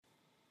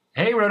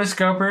Hey,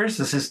 Rotoscopers,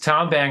 this is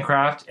Tom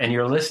Bancroft, and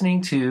you're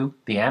listening to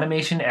the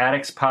Animation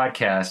Addicts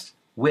podcast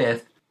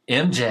with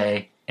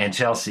MJ and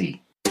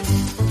Chelsea.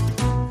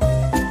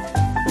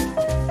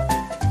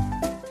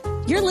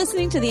 You're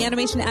listening to the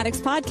Animation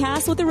Addicts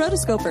podcast with the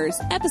Rotoscopers,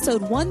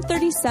 episode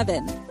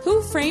 137,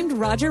 Who Framed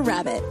Roger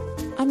Rabbit?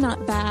 I'm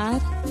not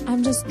bad.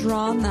 I'm just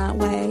drawn that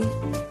way.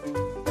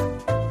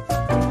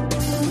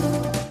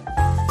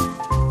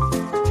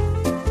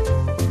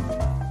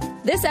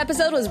 This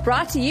episode was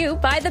brought to you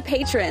by the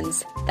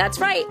patrons. That's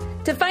right.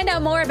 To find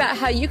out more about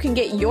how you can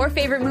get your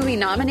favorite movie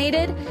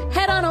nominated,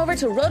 head on over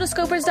to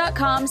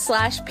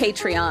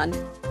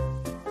rotoscopers.com/Patreon.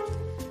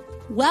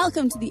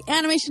 Welcome to the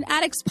Animation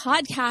Addicts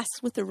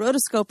podcast with the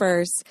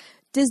Rotoscopers.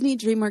 Disney,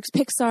 DreamWorks,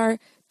 Pixar,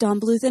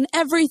 Don Bluth, and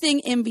everything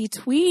in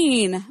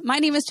between. My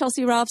name is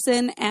Chelsea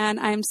Robson,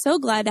 and I'm so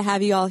glad to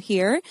have you all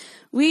here.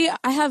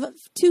 I have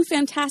two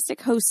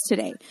fantastic hosts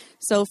today.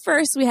 So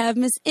first, we have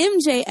Miss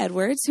MJ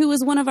Edwards, who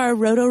is one of our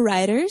Roto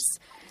writers.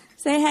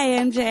 Say hi,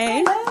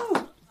 MJ.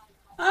 Hello.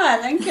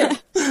 Hi, thank you.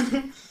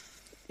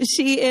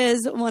 She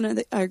is one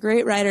of our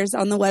great writers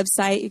on the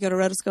website. You go to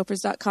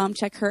rotoscopers.com,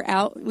 check her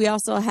out. We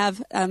also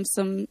have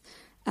some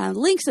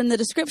links in the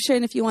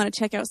description if you want to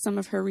check out some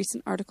of her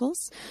recent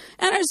articles.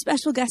 And our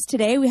special guest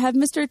today, we have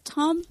Mr.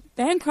 Tom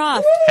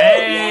Bancroft.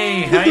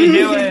 Hey, how you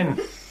doing?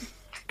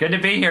 Good to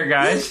be here,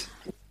 guys.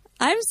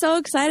 I'm so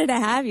excited to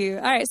have you.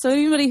 All right, so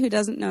anybody who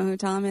doesn't know who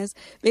Tom is,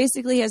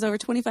 basically he has over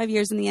 25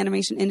 years in the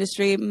animation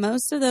industry.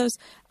 Most of those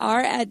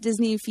are at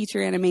Disney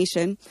Feature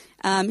Animation.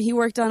 He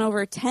worked on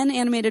over 10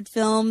 animated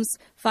films,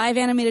 5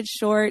 animated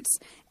shorts,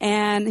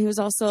 and he was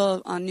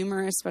also on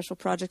numerous special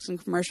projects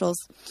and commercials.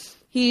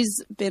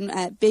 He's been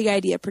at Big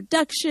Idea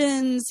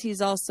Productions. He's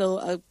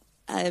also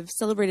a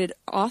celebrated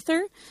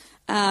author,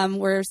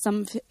 where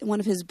one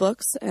of his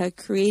books,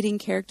 Creating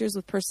Characters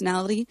with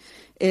Personality,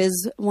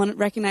 is one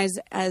recognized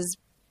as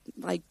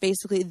like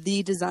basically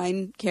the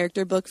design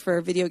character book for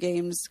video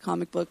games,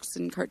 comic books,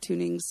 and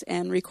cartoonings,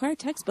 and required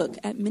textbook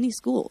at many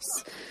schools.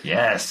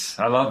 Yes,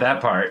 I love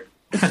that part.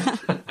 You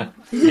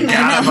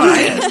gotta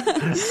buy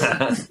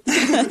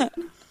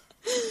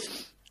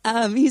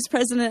it. He's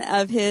president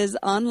of his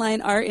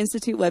online art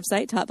institute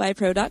website,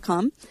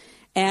 taughtbypro.com,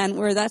 and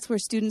that's where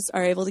students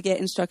are able to get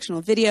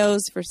instructional videos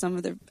for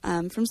from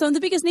some of the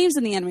biggest names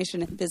in the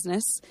animation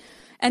business.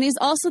 And he's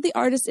also the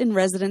artist in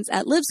residence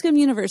at Lipscomb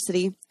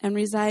University and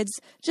resides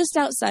just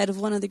outside of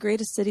one of the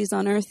greatest cities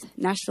on earth,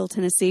 Nashville,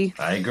 Tennessee.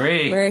 I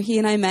agree. Where he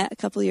and I met a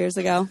couple years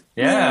ago.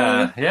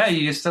 Yeah, you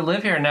used to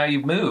live here, now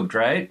you've moved,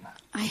 right?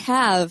 I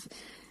have.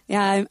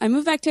 Yeah, I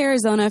moved back to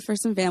Arizona for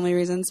some family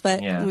reasons,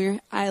 but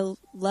I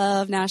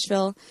love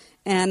Nashville,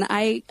 and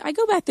I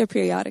go back there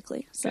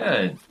periodically. So.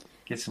 Good.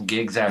 Get some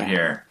gigs out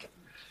here.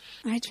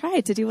 I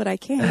try to do what I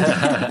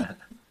can.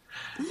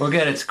 Well,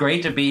 good. It's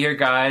great to be here,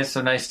 guys.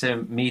 So nice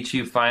to meet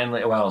you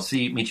finally. Well,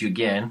 meet you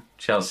again,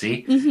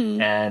 Chelsea,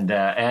 and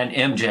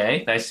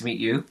MJ. Nice to meet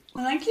you.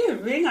 Well, thank you.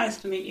 Really nice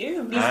to meet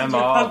you. I've listened to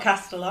your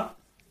podcast a lot.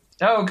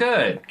 Oh,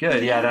 good.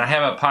 Yeah, and I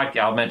have a podcast.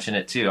 I'll mention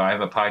it too. I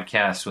have a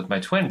podcast with my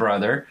twin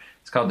brother.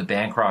 It's called the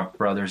Bancroft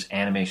Brothers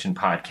Animation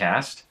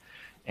Podcast.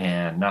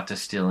 And not to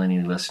steal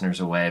any listeners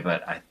away,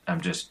 but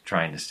I'm just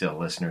trying to steal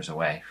listeners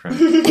away from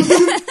you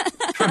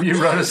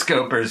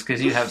Rotoscopers,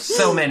 because you have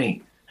so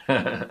many.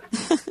 Well,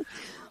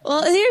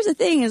 here's the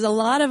thing: is a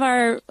lot of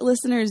our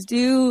listeners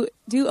do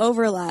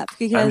overlap,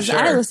 because sure.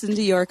 I listen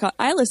to your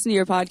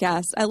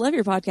podcast. I love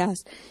your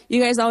podcast. You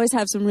guys always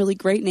have some really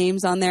great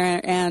names on there,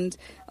 and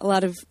a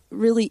lot of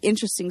really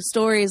interesting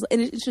stories,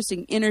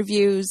 interesting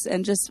interviews,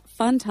 and just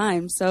fun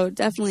times. So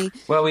definitely.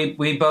 Well,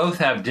 we both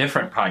have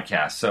different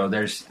podcasts, so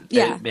there's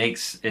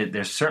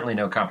certainly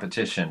no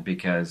competition,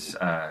 because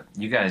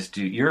you guys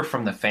you're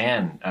from the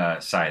fan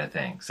side of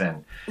things,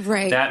 and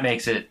that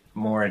makes it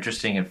more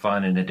interesting and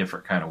fun in a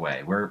different kind of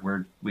way.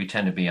 We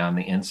tend to be on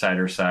the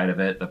insider side of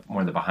it, the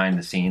behind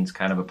the scenes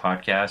kind of a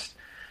podcast,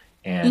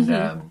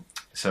 and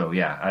so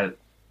yeah,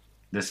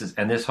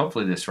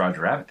 hopefully this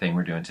Roger Rabbit thing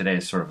we're doing today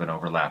is sort of an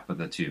overlap of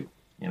the two,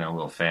 a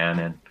little fan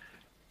and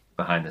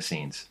behind the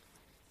scenes.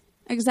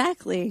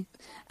 Exactly.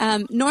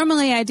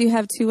 Normally I do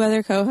have two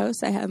other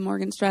co-hosts. I have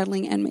Morgan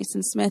Stradling and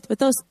Mason Smith, but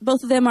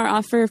both of them are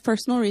off for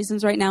personal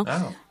reasons right now.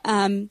 Oh.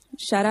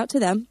 Shout out to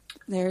them.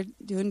 They're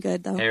doing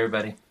good though. Hey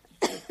everybody.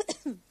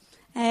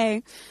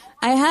 Hey,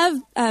 I have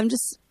I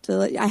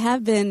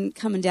have been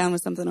coming down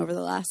with something over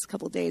the last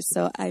couple of days,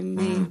 so I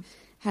may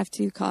have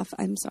to cough.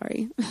 I'm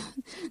sorry.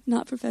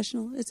 Not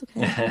professional. It's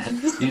okay.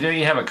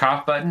 You have a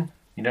cough button?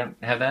 You don't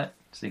have that?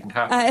 So you can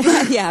cough?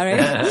 Yeah,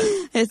 right?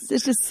 It's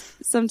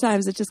just,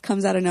 sometimes it just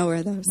comes out of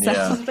nowhere, though. So.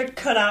 Yeah. You have to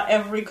cut out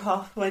every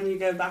cough when you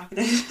go back.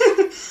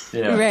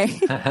 Yeah. Right.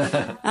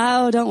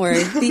 Oh, don't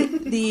worry.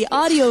 The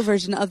audio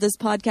version of this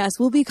podcast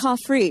will be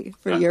cough-free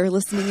for your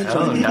listening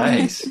enjoyment. Oh,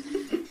 nice.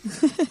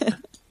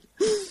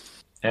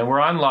 And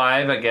we're on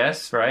live, I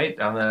guess, right?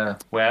 On the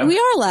web? We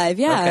are live,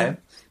 yeah. Okay.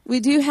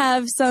 We do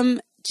have some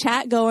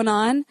chat going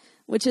on,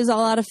 which is a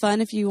lot of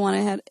fun if you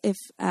want to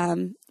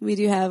we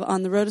do have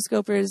on the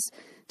Rotoscopers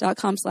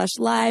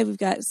youtube.com/live. We've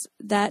got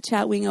that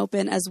chat wing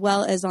open as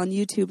well as on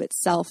YouTube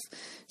itself.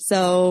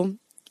 So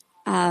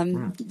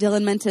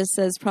Dylan Mentis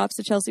says, props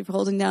to Chelsea for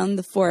holding down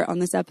the fort on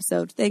this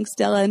episode. Thanks,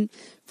 Dylan.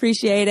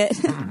 Appreciate it.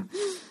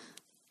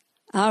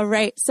 All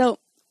right. So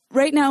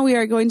right now we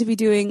are going to be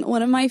doing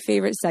one of my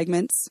favorite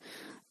segments,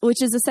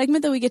 which is a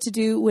segment that we get to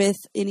do with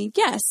any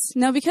guests.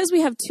 Now, because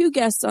we have 2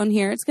 guests on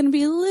here, it's going to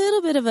be a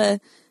little bit of a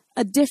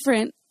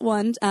different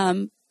one.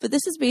 But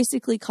this is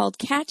basically called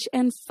Catch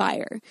and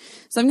Fire.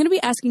 So I'm going to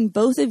be asking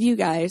both of you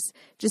guys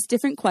just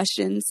different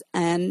questions,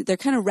 and they're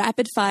kind of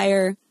rapid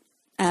fire.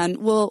 And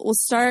we'll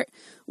start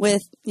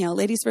with,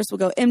 ladies first. We'll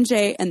go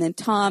MJ and then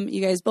Tom.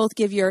 You guys both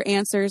give your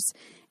answers,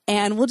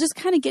 and we'll just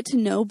kind of get to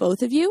know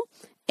both of you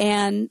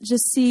and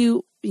just see,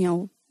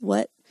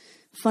 what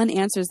fun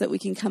answers that we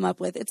can come up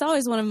with. It's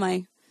always one of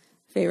my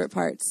favorite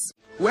parts.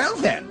 Well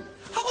then,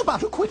 how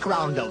about a quick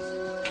round of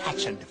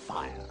Catch and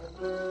Fire?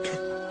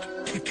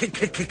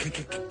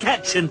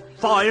 Catch and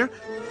Fire?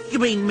 You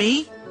mean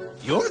me?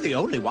 You're the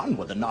only one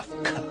with enough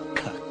courage.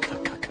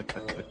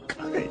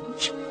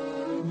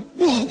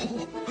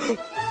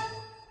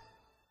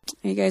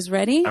 Are you guys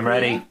ready? I'm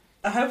ready.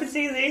 I hope it's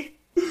easy.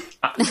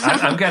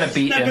 I'm going to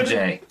beat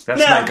MJ.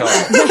 That's my goal.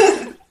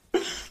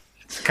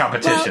 It's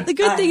competition. Well, the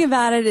good thing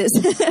about it is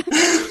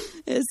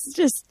it's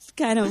just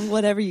kind of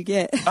whatever you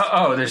get.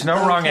 Oh, there's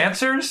no wrong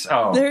answers?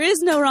 Oh. There is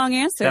no wrong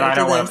answer. Then I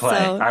don't want to play.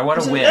 So. I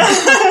want to win.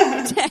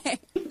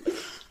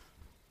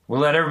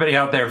 We'll let everybody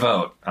out there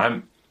vote.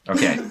 I'm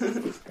okay.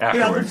 Afterwards. You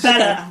have the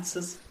better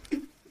answers.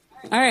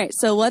 All right.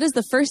 So what is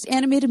the first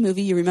animated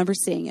movie you remember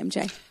seeing,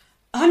 MJ?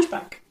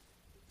 Hunchback.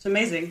 It's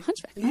amazing.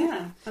 Hunchback.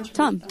 Yeah. Hunchback.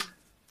 Tom.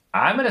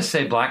 I'm going to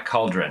say Black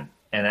Cauldron.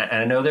 And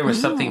I know there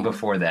was something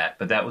before that,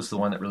 but that was the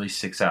one that really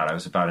sticks out. I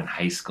was about in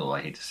high school.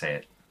 I hate to say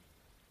it.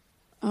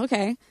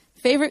 Okay.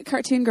 Favorite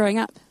cartoon growing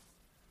up?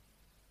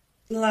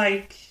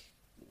 Like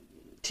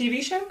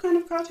TV show kind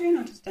of cartoon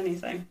or just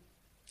anything?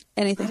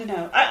 Anything. I don't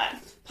know.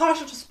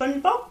 Partial to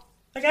SpongeBob,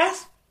 I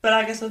guess. But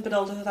I guess I was a bit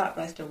older than that,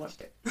 but I still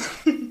watched it.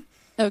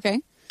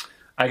 Okay.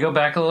 I go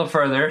back a little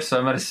further, so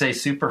I'm going to say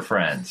Super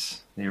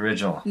Friends, the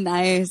original.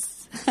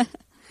 Nice.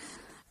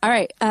 All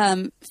right.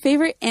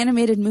 Favorite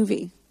animated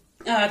movie?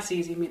 Oh, that's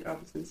easy. Meet the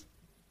Robinsons.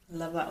 I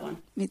love that one.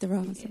 Meet the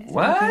Robinsons. Yeah.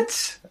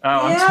 What? Okay.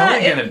 Oh, I'm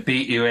totally going to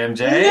beat you,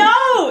 MJ.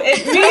 No,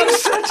 it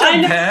means such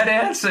a bad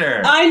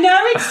answer. I know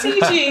it's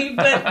CG,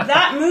 but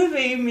that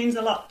movie means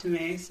a lot to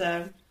me,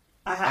 so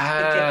I have to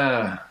pick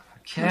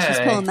it. Okay. She's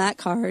pulling that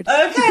card.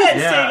 Okay,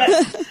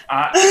 let's see.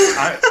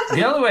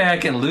 The only way I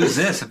can lose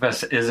this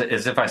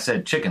is if I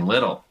said Chicken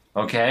Little,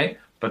 okay?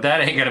 But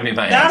that ain't going to be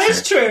my answer. That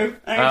is true.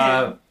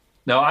 Okay.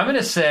 No, I'm going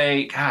to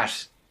say,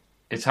 gosh,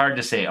 it's hard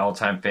to say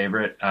all-time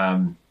favorite.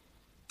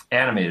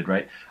 Animated,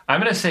 right?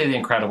 I'm going to say The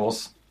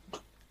Incredibles.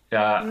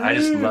 I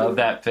just love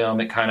that film.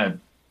 It kind of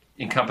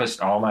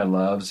encompassed all my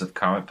loves of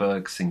comic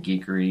books and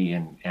geekery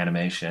and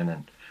animation,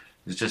 and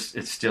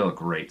it's still a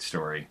great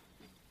story.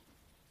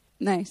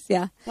 Nice,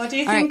 yeah. What do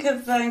you think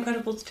of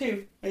Incredibles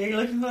 2? Are you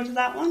looking forward to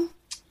that one?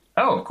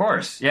 Oh, of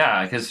course,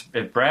 yeah. Because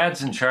if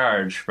Brad's in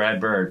charge,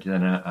 Brad Bird,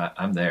 then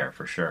I'm there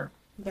for sure.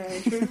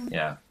 Very true.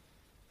 Yeah.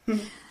 All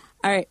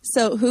right.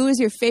 So, who is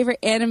your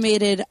favorite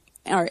animator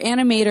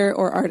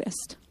or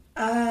artist?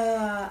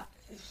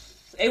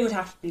 It would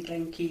have to be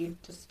Glen Keane,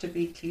 just to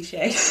be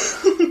cliche.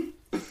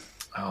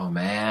 Oh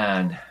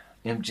man,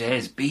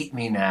 MJ's beat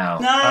me now.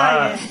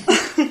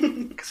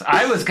 Because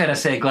I was gonna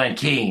say Glen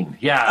Keane.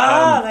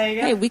 Yeah. There you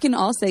go. Hey, we can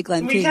all say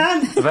Glen Keane. We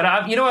can.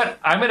 But you know what?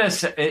 I'm gonna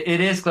say it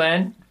is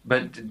Glen.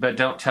 But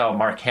don't tell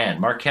Mark Henn.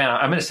 Mark Henn.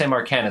 I'm gonna say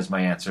Mark Henn is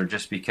my answer,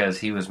 just because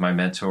he was my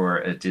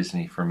mentor at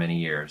Disney for many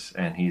years,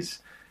 and he's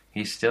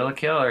still a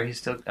killer. He's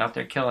still out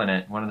there killing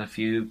it. One of the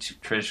few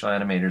traditional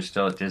animators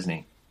still at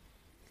Disney.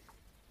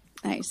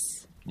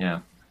 Nice.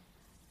 Yeah.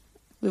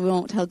 We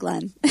won't tell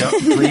Glenn.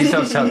 Please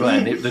don't tell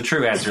Glenn. The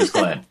true answer is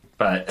Glenn.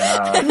 But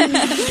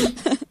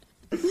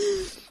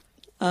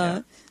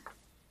all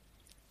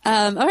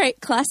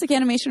right, classic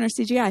animation or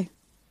CGI?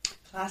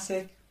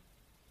 Classic.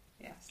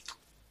 Yes.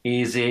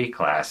 Easy,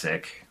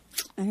 classic.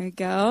 There you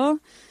go.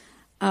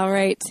 All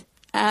right.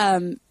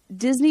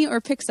 Disney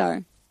or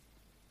Pixar?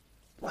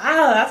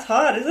 Wow, that's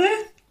hard, isn't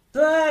it?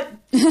 But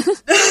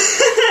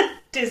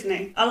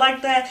Disney. I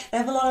like that. They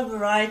have a lot of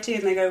variety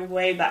and they go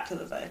way back to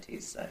the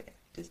 30s. So, yeah,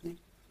 Disney.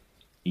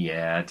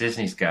 Yeah,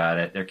 Disney's got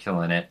it. They're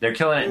killing it. They're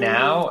killing it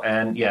now.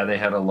 And, yeah, they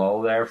had a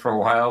lull there for a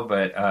while.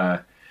 But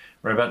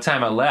right about the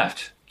time I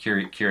left,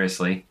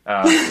 curiously,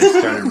 it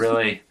started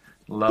really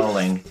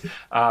lulling.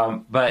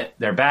 But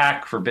they're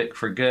back for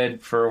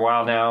good for a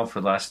while now,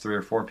 for the last 3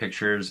 or 4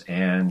 pictures.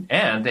 And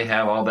they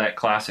have all that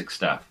classic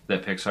stuff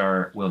that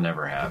Pixar will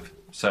never have.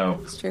 So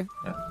it's true.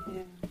 Yeah.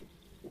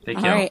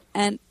 All right,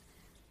 and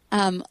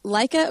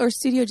Laika or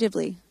Studio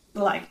Ghibli?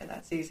 Laika,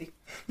 that's easy.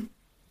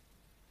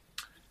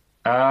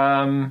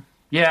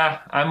 Yeah,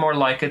 I'm more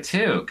Laika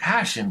too.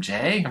 Gosh,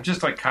 MJ, I'm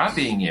just like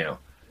copying you.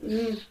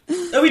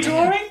 Are we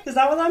touring? Is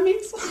that what that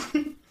means?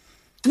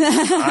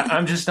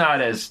 I'm just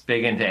not as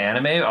big into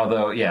anime,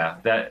 although, yeah,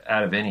 that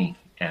out of any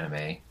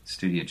anime,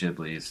 Studio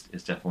Ghibli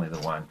is definitely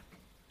the one.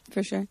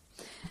 For sure.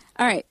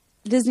 All right.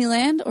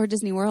 Disneyland or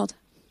Disney World?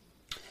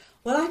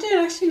 Well, I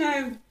don't actually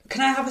know.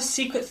 Can I have a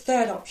secret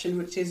third option,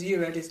 which is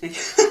Euro Disney?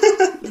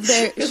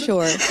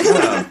 Sure.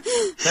 Oh,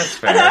 that's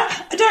fair.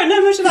 I don't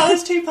know much about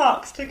those two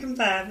parks to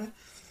compare.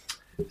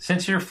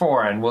 Since you're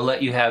foreign, we'll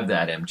let you have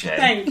that, MJ.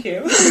 Thank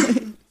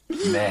you.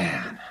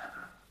 Man,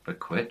 but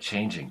quit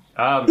changing.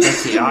 Let's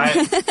see.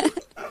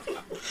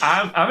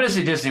 I'm going to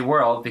say Disney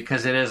World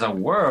because it is a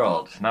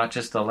world, not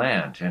just a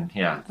land. And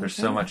yeah, there's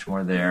so much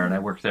more there. And I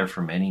worked there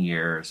for many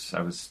years.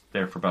 I was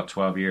there for about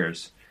 12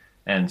 years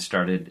and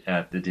started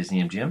at the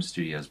Disney MGM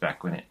studios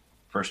back when it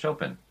first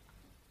opened.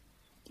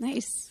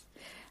 Nice.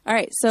 All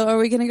right. So are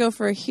we going to go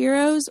for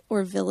heroes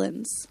or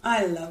villains?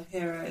 I love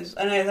heroes.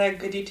 I know they're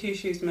goody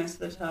two-shoes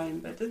most of the time,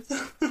 but it's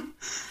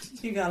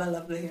you gotta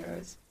love the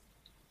heroes.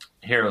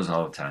 Heroes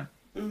all the time.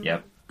 Mm-hmm.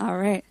 Yep. All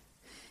right.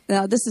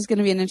 Now, this is going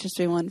to be an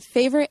interesting one.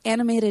 Favorite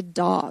animated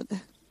dog?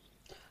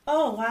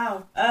 Oh,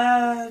 wow.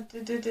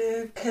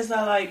 Because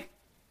I like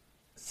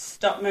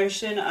stop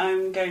motion,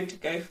 I'm going to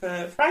go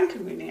for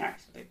Frankenweenie,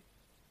 actually.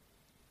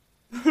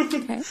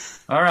 Okay.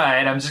 All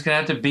right. I'm just going to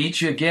have to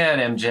beat you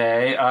again,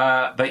 MJ.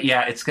 But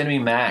yeah, it's going to be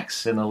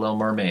Max in The Little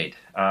Mermaid.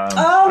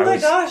 Oh, my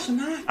gosh,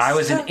 Max. I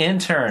was an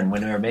intern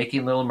when we were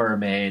making Little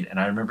Mermaid, and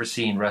I remember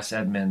seeing Russ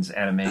Edmonds'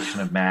 animation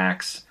of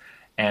Max.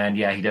 And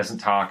yeah, he doesn't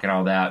talk and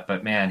all that,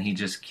 but man, he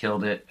just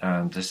killed it.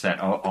 Just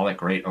that all that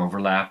great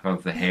overlap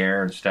of the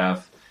hair and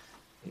stuff.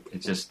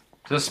 It's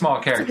a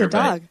small character,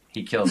 but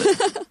he killed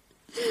it.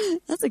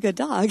 That's a good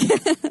dog.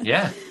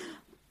 Yeah.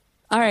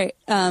 All right.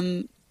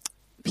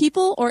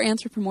 People or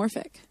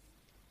anthropomorphic?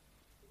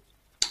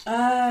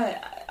 I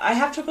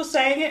have trouble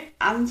saying it.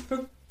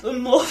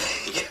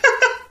 Anthropomorphic.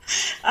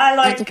 I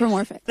like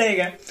anthropomorphic. There you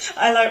go.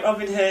 I like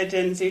Robin Hood,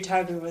 and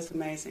Zootopia was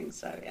amazing.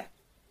 So yeah.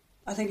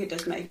 I think it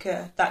does make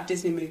that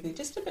Disney movie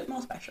just a bit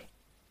more special.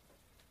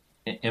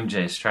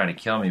 MJ's trying to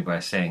kill me by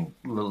saying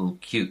little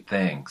cute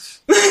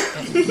things.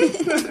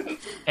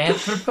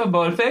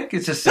 Anthropomorphic?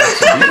 It just sounds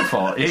so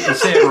beautiful. You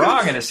say it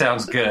wrong and it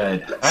sounds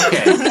good.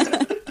 Okay.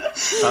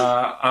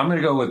 I'm going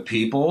to go with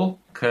people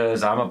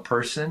because I'm a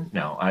person.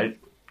 No, I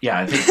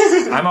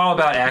think I'm all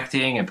about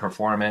acting and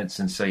performance.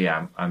 And so,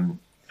 yeah, I'm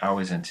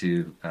always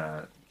into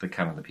the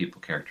kind of the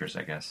people characters,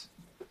 I guess.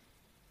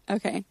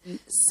 Okay.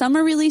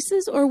 Summer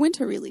releases or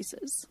winter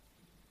releases?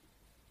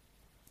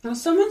 Well,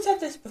 someone said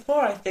this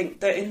before, I think,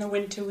 that in the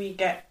winter in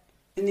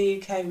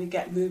the UK, we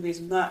get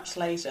movies much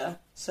later.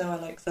 So I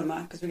like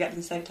summer because we get them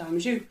the same time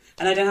as you.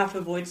 And I don't have to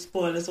avoid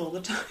spoilers all the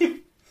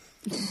time.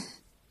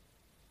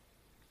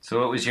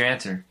 So what was your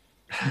answer?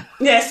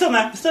 Yeah,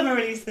 summer. Summer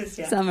releases,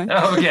 yeah. Summer.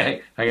 Oh,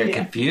 okay. I got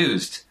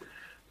confused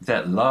with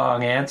that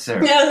long answer.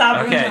 No,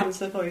 elaborate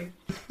answer for you.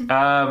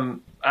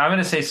 I'm going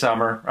to say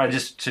summer.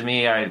 To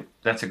me,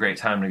 that's a great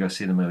time to go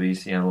see the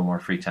movies. You have a little more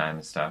free time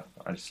and stuff.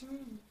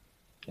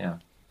 Yeah.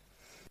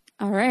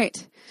 All right.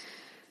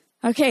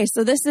 Okay,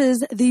 so this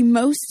is the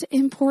most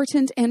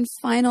important and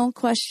final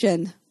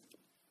question.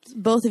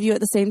 Both of you at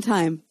the same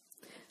time.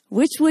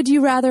 Which would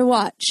you rather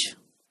watch?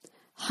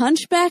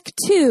 Hunchback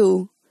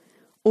 2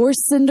 or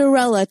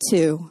Cinderella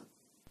 2?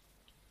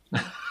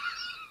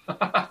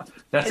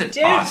 That's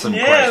an awesome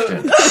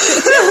question.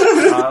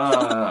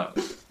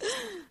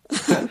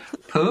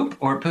 Poop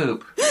or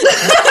poop?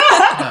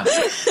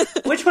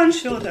 Which one's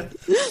shorter?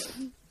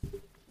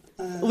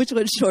 Which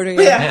one's shorter?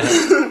 Yeah.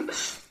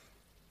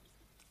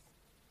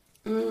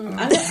 I'm going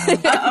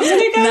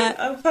to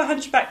go for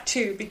Hunchback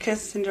 2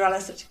 because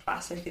Cinderella's such a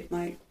classic. It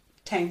might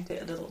taint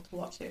it a little to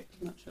watch it.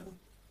 I'm not sure.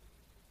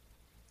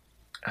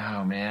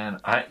 Oh, man.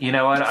 You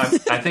know what?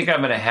 I think I'm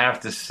going to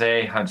have to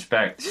say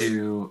Hunchback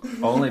 2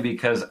 only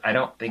because I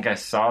don't think I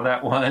saw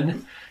that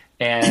one.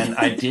 And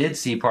I did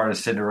see part of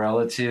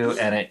Cinderella 2,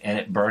 and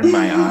it burned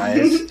my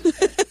eyes.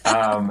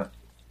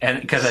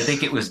 And because I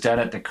think it was done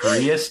at the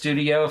Korea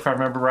studio, if I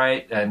remember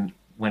right. And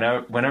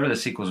whenever the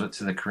sequels went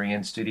to the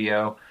Korean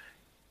studio,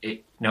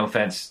 no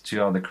offense to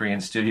all the Korean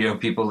studio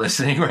people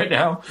listening right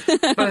now,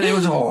 but it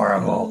was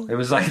horrible. It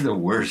was like the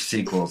worst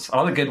sequels.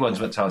 All the good ones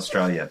went to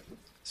Australia.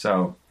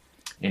 So,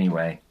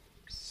 anyway,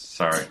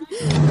 sorry.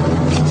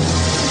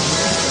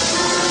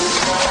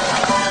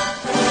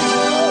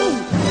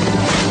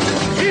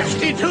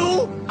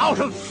 52 out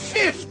of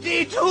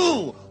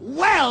 52!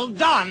 Well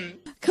done!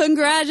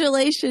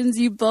 Congratulations,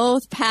 you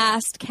both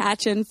passed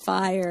Catchin'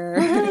 Fire.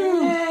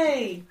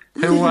 Yay!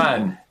 Who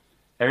won?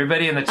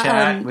 Everybody in the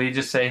chat, will you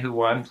just say who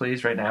won,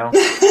 please, right now?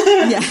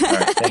 Yeah. All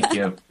right, thank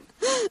you.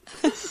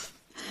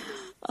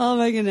 Oh,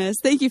 my goodness.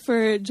 Thank you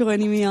for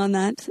joining me on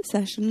that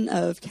session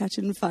of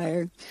Catchin'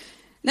 Fire.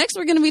 Next,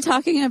 we're going to be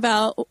talking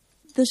about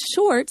the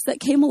shorts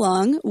that came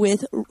along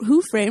with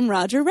Who Framed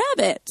Roger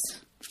Rabbit.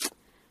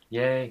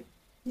 Yay.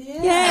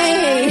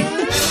 Yay!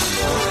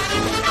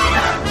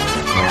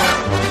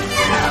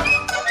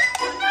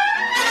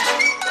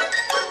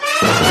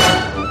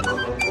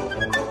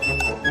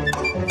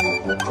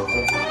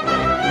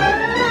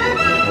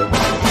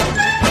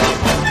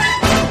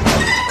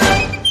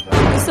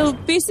 So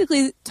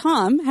basically,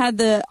 Tom had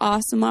the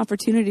awesome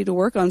opportunity to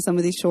work on some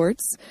of these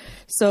shorts.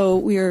 So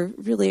we are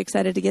really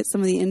excited to get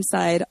some of the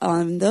inside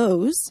on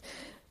those.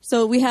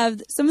 So we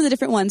have some of the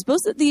different ones.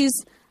 Both of these,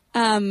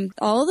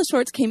 all of the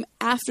shorts came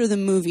after the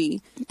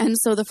movie. And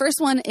so the first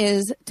one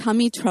is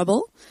Tummy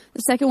Trouble.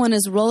 The second one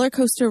is Roller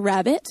Coaster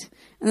Rabbit.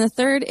 And the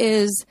third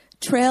is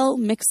Trail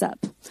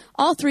Mix-Up.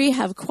 All three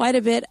have quite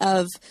a bit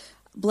of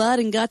blood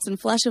and guts and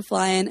flesh a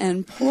flying,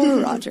 and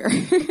poor Roger.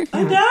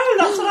 I know,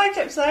 that's what I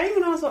kept saying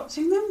when I was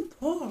watching them.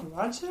 Poor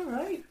Roger,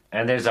 right?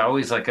 And there's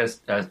always like a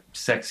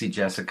sexy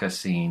Jessica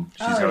scene.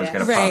 She's always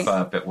going to pop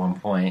up at one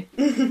point.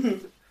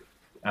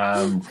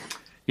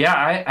 Yeah,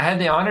 I had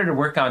the honor to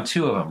work on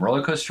two of them,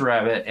 Roller Coaster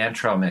Rabbit and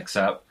Trail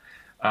Mix-Up.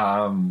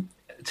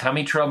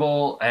 Tummy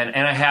Trouble, and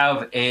I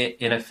have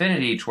an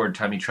affinity toward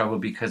Tummy Trouble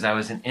because I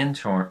was an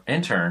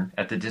intern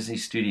at the Disney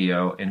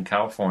Studio in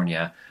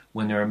California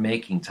when they were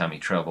making Tummy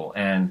Trouble.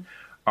 And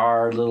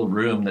our little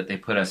room that they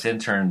put us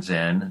interns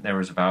in, there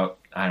was about,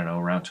 I don't know,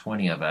 around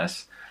 20 of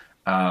us,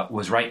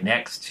 was right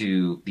next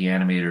to the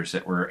animators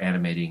that were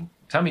animating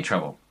Tummy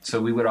Trouble. So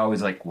we would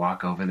always like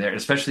walk over there,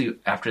 especially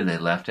after they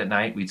left at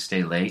night, we'd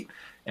stay late.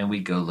 And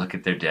we'd go look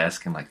at their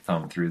desk and like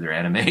thumb through their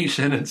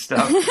animation and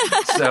stuff.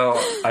 So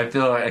I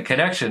feel a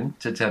connection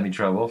to Tummy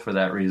Trouble for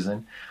that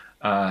reason.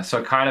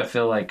 So I kind of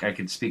feel like I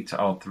could speak to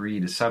all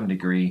three to some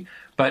degree.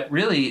 But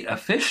really,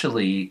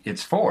 officially,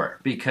 it's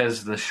 4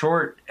 because the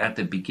short at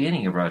the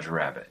beginning of Roger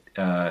Rabbit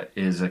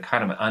is a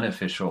kind of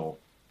unofficial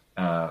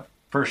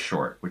first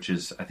short, which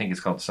is, I think it's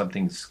called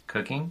Something's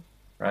Cooking,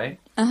 right?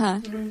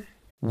 Uh-huh. Mm-hmm.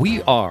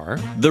 We are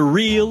the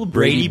real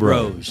Brady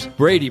Bros.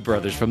 Brady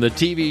Brothers from the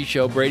TV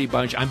show Brady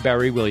Bunch. I'm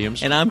Barry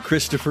Williams. And I'm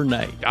Christopher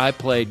Knight. I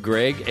played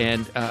Greg,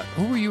 and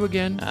who were you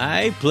again?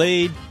 I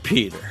played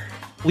Peter.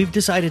 We've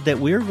decided that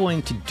we're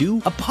going to do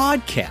a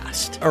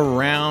podcast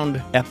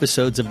around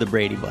episodes of the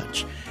Brady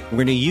Bunch. We're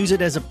going to use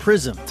it as a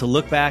prism to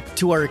look back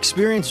to our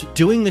experience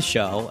doing the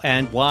show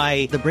and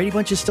why the Brady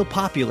Bunch is still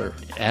popular.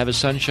 Have a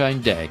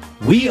sunshine day.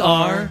 We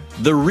are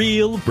the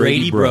real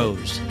Brady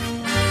Bros.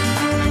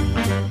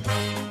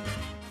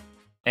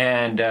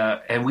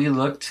 And we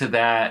look to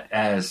that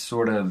as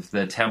sort of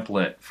the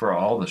template for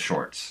all the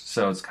shorts.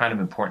 So it's kind of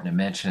important to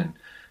mention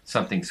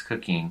Something's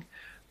Cooking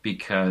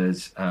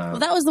because... well,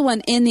 that was the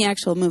one in the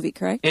actual movie,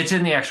 correct? It's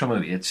in the actual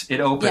movie. It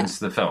opens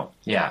the film,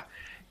 yeah.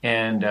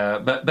 And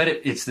but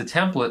it's the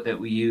template that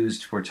we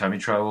used for Tummy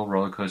Trouble,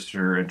 Roller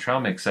Coaster, and Trail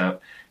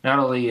Mix-Up, not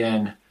only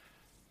in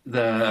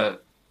the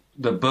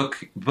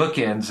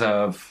bookends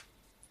of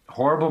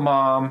horrible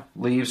mom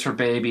leaves her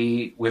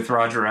baby with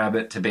Roger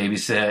Rabbit to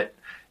babysit,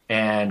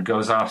 and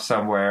goes off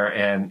somewhere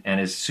and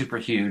is super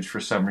huge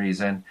for some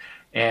reason.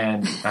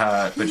 And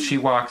but she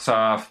walks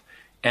off,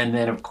 and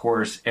then, of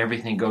course,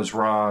 everything goes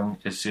wrong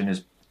as soon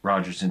as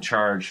Roger's in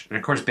charge. And,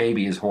 of course,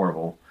 Baby is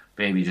horrible.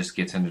 Baby just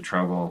gets into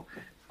trouble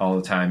all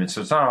the time. And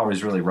so it's not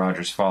always really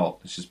Roger's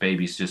fault. It's just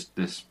Baby's just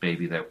this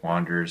baby that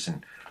wanders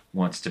and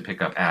wants to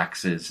pick up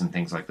axes and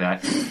things like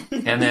that.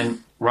 And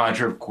then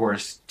Roger, of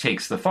course,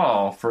 takes the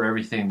fall for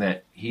everything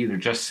that he either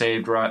just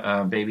saved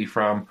Baby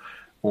from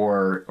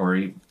or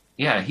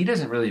he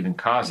doesn't really even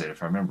cause it,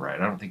 if I remember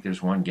right. I don't think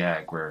there's one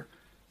gag where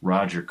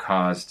Roger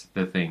caused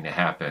the thing to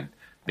happen.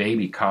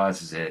 Baby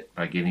causes it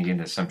by getting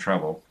into some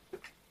trouble,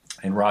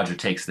 and Roger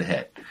takes the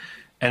hit.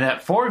 And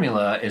that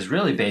formula is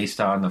really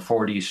based on the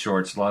 40s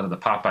shorts, a lot of the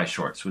Popeye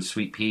shorts with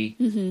Sweet Pea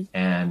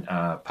and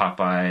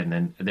Popeye. And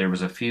then there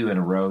was a few in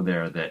a row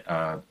there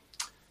that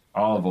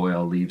Olive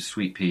Oyl leaves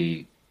Sweet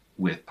Pea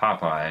with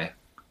Popeye.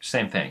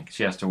 Same thing.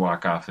 She has to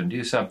walk off and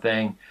do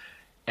something,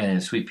 and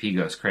then Sweet Pea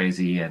goes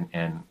crazy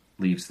and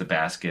leaves the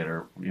basket,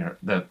 or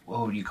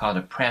what would you call it,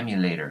 a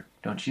pramulator,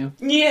 don't you?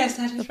 Yes,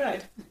 that is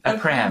right. A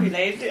pram.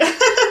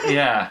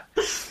 Yeah.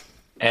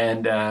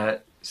 And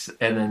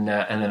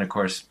then of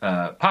course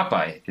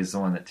Popeye is the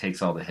one that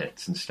takes all the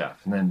hits and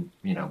stuff, and then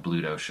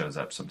Bluto shows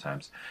up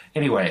sometimes.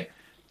 Anyway,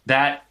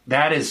 that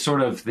is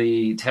sort of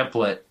the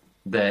template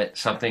that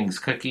Something's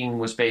Cooking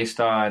was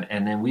based on,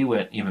 and then we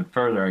went even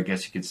further, I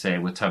guess you could say,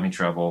 with Tummy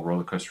Trouble,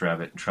 Roller Coaster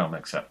Rabbit, and Trail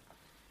Mix-Up.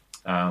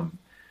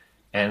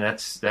 And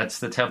that's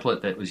the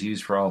template that was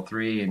used for all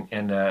three,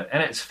 and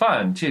it's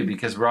fun too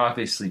because we're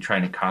obviously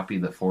trying to copy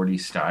the 40s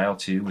style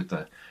too with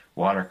the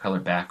watercolor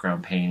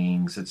background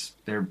paintings.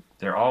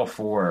 They're all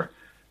 4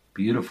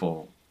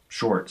 beautiful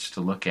shorts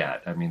to look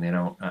at. I mean, they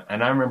don't.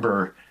 And I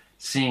remember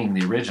seeing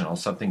the original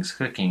Something's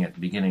Cooking at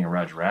the beginning of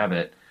Roger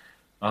Rabbit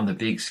on the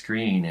big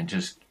screen, and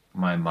just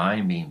my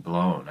mind being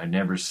blown. I'd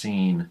never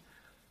seen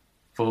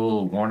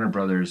full Warner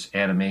Brothers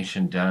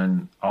animation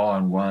done all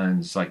on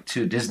ones, like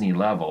to Disney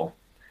level.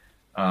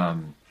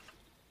 And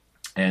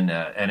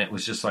it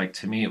was just like,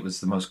 to me, it was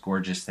the most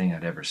gorgeous thing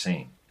I'd ever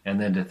seen. And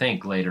then to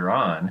think later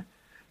on,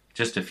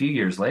 just a few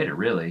years later,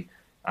 really,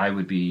 I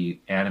would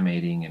be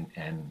animating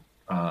and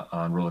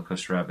on Roller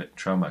Coaster Rabbit and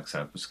Trail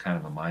Mix-Up was kind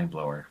of a mind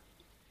blower.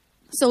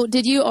 So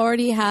did you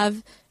already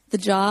have the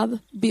job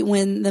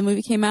when the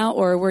movie came out,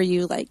 or were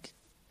you like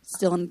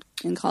still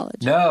in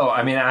college? No,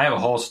 I mean, I have a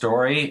whole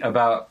story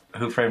about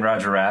Who Framed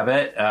Roger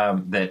Rabbit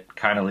that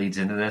kind of leads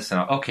into this, and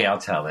I'll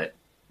tell it.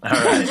 All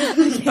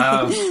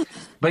right.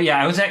 But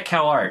yeah, I was at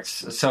Cal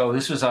Arts. So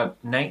this was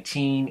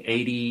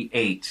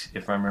 1988,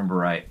 if I remember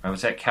right. I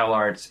was at Cal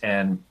Arts,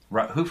 and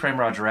Who Framed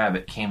Roger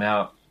Rabbit came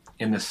out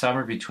in the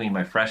summer between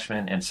my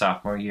freshman and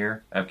sophomore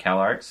year of Cal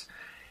Arts,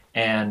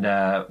 and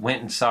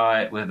went and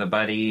saw it with a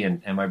buddy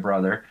and my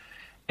brother.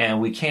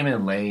 And we came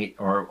in late,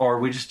 or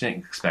we just didn't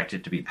expect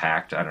it to be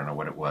packed. I don't know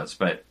what it was,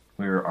 but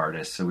we were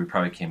artists, so we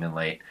probably came in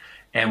late.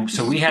 And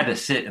so we had to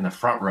sit in the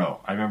front row.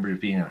 I remember it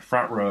being in the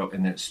front row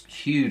in this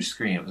huge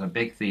screen. It was a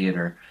big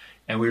theater.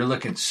 And we were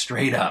looking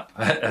straight up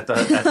at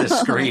the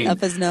screen. Up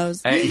his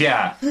nose.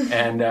 Yeah.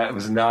 And it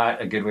was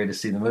not a good way to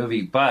see the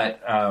movie.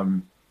 But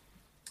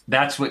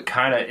that's what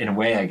kind of, in a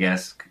way, I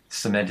guess,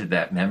 cemented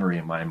that memory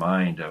in my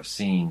mind of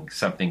seeing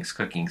Something's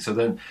Cooking. So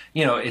then,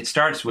 it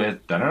starts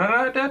with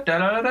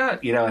da-da-da-da-da-da-da,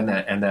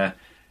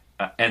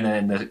 and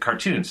then the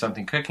cartoon,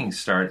 Something Cooking,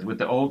 starts with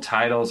the old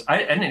titles. I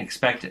didn't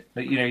expect it.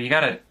 But, you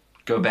got to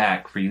go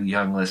back for you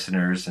young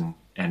listeners and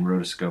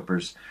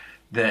rotoscopers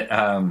that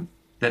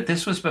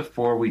this was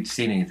before we'd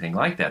seen anything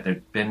like that.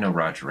 There'd been no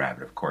Roger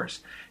Rabbit, of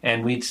course.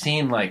 And we'd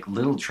seen like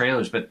little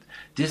trailers, but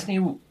Disney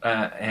and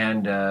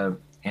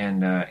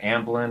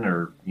Amblin,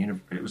 or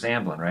it was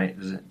Amblin, right?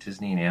 Was it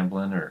Disney and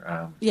Amblin,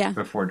 or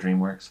before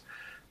DreamWorks?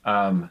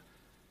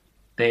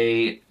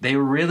 They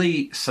were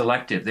really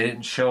selective. They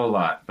didn't show a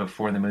lot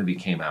before the movie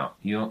came out.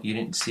 You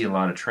didn't see a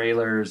lot of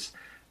trailers.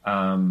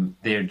 There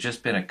had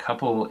just been a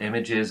couple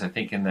images, I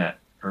think, in that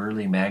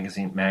early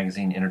magazine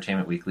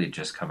Entertainment Weekly had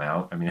just come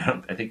out. I mean,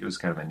 I think it was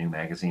kind of a new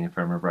magazine, if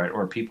I remember right,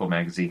 or People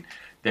magazine.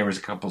 There was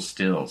a couple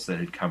stills that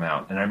had come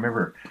out, and I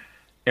remember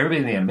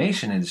everybody in the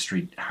animation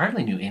industry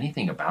hardly knew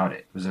anything about it.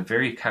 It was a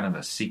very kind of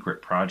a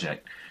secret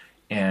project,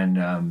 and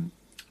a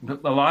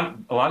lot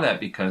of that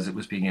because it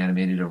was being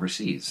animated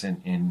overseas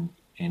in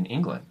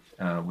England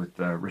with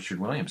Richard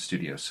Williams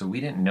Studios. So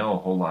we didn't know a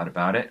whole lot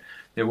about it.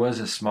 There was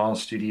a small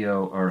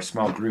studio or a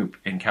small group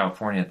in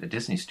California at the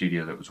Disney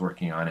studio that was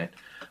working on it.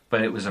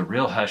 But it was a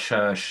real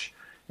hush-hush,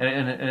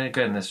 and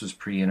again, this was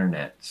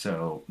pre-internet,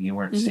 so you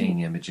weren't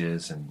seeing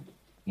images and,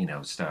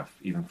 stuff,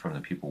 even from the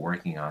people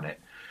working on it.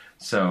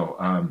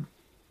 So,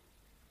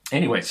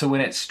 anyway, so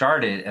when it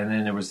started, and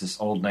then there was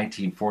this old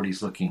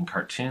 1940s-looking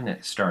cartoon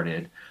that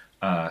started,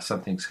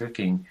 Something's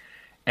Cooking,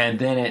 and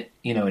then it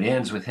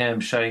ends with him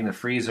shutting the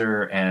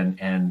freezer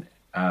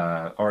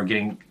or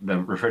getting the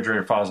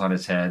refrigerator falls on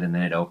his head, and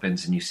then it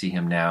opens, and you see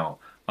him now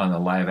on the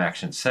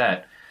live-action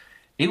set.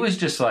 It was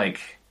just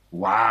like,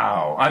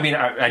 wow. I mean,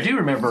 I do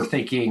remember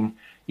thinking,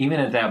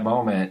 even at that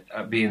moment,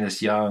 being this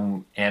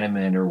young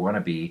animator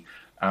wannabe,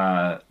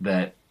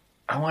 that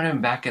I want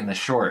him back in the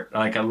short.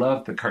 Like, I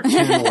love the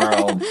cartoon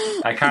world.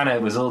 I kind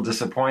of was a little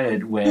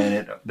disappointed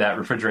when that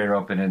refrigerator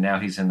opened and now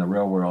he's in the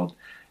real world.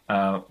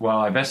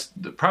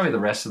 Probably the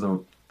rest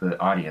of the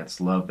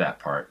audience loved that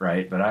part,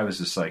 right? But I was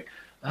just like,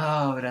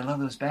 oh, but I love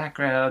those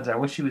backgrounds. I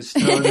wish he was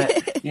still in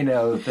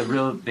that, the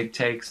real big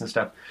takes and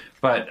stuff.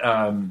 But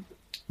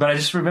I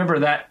just remember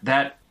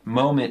that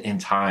moment in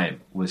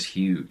time was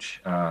huge.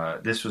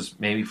 This was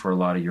maybe for a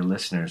lot of your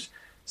listeners,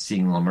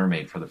 seeing Little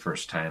Mermaid for the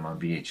first time on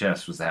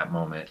VHS was that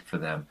moment for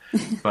them.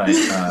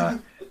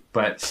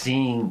 But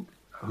seeing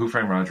Who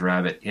Framed Roger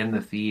Rabbit in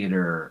the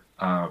theater,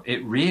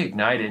 it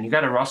reignited. And you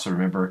got to also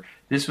remember,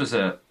 this was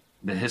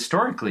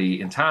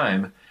historically in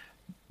time,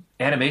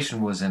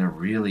 animation was in a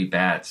really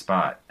bad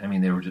spot. I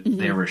mean,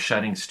 they were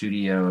shutting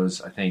studios.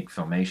 I think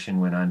Filmation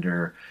went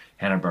under.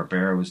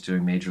 Hanna-Barbera was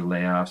doing major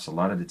layoffs. A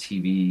lot of the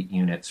TV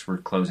units were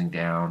closing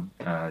down.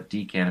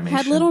 Deke Animation.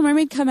 Had Little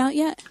Mermaid come out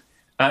yet?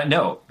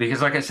 No,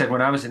 because like I said,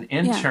 when I was an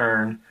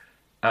intern,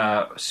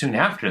 soon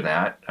after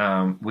that,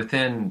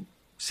 within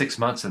 6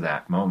 months of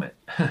that moment,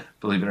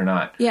 believe it or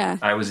not,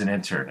 I was an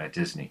intern at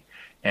Disney.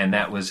 And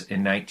that was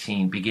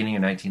beginning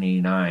of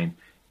 1989.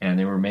 And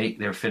they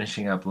were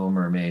finishing up Little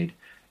Mermaid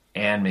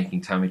and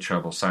making Tommy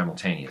Trouble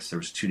simultaneous. There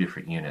was 2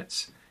 different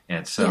units.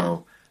 And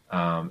so...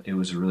 it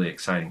was a really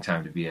exciting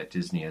time to be at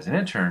Disney as an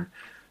intern,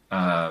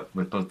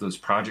 with both those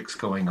projects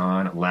going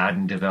on,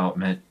 Aladdin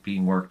development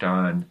being worked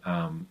on.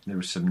 There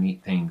were some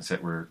neat things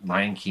that were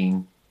Lion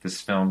King,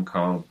 this film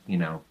called,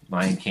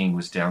 Lion King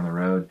was down the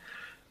road.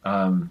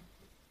 But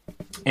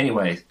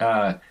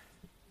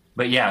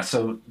yeah,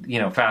 so,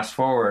 fast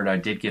forward, I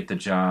did get the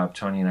job.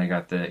 Tony and I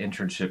got the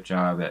internship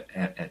job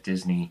at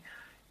Disney,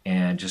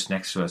 and just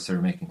next to us, they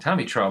were making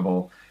Tommy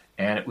Trouble.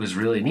 And it was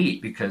really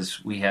neat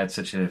because we had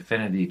such an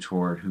affinity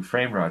toward Who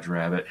Framed Roger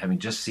Rabbit, having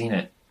just seen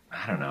it,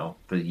 I don't know,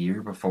 the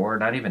year before,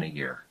 not even a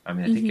year. I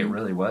mean, I think it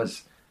really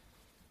was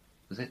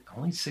it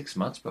only 6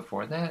 months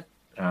before that?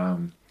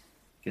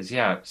 Because,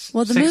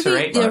 well, the 6 or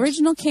 8 months. The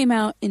original came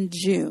out in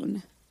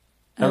June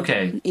of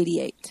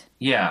 88.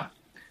 Yeah.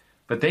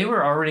 But they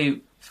were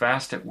already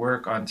fast at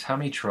work on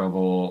Tommy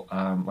Trouble,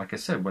 like I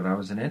said, when I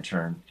was an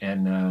intern.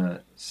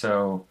 And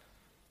so...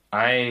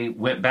 I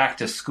went back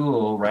to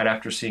school right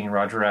after seeing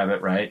Roger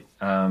Rabbit, right?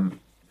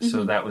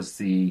 So that was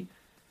the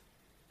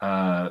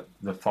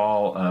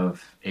fall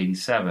of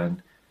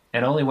 '87,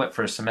 and only went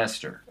for a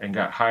semester and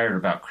got hired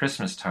about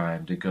Christmas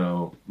time to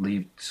go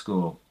leave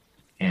school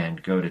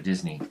and go to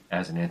Disney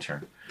as an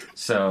intern.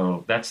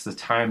 So that's the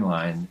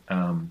timeline.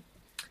 And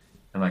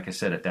like I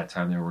said, at that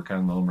time they were working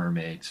on Little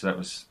Mermaid. So that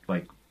was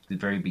like the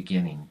very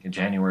beginning, in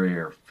January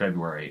or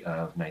February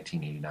of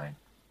 1989.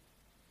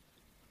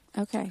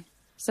 Okay.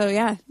 So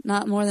yeah,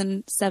 not more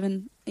than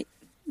 7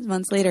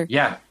 months later.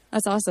 Yeah.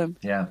 That's awesome.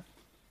 Yeah.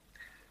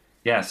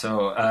 Yeah,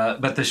 so,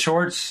 but the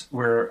shorts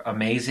were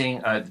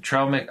amazing. I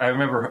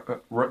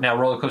remember now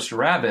Roller Coaster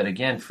Rabbit,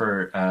 again,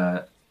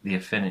 for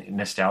the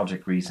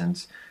nostalgic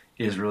reasons,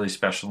 is really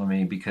special to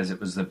me because it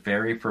was the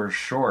very first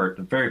short,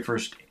 the very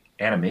first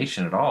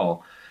animation at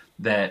all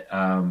that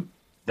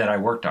I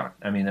worked on.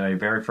 I mean, my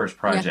very first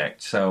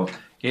project. Yeah. So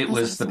it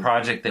was awesome. The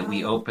project that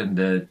we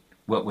opened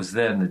what was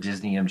then the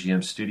Disney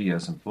MGM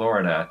Studios in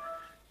Florida.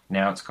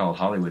 Now it's called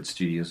Hollywood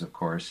Studios, of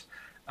course.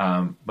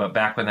 But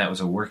back when that was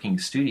a working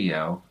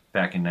studio,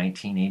 back in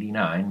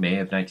 1989, May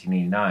of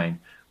 1989,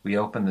 we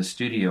opened the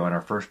studio and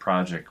our first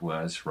project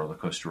was Roller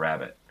Coaster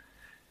Rabbit.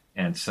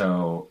 And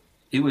so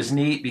it was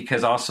neat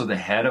because also the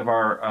head of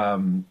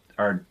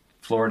our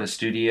Florida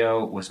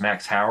studio was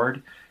Max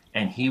Howard,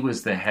 and he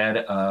was the head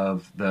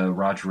of the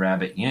Roger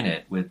Rabbit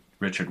unit with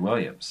Richard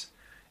Williams.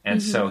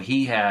 And so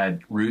he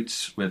had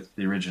roots with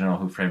the original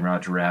Who Framed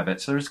Roger Rabbit.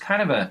 So there's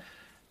kind of a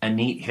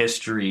neat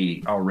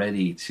history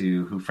already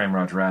to Who Framed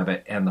Roger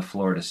Rabbit and the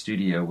Florida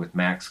studio, with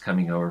Max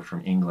coming over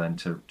from England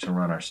to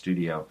run our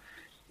studio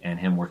and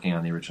him working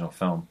on the original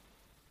film.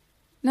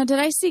 Now, did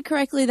I see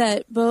correctly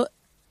that both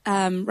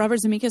Robert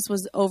Zemeckis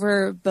was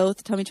over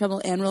both Tommy Trouble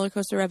and Roller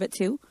Coaster Rabbit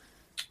too?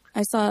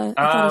 I thought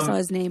I saw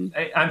his name.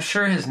 I'm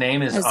sure his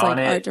name is as, on like,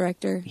 it. Art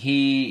director.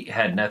 He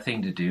had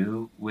nothing to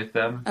do with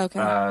them.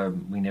 Okay.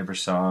 We never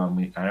saw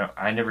him.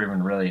 I never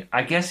even really.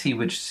 I guess he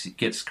would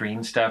get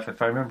screen stuff,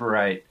 if I remember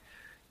right.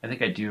 I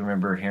think I do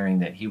remember hearing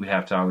that he would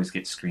have to always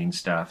get screen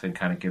stuff and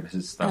kind of give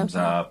his thumbs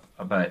up,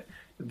 but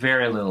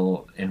very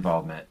little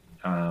involvement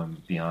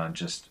beyond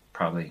just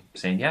probably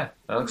saying, "Yeah,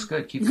 that looks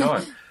good. Keep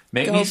going.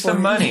 Make me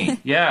some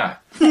money." Yeah.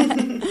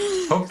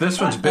 Hope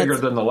this one's bigger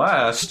than the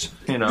last.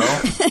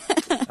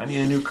 I need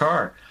a new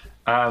car.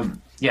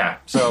 Yeah.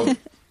 So,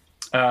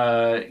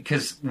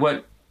 because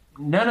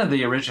none of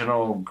the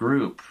original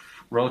group,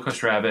 Roller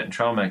Coaster Rabbit and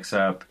Trail Mix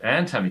Up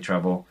and Tummy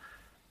Trouble,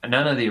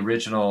 none of the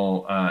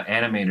original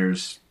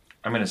animators,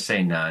 I'm going to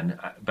say none,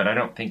 but I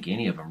don't think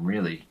any of them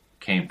really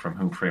came from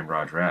Who Framed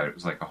Roger Rabbit. It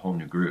was like a whole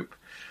new group.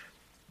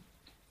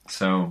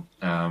 So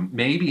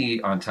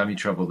maybe on Tummy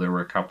Trouble there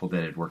were a couple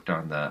that had worked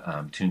on the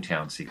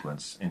Toontown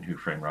sequence in Who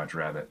Framed Roger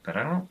Rabbit, but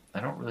I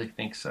don't really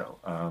think so.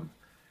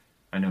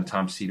 I know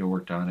Tom Cito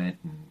worked on it,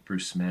 and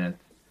Bruce Smith.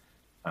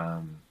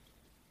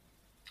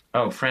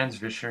 Franz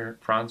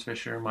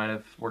Fischer might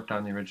have worked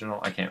on the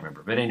original. I can't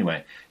remember. But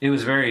anyway, it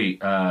was very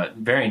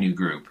new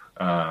group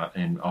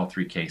in all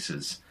three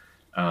cases.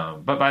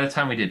 But by the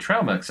time we did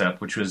Trail Mix Up,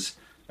 which was,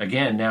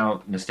 again,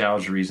 now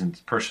nostalgia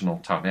reasons, personal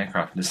Tom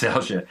Bancroft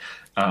nostalgia,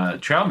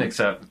 Trail Mix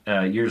Up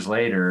years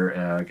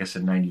later, I guess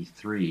in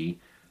 93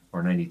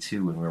 or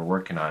 92 when we were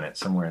working on it,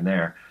 somewhere in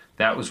there,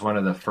 that was one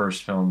of the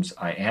first films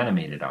I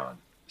animated on.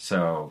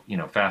 So,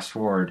 fast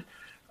forward,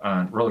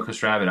 on Roller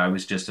Coaster Rabbit, I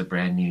was just a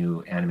brand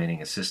new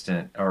animating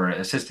assistant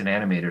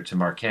animator to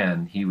Mark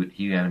Henn.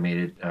 He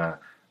animated a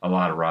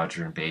lot of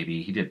Roger and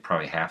Baby. He did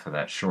probably half of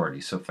that short.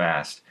 He's so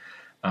fast.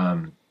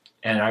 And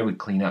I would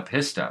clean up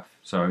his stuff.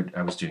 So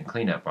I was doing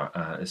cleanup,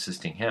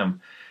 assisting him.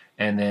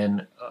 And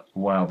then a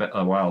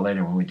while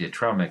later when we did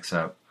Trail Mix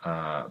Up,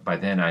 by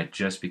then I'd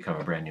just become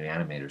a brand new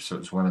animator. So it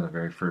was one of the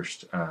very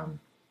first,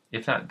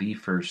 if not the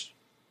first,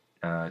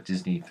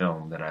 Disney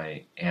film that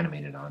I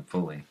animated on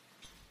fully.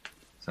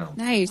 So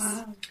nice.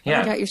 Wow.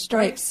 Yeah. You got your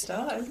stripes.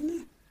 Start, isn't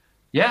it?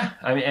 Yeah,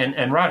 I mean,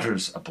 and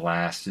Roger's a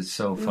blast. It's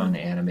so fun to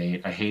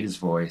animate. I hate his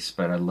voice,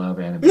 but I love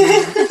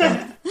animating.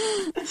 So.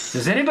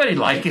 Does anybody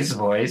like his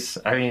voice?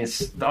 I mean,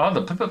 it's all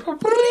the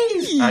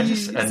I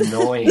just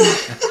annoying.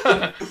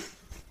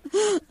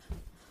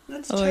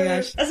 That's true. My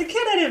gosh. As a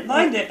kid, I didn't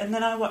mind it, and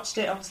then I watched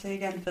it obviously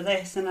again for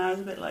this, and I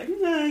was a bit like,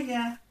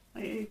 yeah,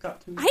 you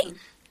got to.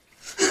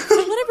 For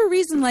whatever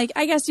reason,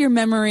 I guess your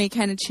memory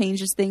kind of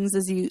changes things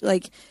as you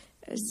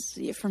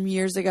from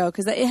years ago,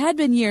 because it had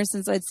been years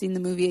since I'd seen the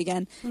movie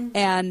again,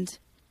 and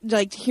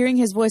hearing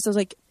his voice, I was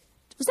like,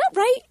 was that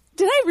right?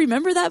 Did I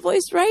remember that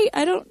voice right?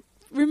 I don't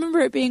remember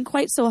it being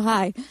quite so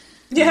high.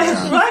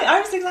 Yeah, right. I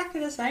was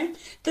exactly the same.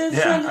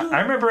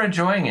 I remember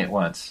enjoying it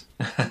once.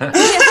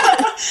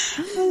 I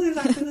was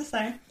exactly the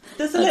same.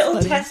 There's a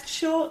little test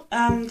short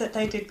that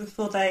they did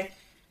before they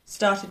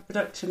started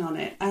production on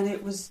it, and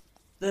it was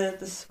the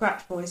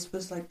scratch voice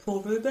was like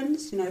Paul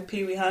Rubens,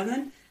 Pee Wee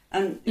Herman.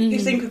 And you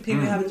think of Pee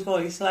Wee Herman's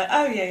voice,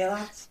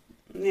 that's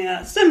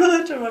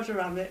similar to Roger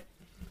Rabbit.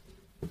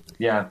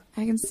 Yeah,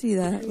 I can see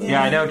that.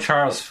 Yeah, I know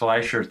Charles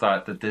Fleischer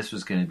thought that this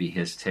was going to be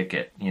his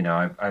ticket.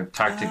 I've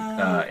talked to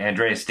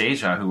Andreas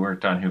Deja, who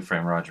worked on Who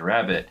Framed Roger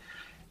Rabbit,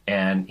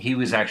 and he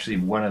was actually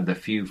one of the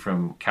few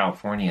from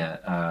California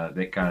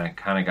that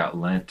kind of got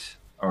lent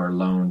or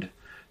loaned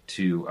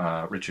to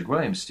Richard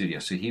Williams' studio.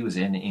 So he was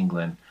in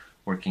England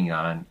working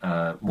on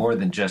more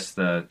than just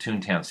the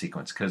Toontown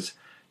sequence, because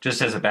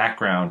just as a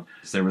background,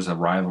 there was a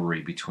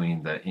rivalry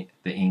between the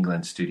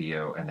England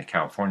studio and the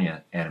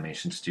California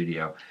animation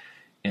studio,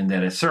 in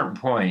that at a certain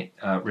point,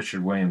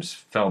 Richard Williams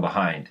fell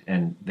behind,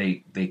 and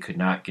they could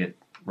not get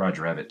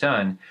Roger Rabbit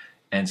done.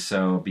 And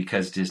so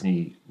because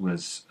Disney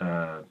was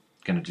going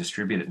to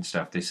distribute it and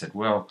stuff, they said,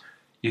 well,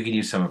 you can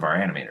use some of our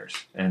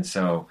animators. And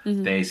so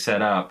they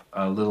set up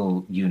a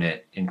little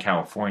unit in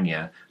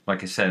California.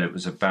 Like I said, it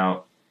was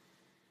about,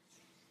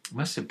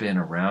 must have been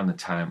around the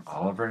time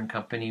Oliver and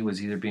Company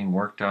was either being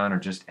worked on or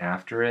just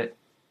after it.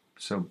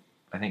 So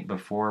I think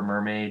before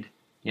Mermaid.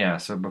 Yeah,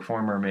 so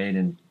before Mermaid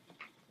and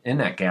in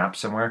that gap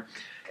somewhere.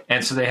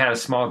 And so they had a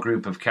small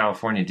group of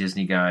California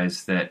Disney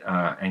guys that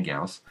and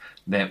gals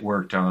that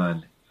worked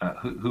on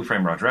Who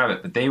Framed Roger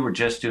Rabbit, but they were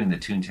just doing the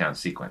Toontown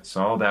sequence.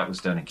 So all that was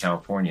done in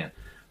California.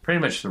 Pretty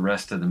much the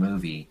rest of the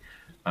movie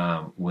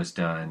was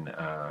done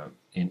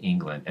in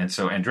England. And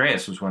so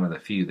Andreas was one of the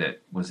few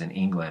that was in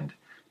England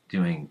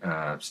doing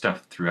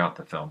stuff throughout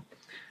the film.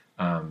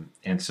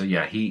 And so,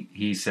 yeah,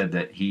 he said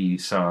that he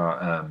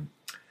saw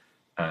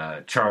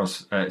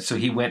Charles. So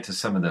he went to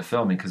some of the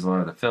filming, because a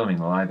lot of the filming,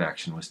 the live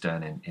action, was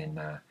done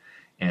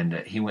and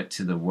he went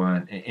to the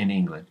one in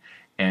England.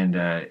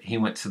 And he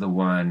went to the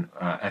one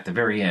at the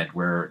very end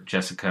where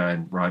Jessica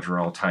and Roger are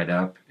all tied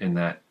up in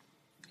that,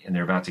 and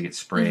they're about to get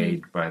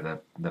sprayed by the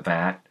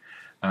vat,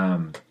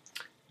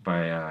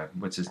 by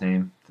what's his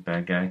name, the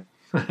bad guy,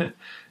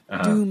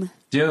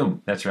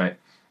 Doom. That's right.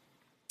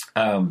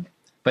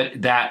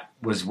 But that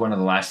was one of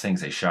the last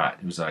things they shot.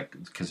 It was like,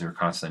 because they were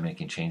constantly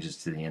making changes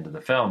to the end of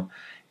the film,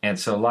 and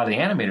so a lot of the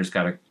animators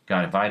got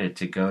invited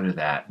to go to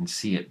that and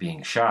see it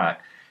being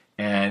shot.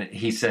 And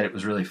he said it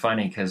was really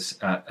funny because,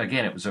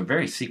 again, it was a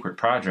very secret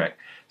project.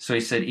 So he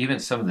said even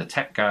some of the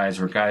tech guys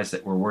or guys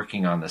that were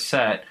working on the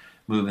set,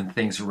 moving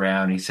things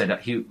around. He said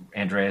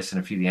Andreas and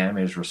a few of the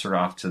animators were sort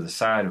of off to the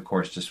side, of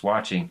course, just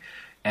watching.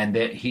 And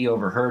that he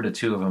overheard the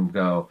two of them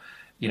go,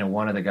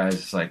 one of the guys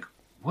is like,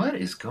 what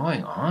is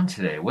going on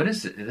today? What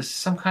is it? This is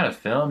some kind of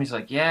film? He's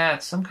like, yeah,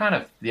 it's some kind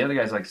of, the other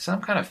guy's like,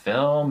 some kind of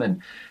film.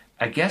 And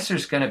I guess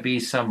there's going to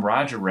be some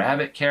Roger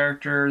Rabbit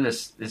character.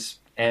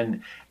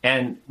 And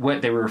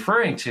what they were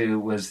referring to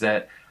was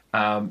that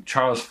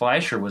Charles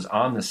Fleischer was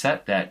on the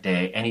set that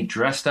day, and he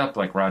dressed up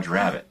like Roger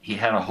Rabbit. He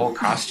had a whole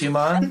costume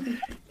on,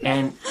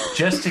 and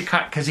just to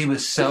cut, because he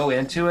was so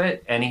into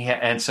it,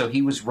 and so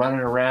he was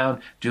running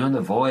around doing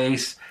the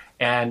voice,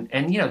 and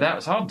that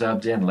was all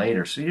dubbed in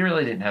later, so he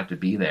really didn't have to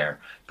be there.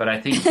 But I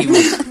think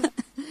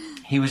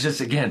he was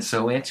just, again,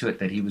 so into it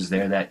that he was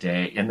there that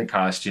day in the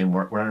costume,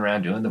 running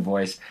around doing the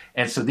voice,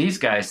 and so these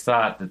guys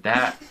thought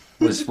that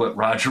was what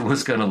Roger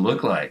was going to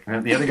look like,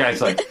 and the other guy's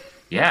like,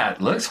 yeah,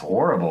 it looks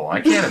horrible. I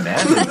can't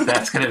imagine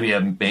that's going to be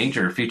a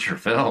major feature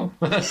film.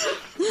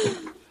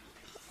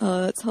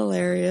 Oh, that's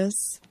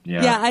hilarious.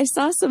 Yeah, I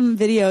saw some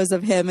videos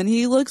of him, and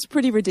he looks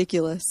pretty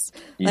ridiculous.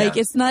 Yeah. Like,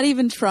 it's not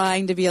even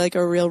trying to be like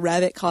a real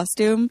rabbit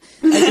costume.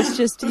 Like, it's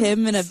just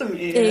him in a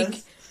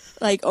big,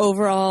 like,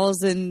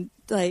 overalls, and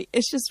like,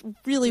 it's just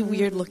really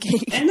weird looking.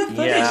 In the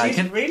footage,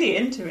 he's really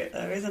into it,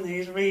 though, isn't he?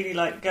 He's really,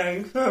 like,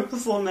 going for a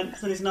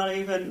performance, and he's not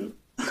even...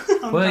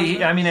 Well,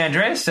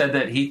 Andreas said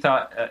that he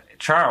thought,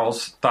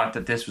 Charles thought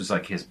that this was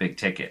like his big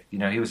ticket. He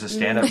was a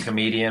stand-up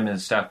comedian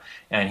and stuff,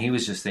 and he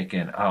was just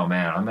thinking, oh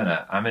man, I'm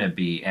gonna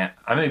be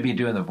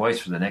doing the voice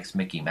for the next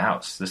Mickey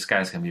Mouse. This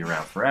guy's gonna be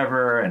around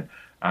forever, and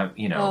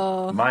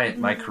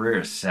my career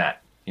is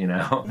set.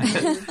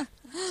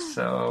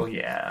 So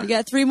yeah, you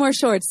got 3 more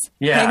shorts.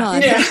 Yeah, hang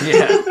on.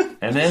 Yeah,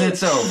 and then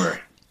it's over.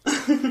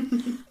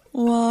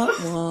 Wah,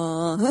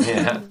 wah.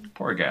 Yeah,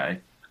 poor guy.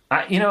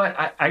 I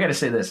got to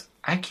say this.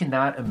 I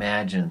cannot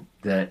imagine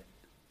that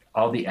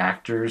all the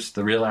actors,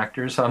 the real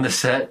actors on the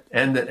set,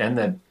 and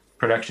the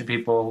production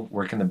people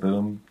working the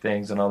boom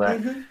things and all that,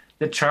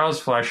 that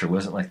Charles Fleischer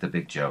wasn't like the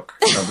big joke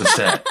of the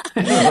set.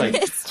 Like,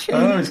 it's true.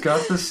 Oh, he's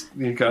got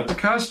the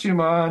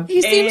costume on.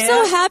 He seems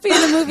so happy in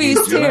the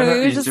movies too.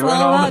 He was just all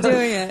about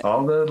doing it.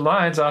 All the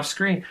lines off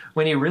screen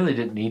when he really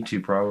didn't need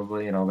to,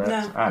 probably, and all that.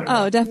 No. I don't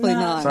know. Oh, definitely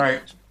not.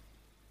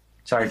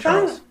 Sorry,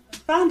 Charles.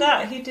 Found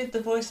out he did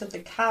the voice of the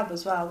cab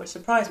as well, which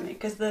surprised me,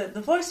 because the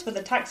voice for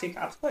the taxi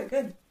cab's quite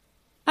good.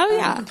 Oh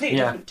yeah, completely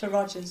different to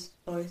Roger's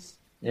voice.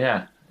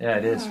 Yeah,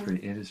 it is.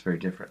 It is very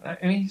different. I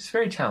mean, he's a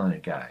very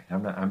talented guy.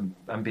 I'm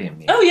being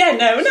mean. Oh yeah,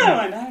 no,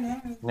 I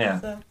know.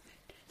 Yeah.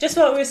 Just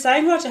what we were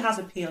saying, Roger has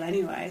appeal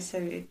anyway,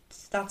 so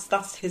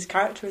that's his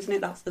character, isn't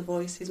it? That's the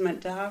voice he's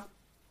meant to have.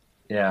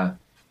 Yeah.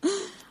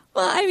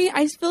 Well, I mean,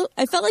 I felt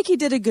like he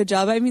did a good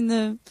job. I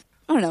mean,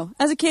 I don't know.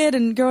 As a kid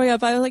and growing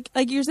up, I was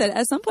like you said,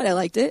 at some point I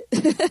liked it.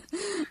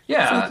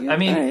 Yeah, I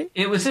mean,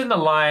 It was in the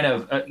line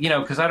of,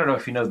 because I don't know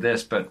if you know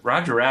this, but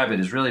Roger Rabbit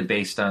is really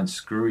based on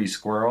Screwy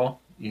Squirrel.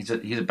 He's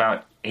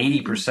about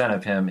 80%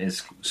 of him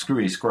is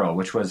Screwy Squirrel,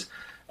 which was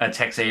a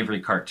Tex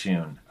Avery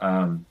cartoon.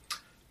 And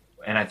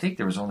I think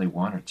there was only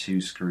 1 or 2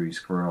 Screwy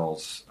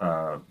Squirrels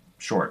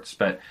shorts,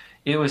 but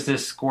it was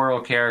this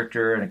squirrel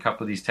character and a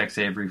couple of these Tex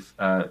Avery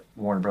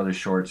Warner Brothers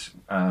shorts,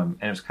 and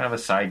it was kind of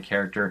a side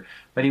character,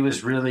 but he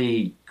was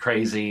really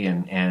crazy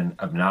and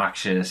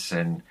obnoxious,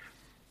 and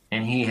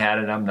and he had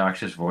an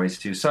obnoxious voice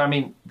too. So I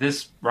mean,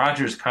 this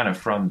Roger's kind of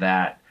from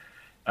that.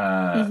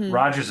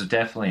 Rogers is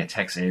definitely a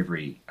Tex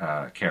Avery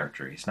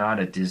character. He's not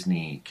a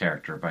Disney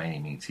character by any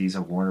means. He's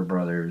a Warner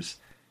Brothers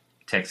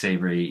Tex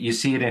Avery. You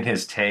see it in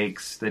his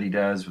takes that he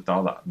does with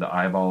all the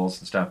eyeballs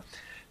and stuff.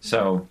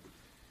 So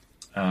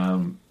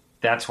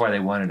that's why they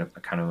wanted a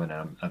kind of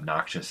an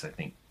obnoxious, I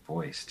think,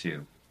 voice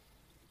too.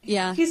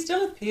 Yeah. He's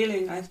still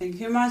appealing, I think.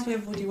 He reminds me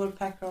of Woody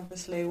Woodpecker,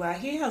 obviously, where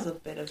he has a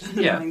bit of an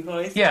annoying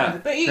voice. Yeah. Too.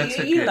 But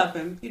you love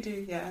him. You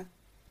do, yeah.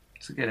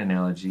 It's a good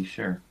analogy,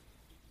 sure.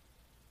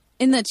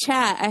 In the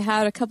chat, I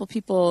had a couple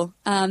people.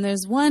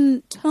 There's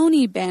one,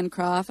 Tony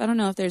Bancroft. I don't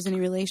know if there's any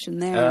relation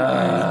there or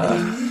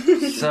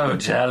anything. So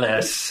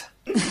jealous.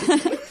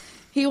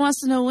 He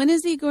wants to know, when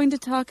is he going to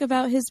talk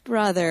about his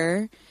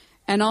brother?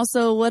 And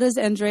also, what is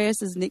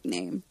Andreas'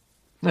 nickname?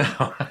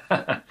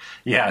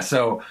 Yeah,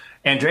 so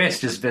Andreas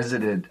just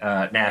visited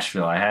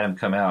Nashville. I had him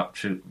come out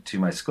to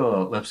my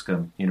school at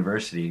Lipscomb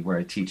University, where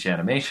I teach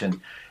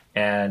animation.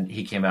 And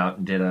he came out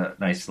and did a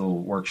nice little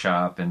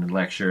workshop and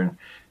lecture.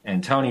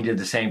 And Tony did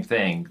the same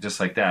thing, just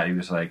like that. He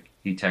was like,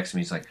 he texted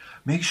me, he's like,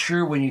 make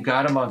sure when you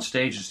got him on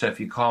stage and stuff,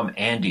 you call him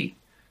Andy.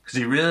 Because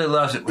he really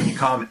loves it when you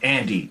call him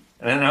Andy.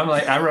 And I'm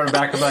like, I wrote him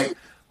back, I'm like,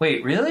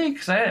 wait, really?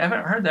 Because I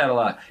haven't heard that a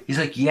lot. He's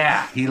like,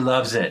 yeah, he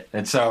loves it.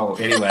 And so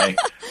anyway,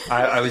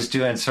 I was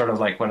doing sort of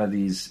like one of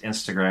these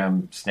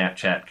Instagram,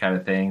 Snapchat kind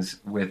of things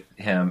with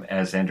him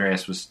as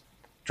Andreas was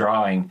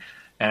drawing.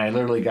 And I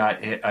literally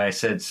I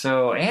said,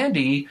 so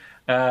Andy,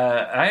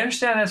 I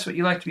understand that's what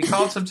you like to be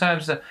called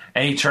sometimes. And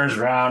he turns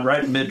around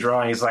right in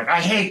mid-drawing. He's like, I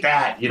hate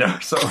that, you know.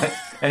 So,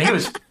 and he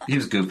was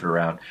goofing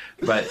around.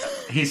 But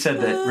he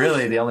said that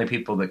really the only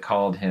people that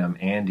called him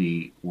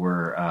Andy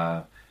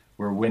were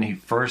when he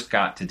first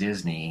got to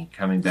Disney,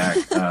 coming back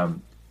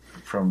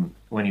from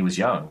when he was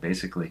young,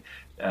 basically.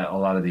 A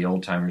lot of the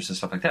old-timers and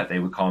stuff like that, they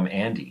would call him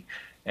Andy.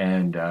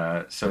 And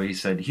so he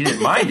said he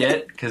didn't mind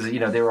it because, you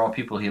know, they were all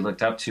people he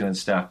looked up to and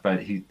stuff. But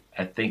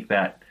I think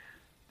that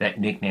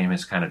nickname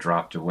has kind of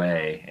dropped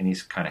away, and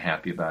he's kind of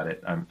happy about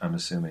it, I'm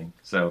assuming.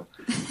 So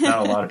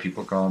not a lot of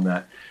people call him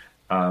that.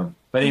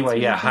 But anyway,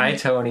 yeah, hi,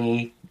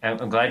 Tony.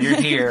 I'm glad you're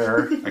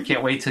here. I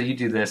can't wait till you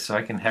do this so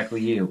I can heckle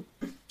you.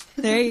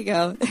 There you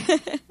go.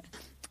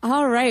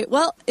 All right.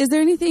 Well, is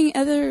there anything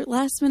other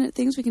last-minute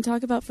things we can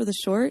talk about for the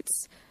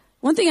shorts?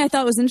 One thing I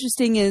thought was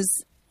interesting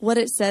is what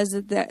it says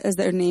as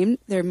their name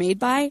they're made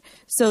by.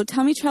 So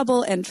Tummy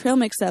Trouble and Trail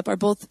Mix-Up are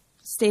both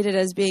stated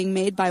as being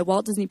made by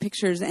Walt Disney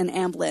Pictures and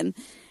Amblin.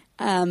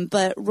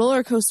 But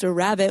Roller Coaster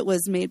Rabbit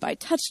was made by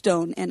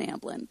Touchstone and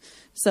Amblin.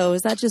 So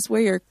is that just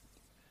where you're...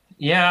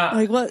 Yeah.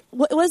 Like, what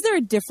was there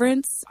a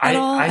difference at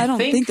all? I don't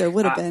think there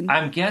would have been.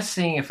 I'm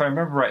guessing, if I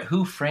remember right,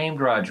 Who Framed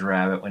Roger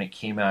Rabbit, when it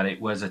came out,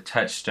 it was a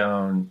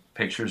Touchstone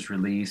Pictures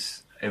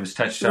release. It was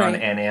Touchstone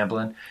and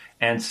Amblin.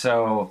 And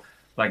so,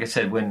 like I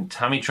said, when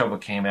Tummy Trouble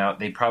came out,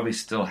 they probably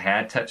still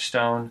had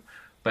Touchstone.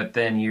 But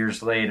then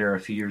a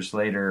few years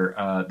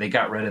later, they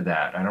got rid of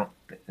that.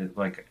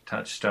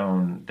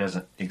 Touchstone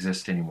doesn't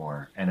exist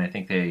anymore. And I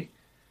think they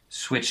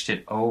switched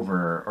it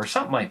over or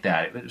something like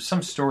that. It was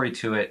some story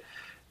to it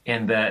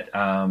in that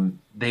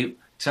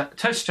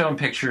Touchstone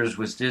Pictures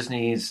was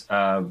Disney's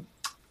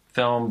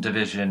film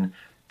division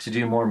to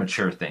do more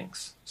mature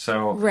things.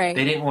 So they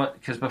didn't want,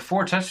 because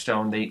before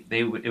Touchstone,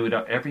 it would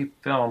every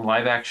film,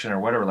 live action or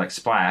whatever, like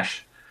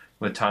Splash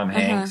with Tom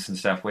Hanks and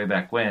stuff way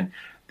back when,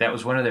 that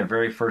was one of their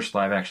very first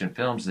live-action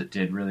films that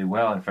did really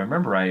well. And if I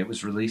remember right, it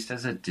was released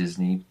as a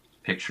Disney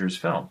Pictures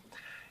film.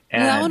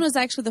 And that one was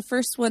actually the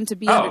first one to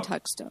be under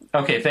Touchstone.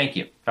 Okay, thank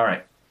you. All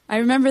right. I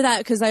remember that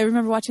because I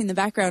remember watching the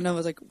background and I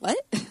was like, what?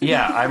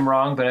 Yeah, I'm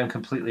wrong, but I'm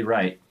completely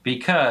right.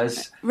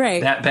 Because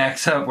that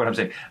backs up what I'm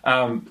saying.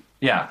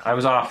 Yeah, I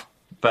was off.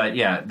 But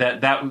yeah,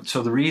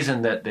 so the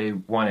reason that they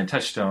wanted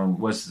Touchstone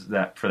was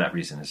that for that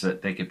reason, is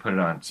that they could put it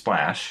on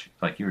Splash,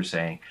 like you were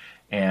saying,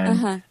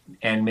 and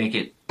make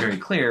it very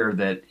clear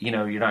that, you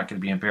know, you're not going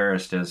to be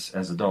embarrassed as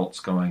adults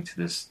going to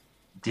this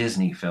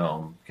Disney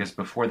film, because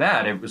before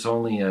that it was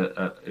only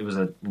it was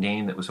a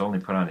name that was only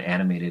put on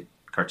animated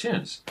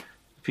cartoons,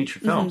 feature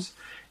films,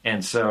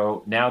 and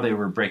so now they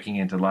were breaking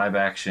into live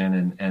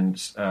action, and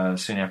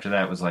soon after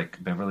that was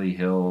like Beverly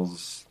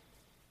Hills.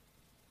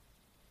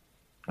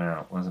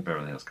 No, it wasn't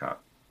Beverly Hills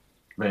Cop,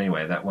 but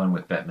anyway, that one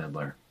with Bette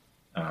Midler.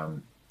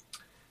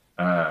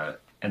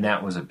 And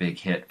that was a big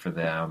hit for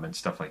them and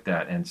stuff like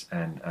that. And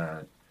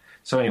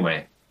so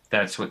anyway,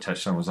 that's what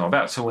Touchstone was all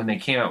about. So when they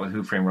came out with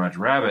Who Framed Roger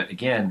Rabbit,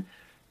 again,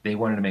 they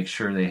wanted to make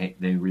sure they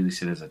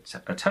released it as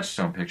a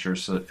Touchstone picture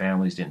so that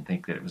families didn't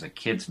think that it was a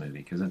kid's movie,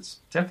 because it's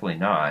definitely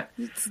not.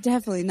 It's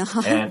definitely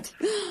not.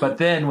 But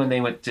then when they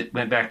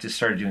went back to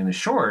start doing the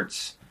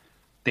shorts,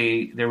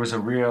 there was a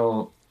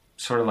real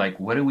sort of like,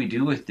 what do we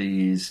do with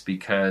these?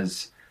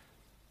 Because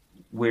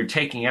we're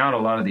taking out a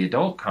lot of the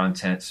adult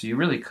content, so you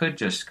really could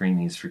just screen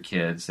these for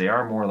kids. They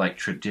are more like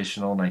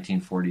traditional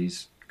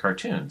 1940s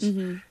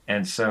cartoons.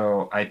 And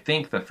so I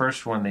think the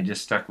first one they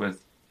just stuck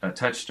with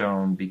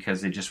Touchstone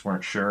because they just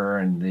weren't sure,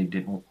 and they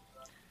didn't,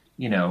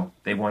 you know,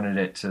 they wanted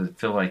it to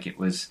feel like it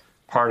was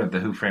part of the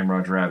Who Framed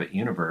Roger Rabbit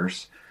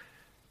universe.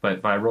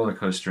 But by Roller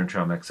Coaster and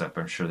Trail Mix-Up,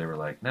 I'm sure they were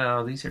like,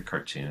 no, these are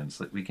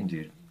cartoons. We can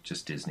do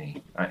just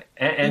Disney.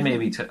 And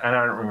maybe, I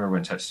don't remember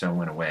when Touchstone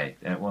went away.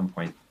 At one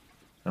point,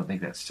 I don't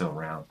think that's still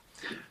around.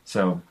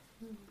 So,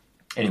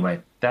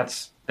 anyway,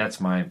 that's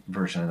my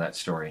version of that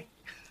story.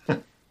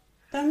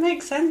 That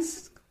makes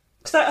sense.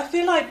 Because I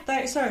feel like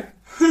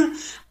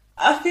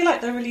I feel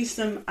like they release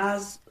them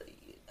as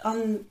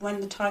when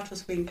the title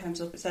screen comes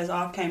up, it says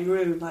Arcane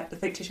Rune, like the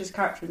fictitious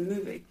character in the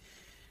movie.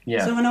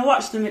 Yeah. So when I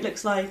watch them, it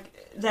looks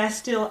like they're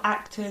still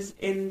actors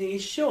in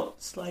these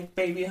shorts, like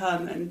Baby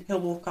Herman. He'll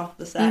walk off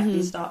the set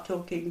and start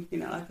talking,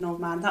 like an old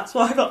man. That's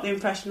what I got the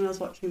impression when I was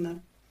watching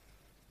them.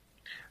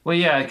 Well,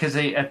 yeah, because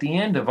at the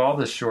end of all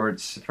the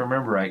shorts, if I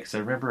remember right, because I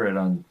remember it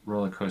on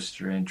Roller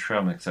Coaster and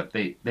Trail Mix-Up,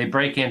 they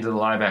break into the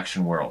live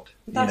action world.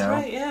 That's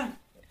right, yeah.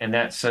 And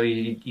that, so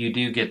you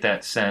do get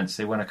that sense.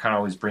 They want to kind of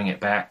always bring it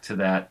back to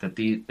that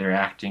they're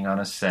acting on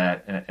a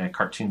set, a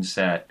cartoon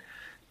set,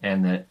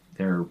 and that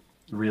they're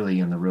really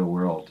in the real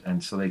world.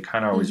 And so they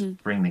kind of always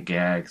bring the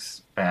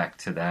gags back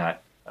to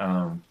that.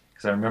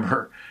 Because I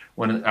remember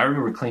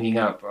cleaning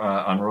up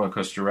on Roller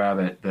Coaster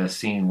Rabbit, the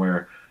scene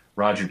where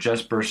Roger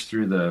just burst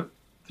through the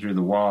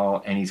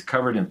wall, and he's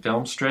covered in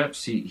film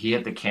strips. He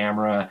hit the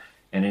camera,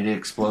 and it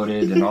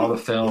exploded, and all the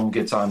film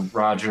gets on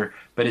Roger,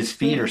 but his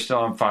feet are still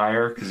on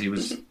fire because he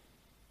was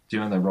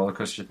doing the roller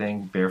coaster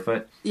thing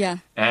barefoot. Yeah.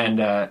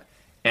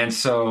 And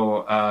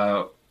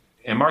so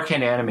Mark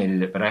had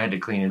animated it, but I had to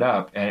clean it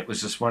up, and it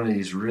was just one of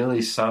these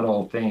really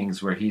subtle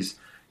things where he's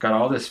got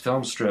all this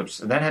film strips,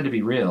 and that had to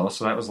be real,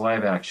 so that was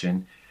live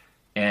action,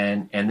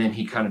 and then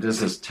he kind of does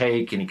this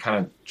take, and he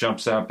kind of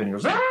jumps up, and he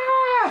goes,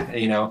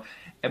 ah!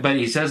 But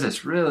he says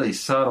this really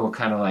subtle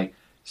kind of like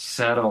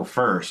settle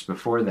first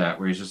before that,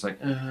 where he's just like,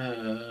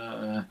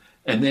 and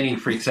then he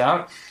freaks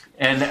out.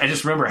 And I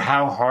just remember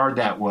how hard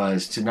that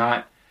was to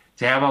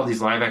have all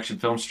these live action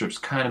film strips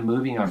kind of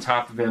moving on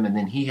top of him, and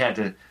then he had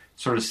to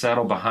sort of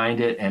settle behind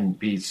it and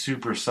be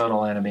super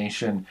subtle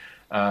animation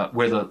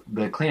where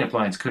the cleanup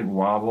lines couldn't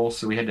wobble,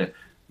 so we had to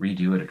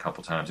redo it a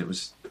couple times. I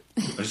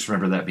just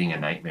remember that being a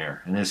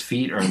nightmare. And his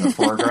feet are in the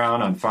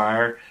foreground on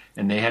fire,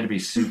 and they had to be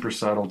super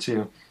subtle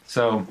too.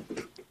 So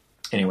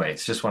anyway,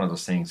 it's just one of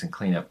those things in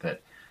cleanup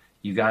that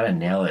you got to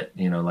nail it,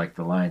 like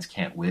the lines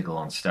can't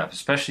wiggle and stuff,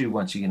 especially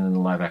once you get into the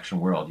live action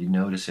world. You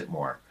notice it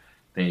more.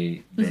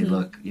 They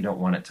look, you don't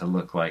want it to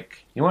look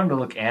like, you want them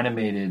to look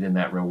animated in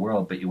that real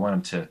world, but you want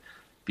them to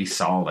be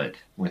solid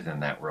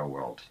within that real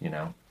world,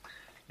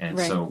 And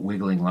right. So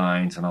wiggling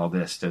lines and all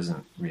this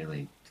doesn't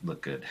really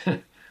look good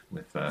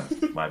with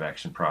live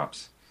action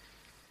props.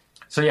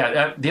 So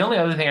yeah, the only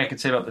other thing I could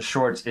say about the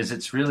shorts is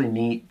it's really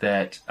neat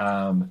that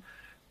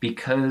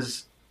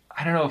because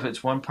I don't know if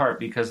it's one part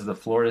because of the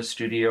Florida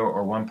studio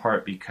or one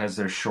part because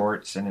they're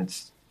shorts, and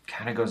it's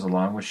kind of goes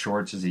along with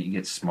shorts is that you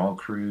get small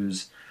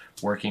crews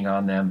working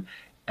on them.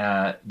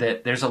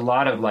 That there's a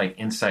lot of like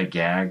inside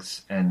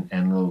gags and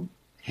little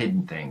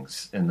hidden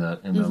things in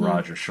the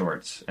Roger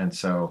shorts. And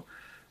so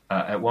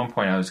at one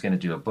point I was going to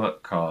do a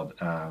book called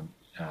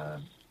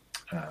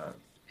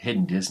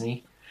Hidden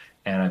Disney,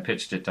 and I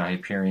pitched it to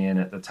Hyperion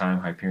at the time,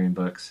 Hyperion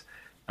Books.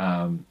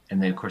 And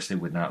then, of course, they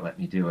would not let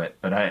me do it.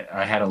 But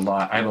I have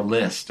a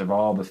list of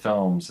all the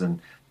films and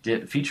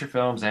feature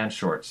films and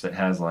shorts that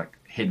has like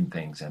hidden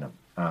things in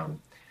them.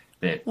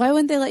 Why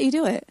wouldn't they let you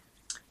do it?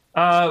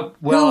 Who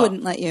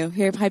wouldn't let you?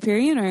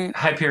 Hyperion or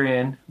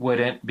Hyperion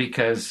wouldn't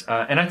because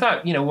and I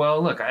thought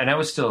look, and I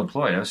was still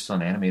employed. I was still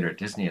an animator at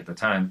Disney at the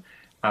time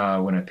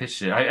when I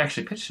pitched it. I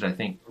actually pitched it, I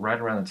think, right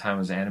around the time I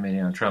was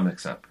animating on Trail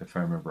Mix-Up, if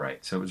I remember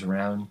right. So it was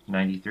around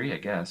 93, I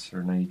guess,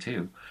 or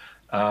 92.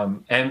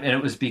 And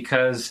it was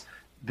because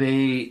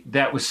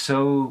that was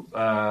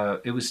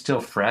so it was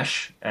still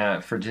fresh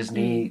for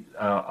Disney,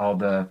 all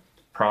the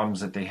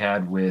problems that they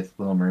had with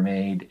Little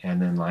Mermaid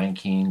and then Lion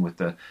King with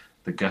the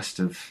gust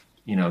of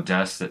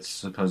dust that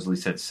supposedly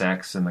said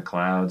sex in the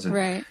clouds, and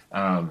right.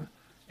 And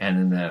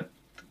then the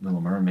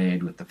Little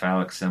Mermaid with the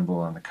phallic symbol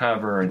on the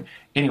cover. And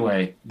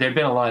anyway, there'd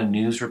been a lot of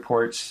news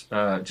reports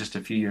just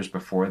a few years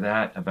before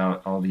that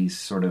about all these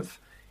sort of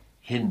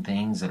hidden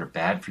things that are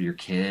bad for your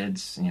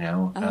kids,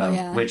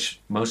 which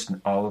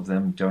all of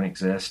them don't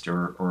exist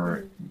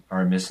or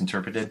are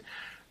misinterpreted.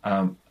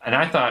 And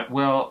I thought,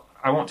 well,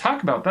 I won't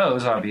talk about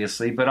those,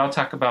 obviously, but I'll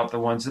talk about the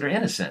ones that are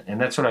innocent. And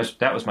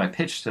that was my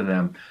pitch to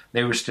them.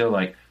 They were still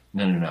like,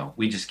 no,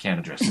 we just can't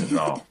address it at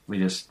all. We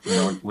just,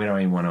 we don't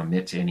even want to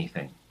admit to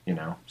anything,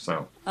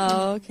 so.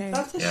 Oh, okay.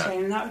 That's a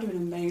shame. That would have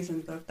been an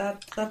amazing book.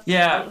 That's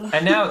yeah,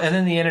 and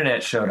then the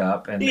internet showed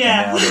up, and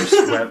now there's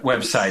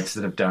websites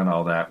that have done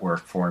all that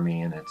work for me,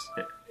 and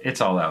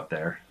it's all out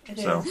there.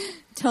 So.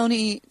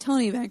 Tony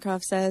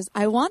Bancroft says,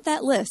 I want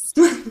that list.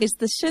 It's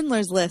the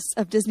Schindler's List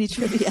of Disney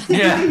trivia.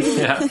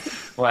 Yeah.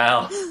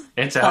 Well,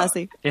 it's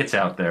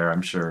out there,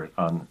 I'm sure,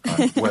 on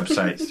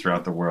websites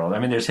throughout the world. I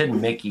mean, there's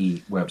hidden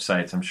Mickey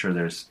websites. I'm sure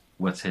there's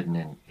what's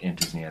hidden in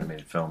Disney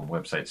animated film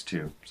websites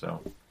too.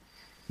 So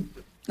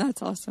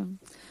that's awesome.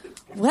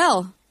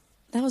 Well,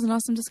 that was an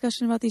awesome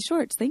discussion about these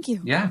shorts. Thank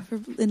you. Yeah. For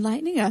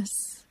enlightening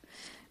us.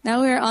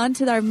 Now we're on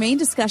to our main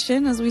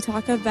discussion as we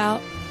talk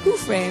about Who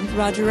Framed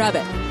Roger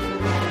Rabbit.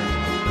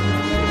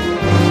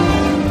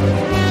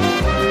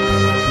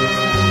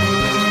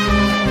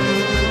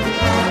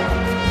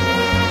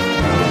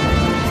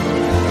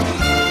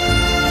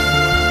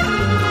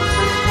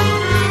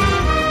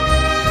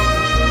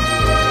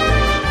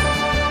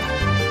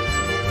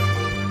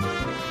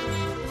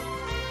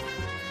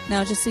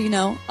 Now, just so you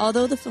know,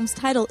 although the film's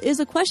title is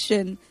a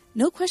question,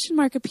 no question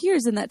mark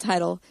appears in that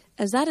title,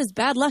 as that is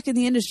bad luck in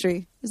the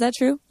industry. Is that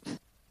true?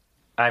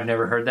 I've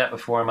never heard that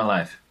before in my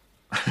life.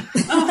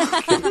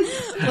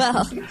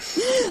 Well,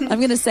 I'm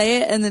going to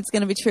say it, and it's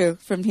going to be true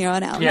from here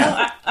on out. Yeah,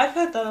 no, I've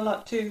heard that a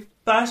lot too.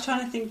 But I was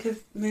trying to think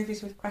of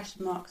movies with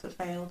question marks that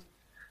failed.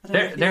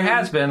 There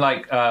has been,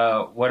 like,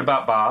 What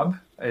About Bob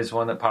is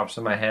one that pops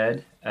in my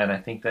head, and I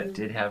think that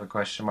did have a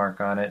question mark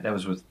on it. That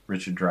was with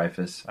Richard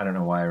Dreyfuss. I don't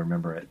know why I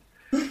remember it.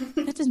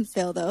 That didn't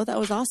fail, though. That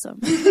was awesome.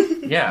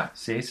 Yeah,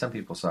 see, some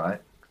people saw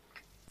it.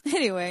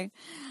 Anyway.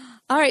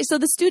 All right, so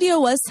the studio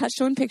was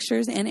Touchstone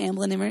Pictures and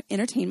Amblin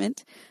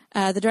Entertainment.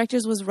 The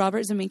directors was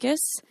Robert Zemeckis,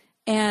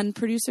 and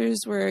producers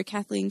were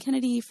Kathleen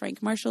Kennedy,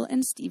 Frank Marshall,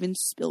 and Steven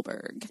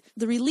Spielberg.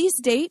 The release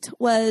date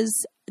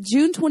was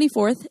June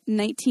 24th,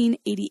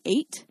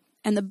 1988,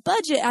 and the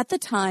budget at the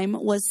time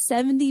was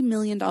 $70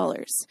 million.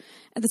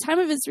 At the time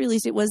of its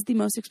release, it was the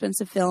most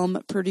expensive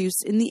film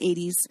produced in the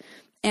 80s,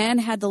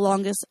 and had the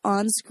longest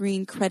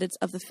on-screen credits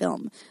of the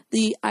film.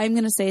 I'm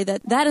going to say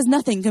that is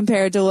nothing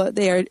compared to what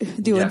they are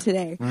doing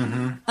today.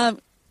 Mm-hmm.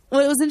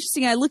 What was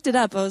interesting, I looked it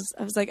up. I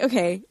was like,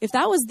 okay, if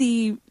that was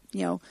the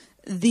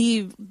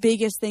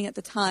biggest thing at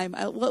the time,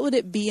 what would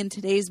it be in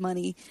today's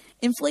money?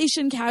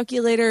 Inflation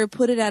calculator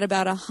put it at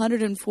about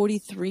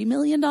 $143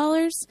 million.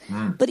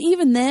 But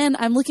even then,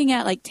 I'm looking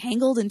at like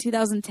Tangled in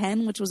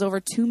 2010, which was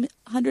over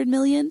 $200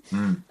 million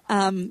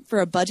for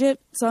a budget.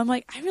 So I'm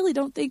like, I really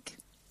don't think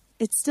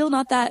it's still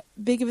not that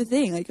big of a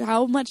thing. Like,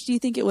 how much do you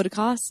think it would have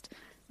cost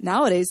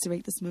nowadays to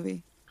make this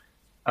movie?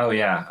 Oh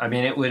yeah, I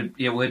mean, it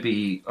would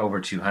be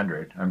over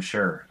 200, I'm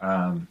sure.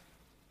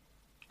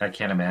 I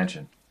can't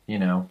imagine,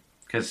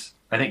 because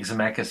I think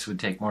Zemeckis would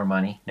take more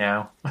money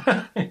now.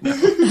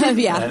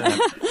 Yeah,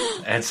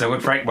 and so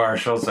would Frank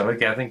Marshall, so would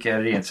Kathleen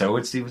Kennedy, and so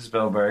would Steven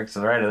Spielberg.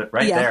 So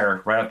right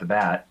there, right off the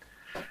bat.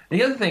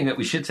 The other thing that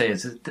we should say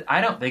is that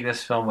I don't think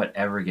this film would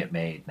ever get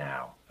made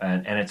now.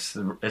 And it's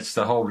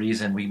the whole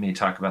reason, we may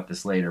talk about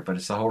this later, but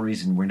it's the whole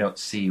reason we don't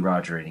see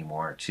Roger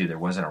anymore, too. There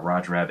wasn't a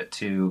Roger Rabbit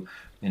 2.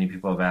 Many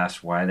people have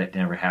asked why that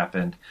never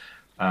happened.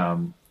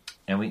 And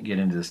we can get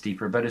into this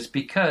deeper. But it's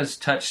because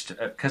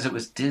it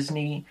was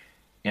Disney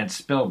and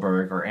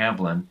Spielberg, or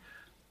Amblin,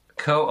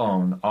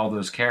 co-own all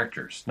those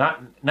characters.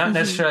 Not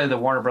necessarily the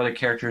Warner Brother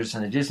characters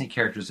and the Disney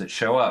characters that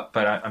show up,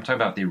 but I'm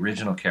talking about the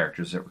original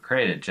characters that were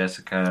created.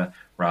 Jessica,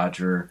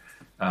 Roger,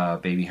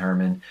 Baby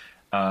Herman,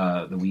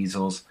 the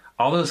Weasels.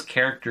 All those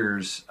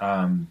characters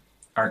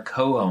are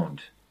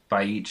co-owned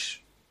by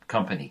each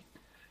company.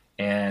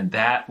 And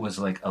that was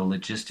like a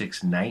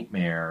logistics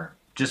nightmare,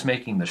 just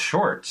making the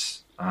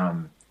shorts.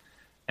 And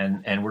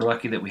we're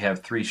lucky that we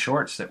have 3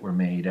 shorts that were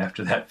made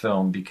after that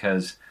film,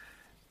 because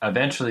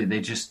eventually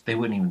they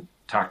wouldn't even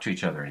talk to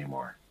each other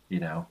anymore,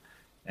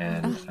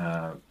 And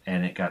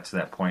it got to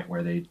that point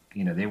where they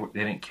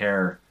didn't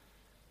care.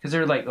 Because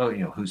they're like,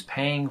 who's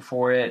paying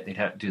for it?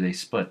 Do they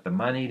split the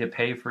money to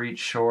pay for each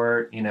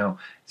short?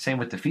 Same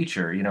with the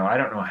feature. I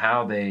don't know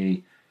how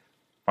they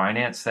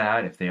finance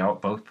that, if they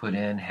both put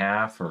in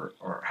half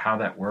or how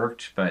that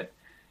worked. But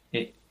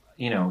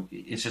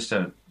it's just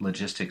a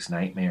logistics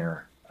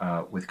nightmare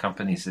with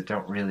companies that are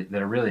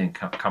really in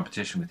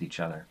competition with each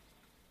other.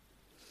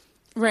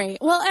 Right.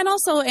 Well, and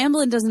also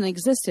Amblin doesn't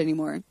exist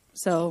anymore,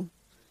 so.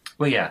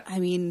 Well, yeah. I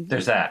mean,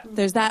 there's that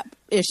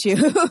issue.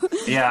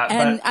 Yeah,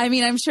 and I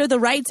mean, I'm sure the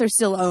rights are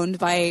still owned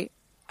by.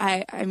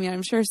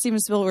 I'm sure Steven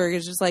Spielberg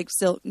is just like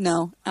still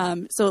no.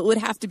 So it would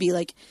have to be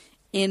like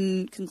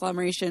in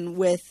conglomeration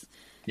with.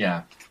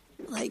 Yeah.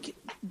 Like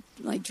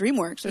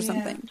DreamWorks or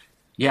something.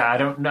 Yeah, I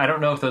don't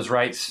know if those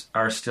rights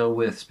are still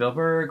with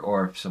Spielberg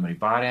or if somebody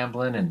bought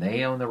Amblin and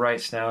they own the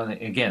rights now.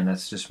 And again,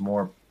 that's just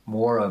more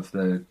of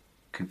the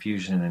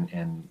confusion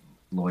and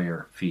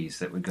lawyer fees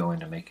that would go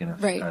into making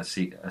a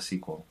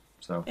sequel.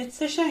 So it's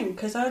a shame,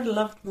 because I would have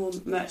loved more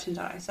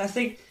merchandise. I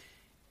think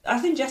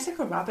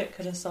Jessica Rabbit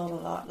could have sold a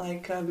lot.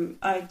 Like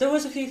there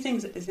was a few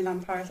things at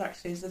Disneyland Paris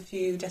actually. There's a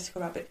few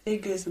Jessica Rabbit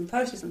figures and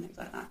posters and things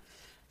like that.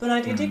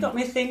 But it got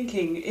me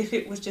thinking, if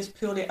it was just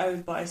purely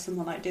owned by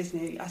someone like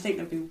Disney, I think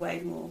there'd be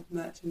way more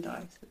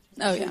merchandise.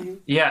 Oh, yeah.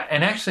 Yeah,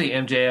 and actually,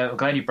 MJ, I'm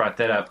glad you brought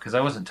that up, because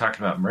I wasn't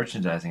talking about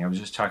merchandising. I was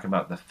just talking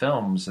about the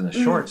films and the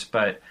shorts.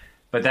 But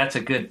that's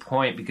a good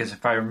point, because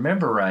if I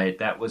remember right,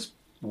 that was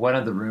one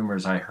of the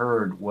rumors I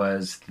heard,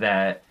 was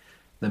that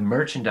the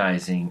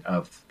merchandising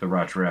of the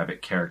Roger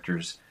Rabbit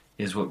characters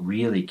is what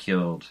really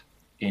killed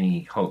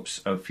any hopes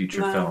of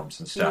future films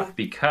and stuff.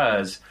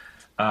 Because...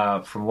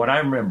 from what I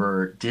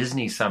remember,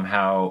 Disney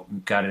somehow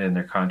got it in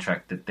their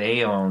contract that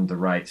they owned the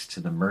rights to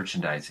the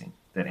merchandising,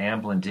 that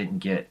Amblin didn't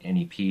get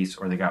any piece,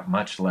 or they got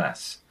much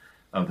less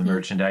of the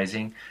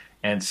merchandising.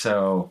 And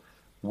so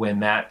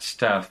when that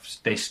stuff,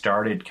 they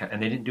started,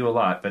 and they didn't do a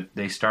lot, but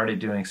they started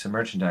doing some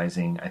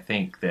merchandising, I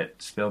think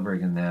that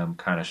Spielberg and them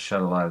kind of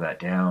shut a lot of that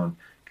down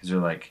because they're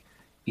like,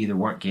 either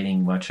weren't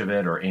getting much of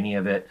it or any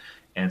of it,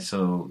 and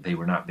so they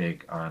were not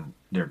big on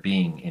there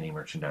being any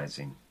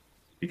merchandising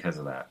because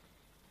of that.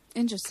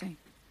 Interesting.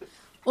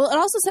 Well, it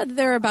also said that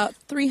there are about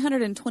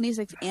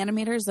 326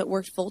 animators that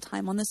worked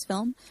full-time on this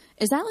film.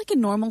 Is that like a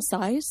normal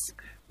size?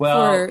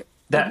 Well, for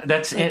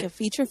that's like it. A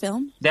feature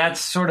film?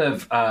 That's sort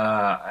of,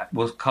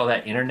 we'll call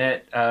that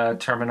internet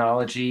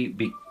terminology.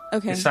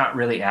 Okay. It's not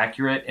really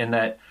accurate in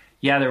that,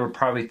 yeah, there were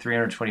probably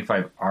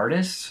 325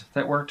 artists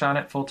that worked on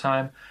it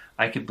full-time.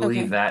 I could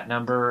believe that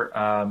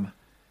number.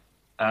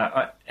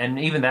 And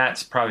even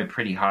that's probably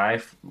pretty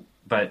high.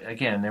 But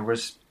again, there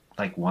was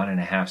like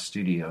 1.5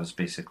 studios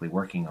basically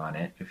working on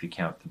it, if you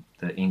count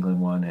the England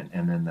one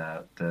and then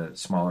the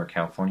smaller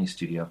California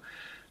studio.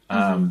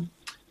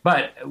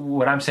 But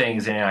what I'm saying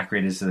is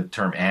inaccurate is the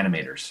term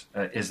animators,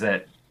 is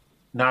that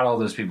not all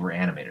those people were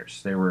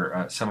animators. There were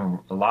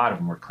a lot of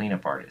them were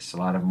cleanup artists. A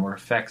lot of them were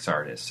effects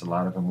artists. A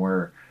lot of them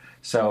were,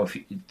 so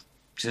it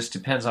just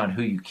depends on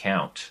who you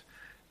count.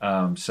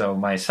 So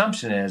my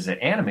assumption is that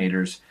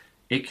animators,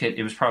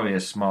 it was probably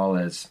as small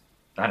as,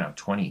 I don't know,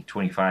 20,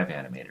 25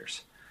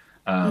 animators.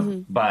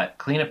 But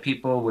cleanup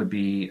people would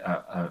be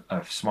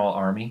a small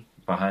army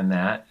behind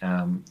that,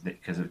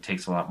 because it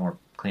takes a lot more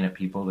cleanup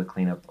people to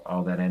clean up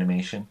all that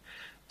animation,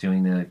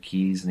 doing the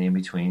keys and the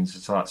in-betweens.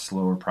 It's a lot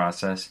slower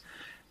process.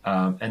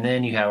 And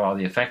then you have all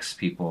the effects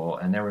people,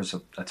 and there was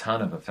a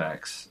ton of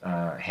effects,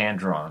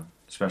 hand-drawn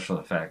special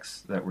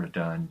effects that were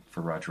done for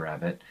Roger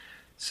Rabbit.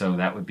 So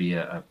that would be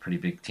a pretty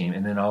big team.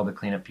 And then all the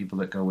cleanup people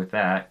that go with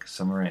that,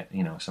 some are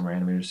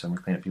animators, some are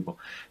cleanup people.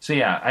 So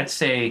yeah, I'd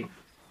say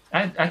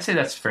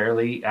that's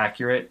fairly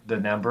accurate, the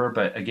number,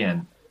 but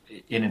again,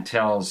 it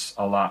entails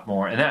a lot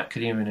more, and that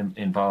could even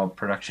involve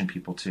production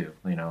people too.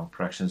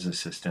 Productions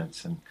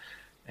assistants and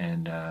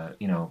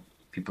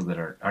people that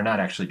are not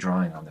actually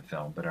drawing on the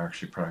film, but are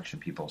actually production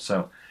people.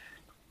 So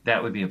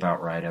that would be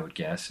about right, I would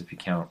guess, if you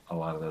count a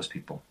lot of those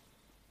people.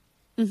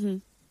 Mm-hmm.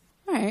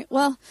 All right.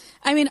 Well,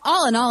 I mean,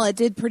 all in all, it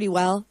did pretty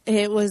well.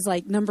 It was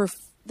like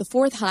the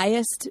fourth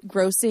highest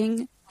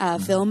grossing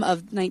film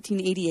of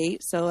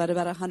 1988, so at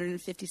about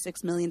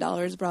 $156 million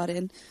brought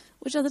in,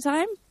 which at the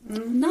time,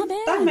 not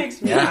bad. That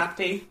makes me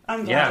happy.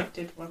 I'm glad it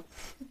did well.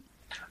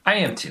 I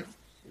am too.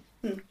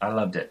 I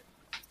loved it.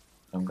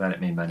 I'm glad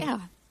it made money. Yeah.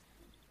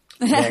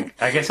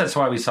 I guess that's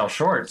why we saw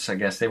shorts. I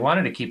guess they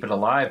wanted to keep it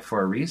alive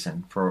for a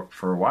reason, for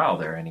a while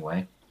there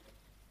anyway.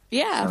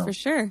 Yeah, for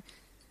sure.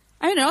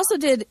 I mean, it also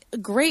did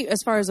great as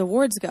far as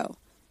awards go.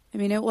 I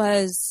mean, it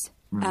was,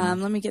 let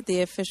me get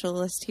the official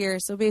list here.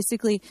 So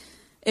basically,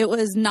 it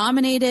was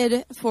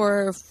nominated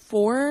for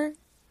four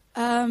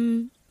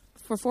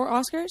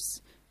Oscars.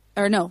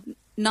 Or no,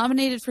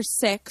 nominated for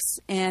 6,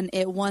 and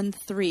it won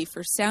 3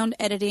 for sound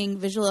editing,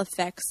 visual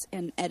effects,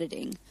 and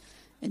editing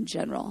in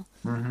general.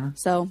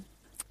 So,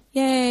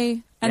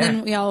 yay. And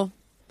then we all,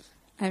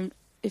 I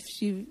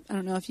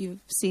don't know if you've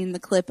seen the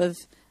clip of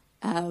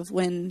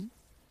when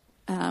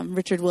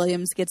Richard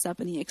Williams gets up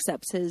and he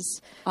accepts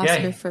his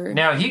Oscar for.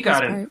 Now he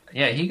got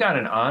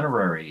an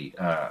honorary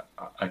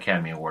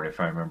Academy Award, if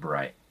I remember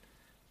right,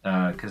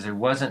 because there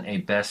wasn't a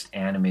Best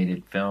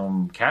Animated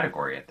Film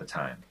category at the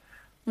time.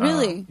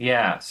 Really?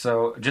 Yeah.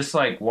 So just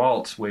like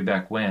Walt way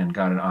back when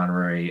got an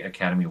honorary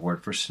Academy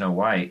Award for Snow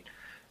White.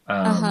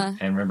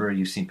 And remember,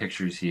 you've seen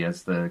pictures. He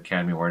has the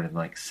Academy Award in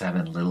like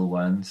 7 little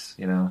ones.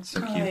 It's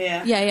so cute.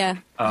 Yeah.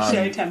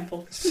 Shirley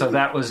Temple. So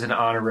that was an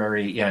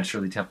honorary. Yeah, and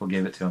Shirley Temple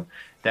gave it to him.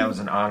 That was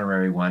an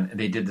honorary one.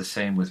 They did the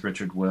same with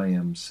Richard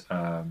Williams,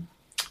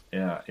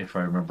 if I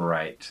remember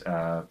right.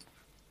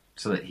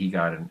 So that he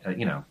got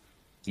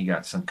he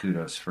got some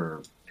kudos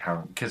for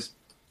how, because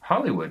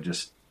Hollywood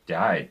just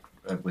died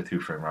with Who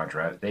Framed Roger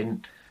Rabbit. They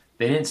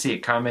didn't see it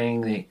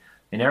coming. They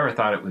never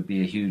thought it would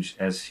be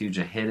as huge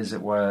a hit as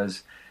it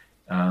was.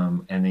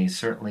 And they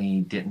certainly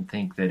didn't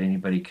think that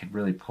anybody could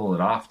really pull it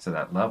off to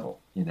that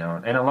level, And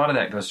a lot of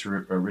that goes to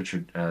Robert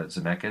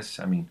Zemeckis,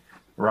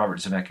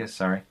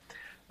 sorry.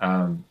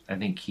 I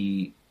think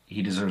he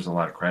deserves a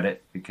lot of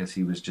credit because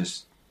he was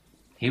just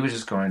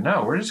going,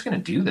 no, we're just going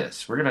to do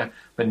this.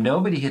 But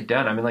nobody had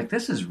done,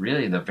 this is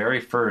really the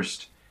very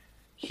first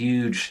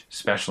huge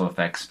special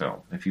effects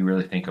film, if you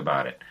really think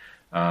about it.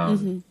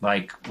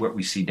 Like what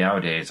we see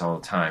nowadays all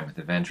the time with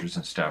Avengers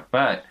and stuff,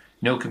 but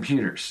no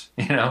computers,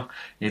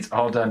 it's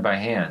all done by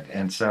hand.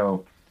 And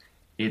so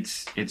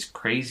it's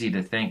crazy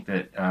to think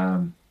that,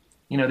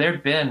 there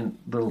have been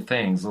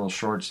little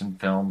shorts and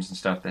films and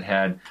stuff that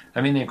had,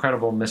 The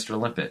Incredible Mr.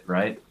 Limpet,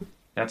 right?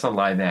 That's a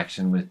live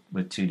action with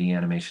 2D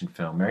animation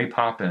film. Mary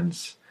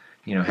Poppins,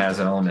 has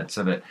elements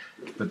of it,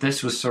 but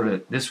this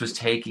was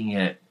taking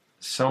it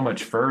so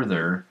much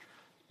further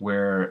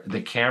where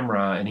the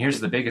camera, and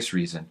here's the biggest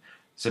reason,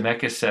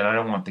 Zemeckis said, I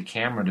don't want the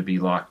camera to be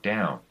locked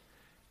down.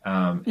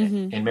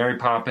 In Mary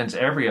Poppins,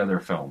 every other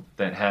film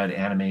that had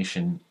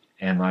animation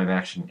and live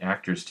action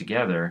actors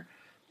together,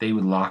 they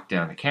would lock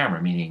down the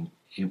camera, meaning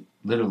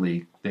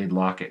they'd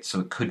lock it so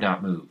it could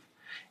not move.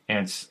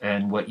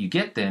 And what you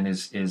get then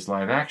is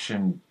live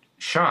action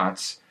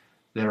shots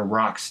that are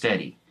rock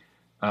steady.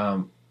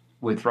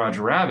 With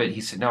Roger Rabbit,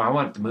 he said, no, I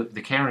want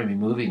the camera to be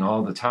moving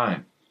all the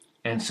time.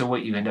 And so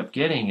what you end up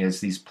getting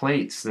is these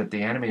plates that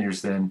the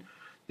animators then,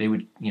 they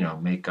would,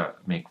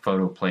 make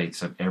photo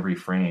plates of every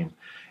frame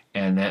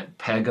and that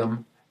peg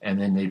them, and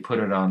then they'd put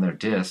it on their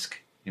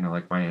disc,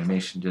 like my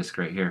animation disc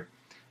right here.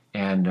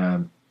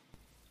 And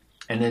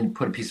then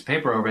put a piece of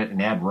paper over it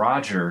and add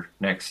Roger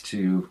next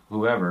to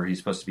whoever he's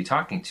supposed to be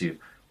talking to,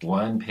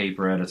 one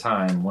paper at a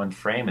time, one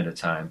frame at a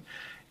time,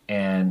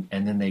 and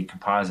then they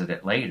composite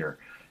it later.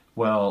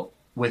 Well,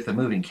 with the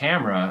moving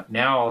camera,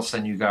 now all of a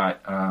sudden you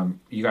got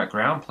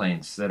ground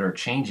planes that are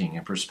changing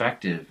in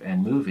perspective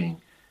and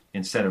moving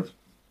instead of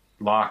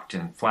locked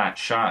and flat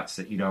shots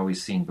that you'd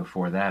always seen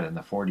before that in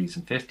the 40s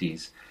and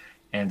 50s.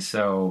 And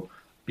so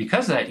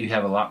because of that, you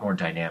have a lot more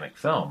dynamic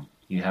film.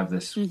 You have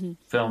this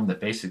film that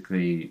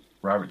basically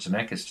Robert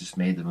Zemeckis just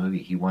made the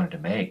movie he wanted to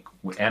make,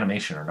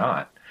 animation or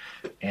not.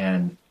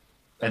 And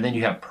then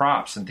you have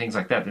props and things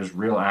like that. There's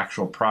real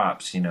actual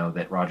props,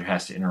 that Roger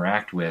has to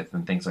interact with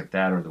and things like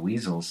that, or the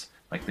weasels,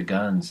 like the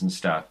guns and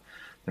stuff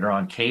that are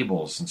on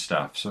cables and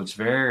stuff. So it's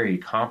very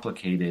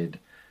complicated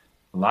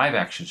live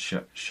action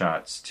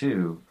shots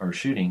too, or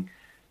shooting.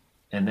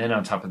 And then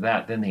on top of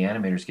that, then the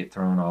animators get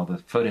thrown all the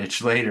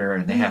footage later,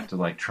 and they have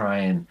to try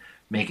and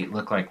make it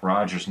look like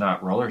Roger's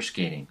not roller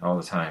skating all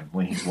the time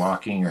when he's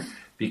walking, or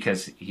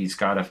because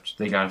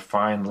they got to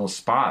find little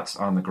spots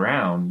on the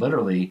ground,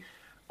 literally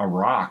a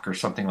rock or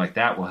something like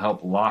that will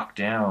help lock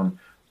down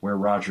where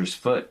Roger's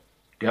foot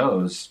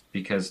goes,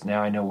 because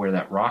now I know where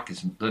that rock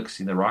is. Look,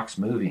 see, the rock's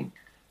moving.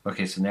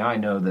 Okay, so now I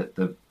know that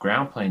the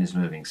ground plane is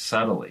moving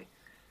subtly,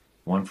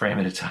 one frame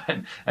at a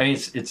time. I mean,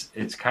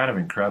 it's kind of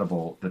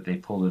incredible that they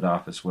pulled it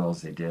off as well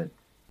as they did.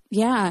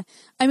 Yeah,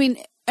 I mean,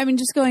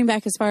 just going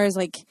back as far as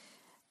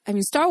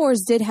Star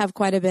Wars did have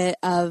quite a bit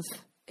of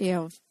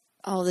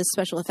all this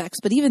special effects,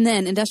 but even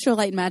then, Industrial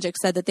Light and Magic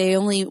said that they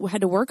only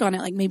had to work on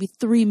it maybe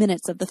 3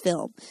 minutes of the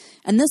film,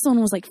 and this one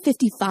was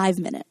 55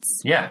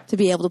 minutes. Yeah, to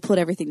be able to put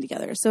everything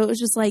together. So it was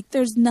just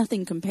there's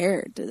nothing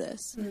compared to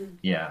this.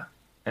 Yeah,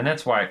 and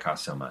that's why it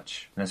cost so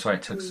much. That's why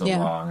it took so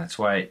long. That's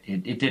why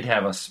it did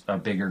have a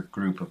bigger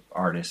group of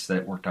artists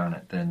that worked on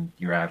it than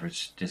your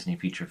average Disney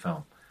feature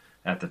film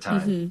at the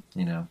time.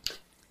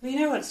 Well, you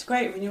know what's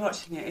great when you're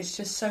watching it? It's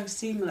just so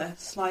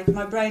seamless. My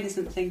brain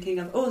isn't thinking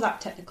of,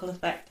 that technical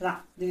effect,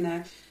 that,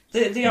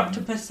 the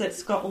octopus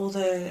that's got all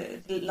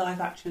the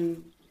live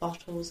action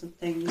bottles and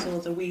things, or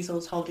the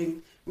weasels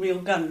holding real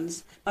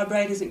guns. My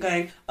brain isn't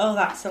going,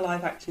 that's a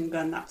live action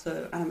gun, that's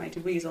an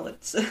animated weasel.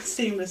 It's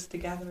seamless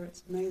together.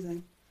 It's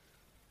amazing.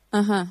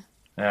 Uh-huh.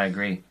 I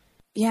agree.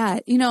 Yeah,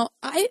 one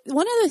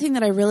other thing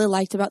that I really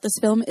liked about this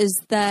film is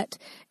that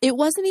it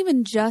wasn't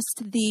even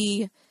just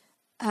the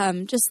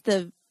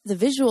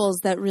visuals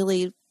that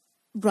really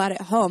brought it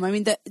home. I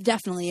mean,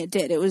 definitely it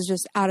did. It was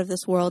just out of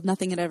this world.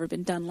 Nothing had ever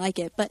been done like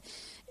it. But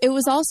it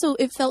was also,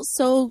 it felt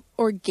so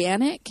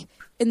organic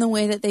in the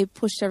way that they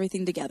pushed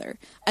everything together.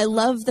 I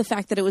love the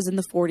fact that it was in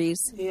the 40s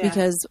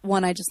because,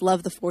 one, I just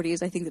love the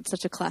 40s. I think it's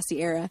such a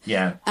classy era.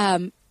 Yeah.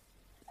 And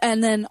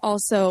then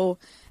also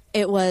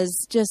it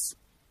was just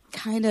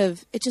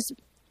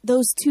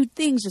those two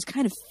things just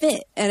kind of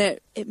fit, and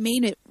it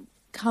made it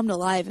come to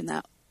life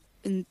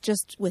and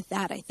just with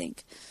that, I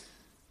think.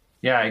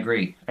 Yeah, I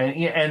agree.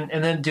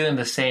 And then doing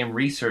the same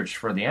research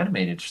for the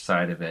animated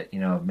side of it,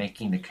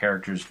 making the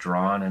characters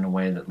drawn in a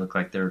way that look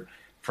like they're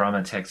from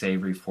a Tex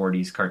Avery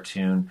 40s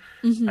cartoon.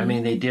 Mm-hmm. I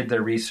mean, they did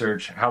their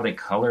research, how they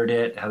colored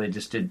it, how they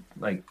just did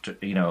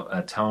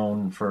a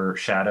tone for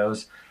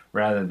shadows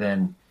rather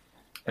than,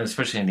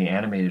 especially in the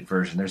animated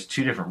version, there's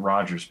two different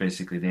Rogers,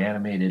 basically. The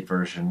animated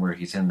version where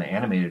he's in the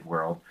animated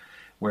world,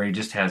 where he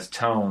just has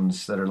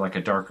tones that are like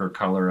a darker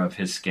color of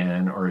his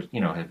skin or,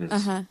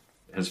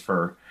 his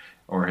fur.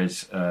 Or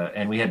his,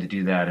 and we had to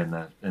do that in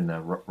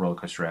the Roller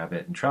Coaster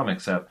Rabbit and Trail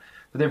Mix-Up,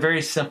 but they're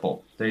very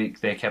simple. They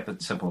kept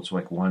it simple. It's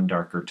one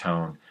darker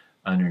tone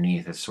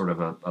underneath. It's sort of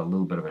a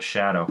little bit of a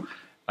shadow.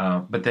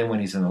 But then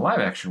when he's in the live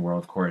action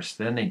world, of course,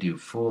 then they do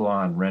full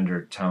on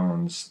rendered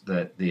tones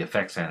that the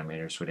effects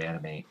animators would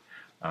animate,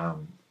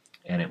 and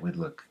it would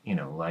look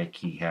like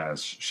he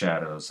has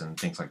shadows and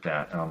things like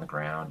that on the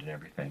ground and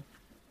everything.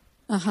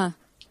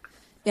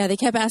 Yeah, they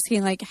kept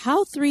asking,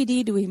 how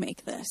 3D do we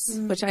make this?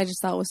 Which I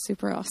just thought was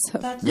super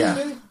awesome. That's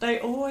true. They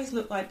always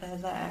look like they're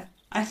there.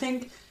 I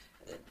think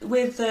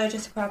with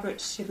Jessica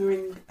Rabbit's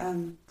shimmering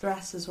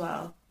dress as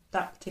well,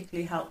 that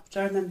particularly helped.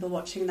 I remember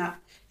watching that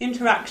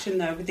interaction,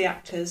 though, with the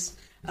actors,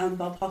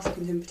 Bob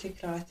Hoskins in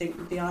particular, I think,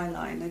 with the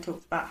eyeline. They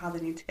talked about how they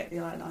need to get the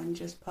eyeline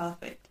just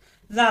perfect.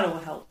 That all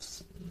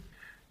helps.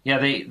 Yeah,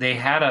 they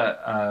had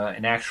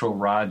an actual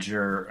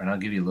Roger, and I'll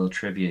give you a little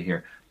trivia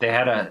here. They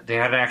had an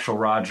actual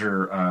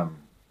Roger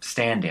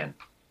stand-in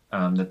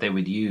that they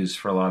would use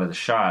for a lot of the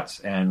shots,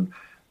 and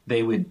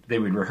they would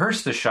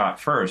rehearse the shot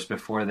first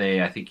before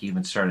they, I think,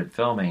 even started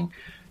filming,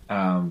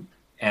 and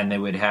they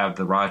would have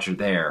the Roger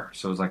there.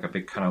 So it was like a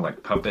big kind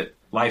of puppet,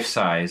 life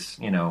size,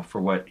 for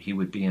what he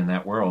would be in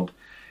that world.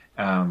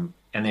 And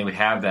and they would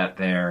have that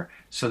there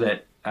so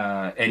that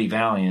Eddie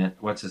Valiant,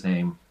 what's his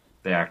name,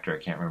 the actor,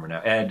 I can't remember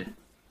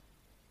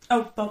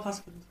now, Bob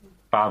Hoskins.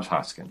 Bob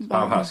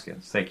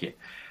Hoskins, thank you.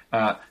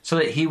 So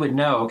that he would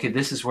know, okay,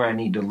 this is where I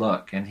need to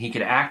look, and he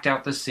could act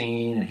out the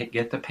scene and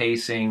get the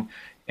pacing,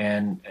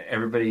 and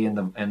everybody in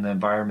the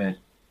environment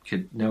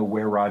could know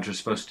where Roger's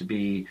supposed to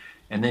be,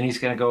 and then he's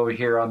going to go over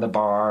here on the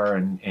bar,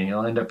 and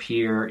he'll end up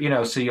here,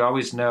 so you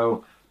always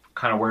know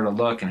kind of where to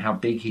look and how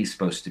big he's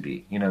supposed to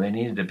be. They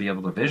needed to be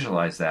able to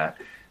visualize that.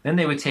 Then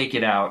they would take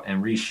it out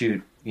and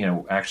reshoot,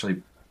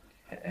 actually,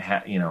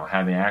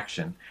 having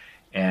action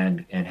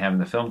and having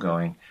the film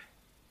going.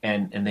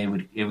 And it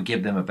would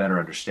give them a better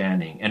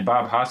understanding. And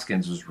Bob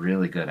Hoskins was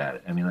really good at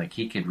it. I mean, like,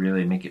 he could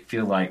really make it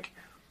feel like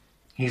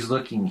he's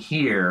looking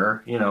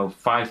here,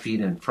 5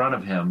 feet in front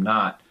of him,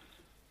 not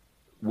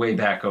way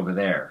back over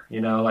there.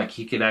 Like,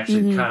 he could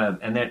actually kind of,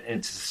 and that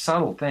it's a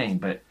subtle thing,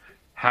 but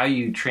how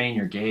you train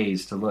your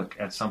gaze to look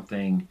at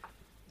something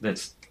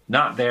that's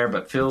not there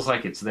but feels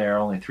like it's there,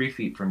 only 3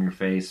 feet from your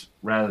face,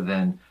 rather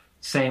than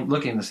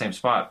looking in the same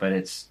spot, but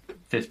it's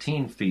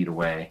 15 feet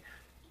away,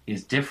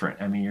 is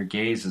different. I mean, your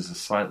gaze is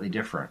slightly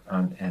different,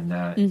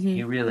 and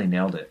he really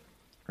nailed it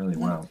really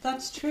well.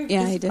 That's true.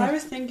 Yeah, he did. I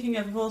was thinking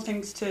of all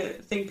things to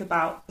think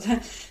about.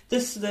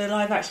 The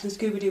live action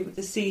Scooby-Doo with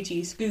the CG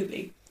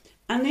Scooby,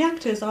 and the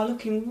actors are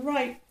looking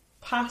right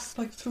past,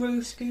 like,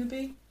 through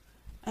Scooby.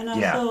 And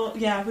I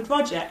thought, with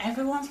Roger,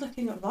 everyone's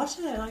looking at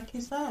Roger like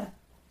he's there.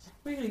 It's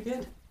really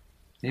good.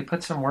 They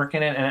put some work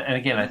in it, and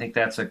again, I think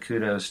that's a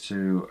kudos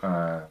to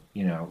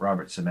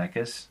Robert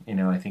Zemeckis.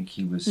 I think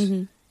he was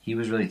he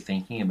was really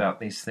thinking about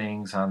these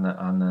things in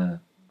the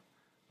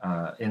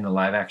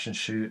live action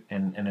shoot,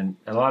 and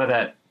a lot of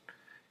that.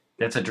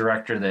 That's a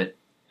director that,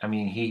 I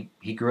mean,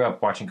 he grew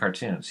up watching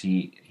cartoons.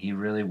 He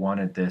really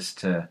wanted this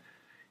to.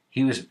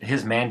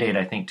 His mandate,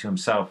 I think, to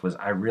himself was,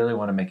 I really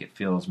want to make it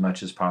feel as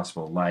much as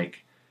possible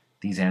like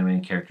these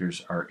animated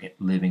characters are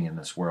living in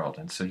this world.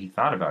 And so he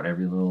thought about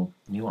every little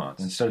nuance,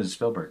 and so did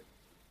Spielberg.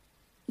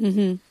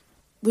 Mm-hmm.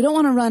 We don't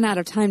want to run out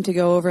of time to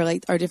go over,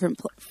 like, our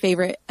different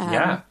favorite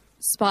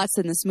spots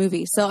in this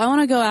movie. So I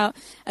want to go out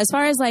as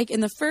far as, like,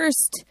 in the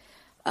first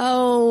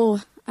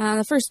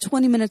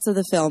 20 minutes of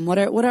the film. What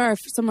are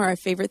some of our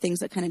favorite things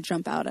that kind of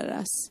jump out at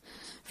us?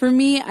 For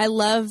me, I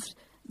loved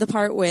the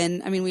part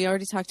when, I mean, we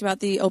already talked about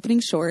the opening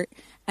short,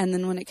 and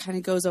then when it kind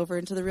of goes over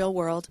into the real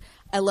world.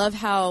 I love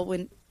how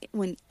when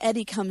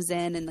Eddie comes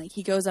in and, like,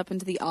 he goes up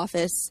into the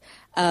office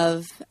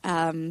of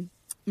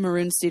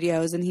Maroon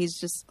Studios, and he's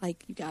just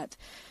like,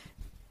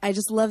 I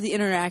just love the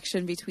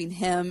interaction between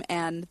him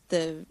and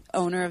the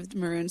owner of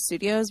Maroon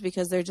Studios,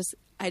 because I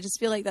just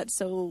feel like that's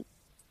so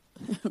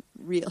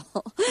real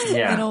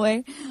in a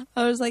way.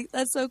 I was like,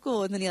 that's so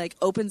cool. And then he, like,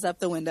 opens up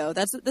the window.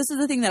 This is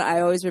the thing that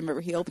I always remember.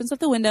 He opens up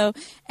the window,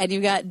 and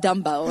you got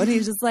Dumbo, and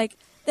he's just like,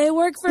 they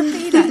work for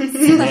peanuts.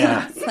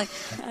 It's like,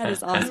 that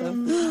is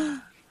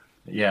awesome.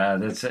 Yeah,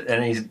 that's it.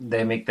 And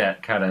they make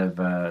that kind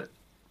of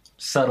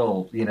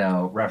subtle,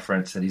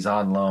 reference that he's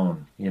on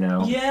loan,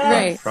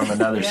 from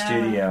another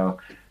studio.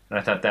 And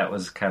I thought that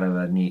was kind of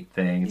a neat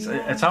thing.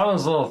 It's all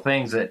those little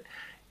things that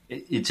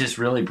it just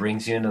really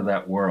brings you into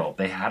that world.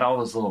 They had all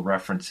those little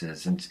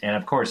references, and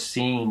of course,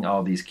 seeing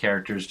all these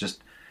characters.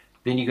 Just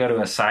then you go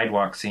to a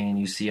sidewalk scene and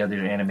you see other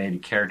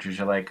animated characters.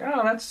 You're like,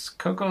 oh, that's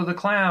Coco the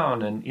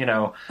Clown,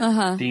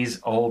 and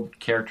these old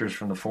characters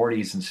from the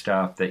 40s and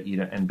stuff that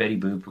and Betty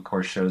Boop, of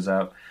course, shows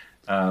up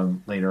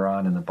later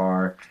on in the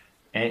bar,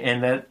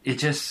 and that it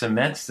just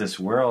cements this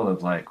world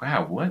of, like,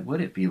 wow, what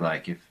would it be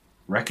like if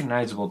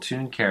recognizable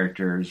toon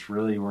characters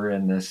really were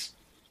in this,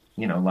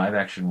 live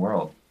action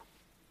world?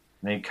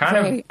 They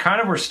kind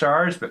of were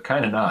stars, but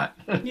kind of not.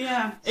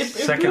 Yeah, it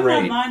blew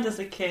my mind as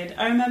a kid.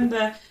 I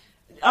remember,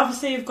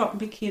 obviously, you've got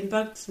Mickey and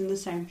Bugs in the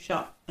same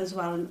shot as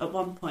well at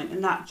one point,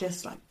 and that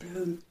just, like,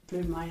 blew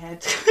my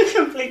head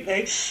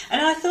completely.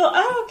 And I thought,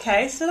 oh,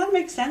 okay, so that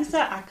makes sense.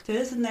 They're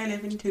actors and they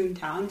live in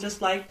Toontown,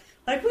 just like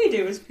we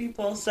do as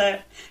people. So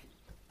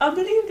I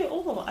believed it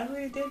all. I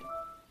really did.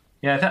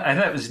 Yeah, I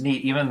thought it was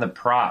neat. Even the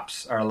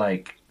props are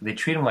like, they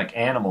treat them like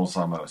animals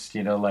almost,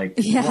 like,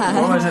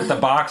 what was it, the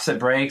box that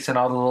breaks and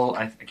all the little,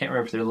 I can't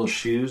remember if they're little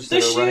shoes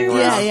that are running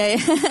around. Yeah.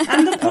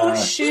 And the poor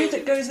shoe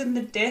that goes in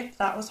the dip,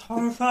 that was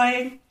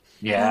horrifying.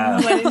 Yeah.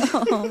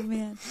 Oh,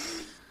 man.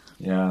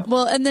 Yeah.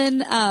 Well, and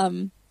then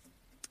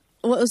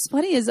what was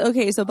funny is,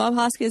 so Bob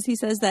Hoskins, he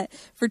says that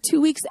for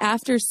 2 weeks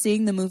after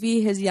seeing the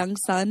movie, his young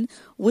son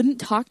wouldn't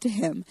talk to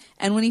him.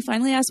 And when he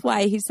finally asked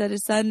why, he said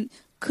his son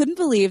couldn't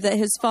believe that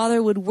his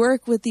father would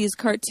work with these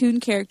cartoon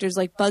characters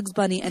like Bugs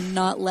Bunny and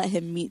not let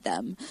him meet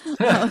them.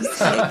 I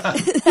was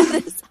like,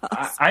 that is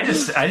awesome.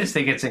 I just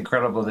think it's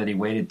incredible that he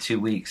waited 2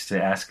 weeks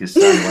to ask his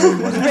son why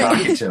he wasn't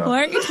talking to him. Why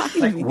aren't you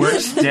talking to me?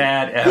 Worst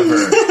dad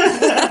ever.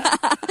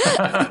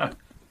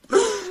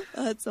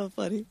 That's so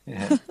funny.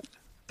 Yeah.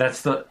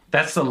 That's the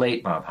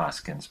late Bob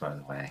Hoskins, by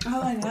the way.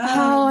 Oh, I know.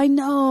 Oh, I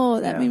know.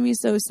 That made me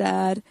so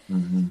sad.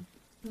 Mm-hmm.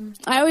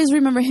 I always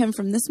remember him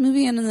from this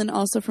movie and then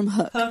also from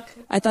Hook.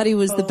 I thought he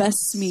was the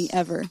best Smee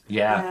ever.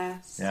 Yeah.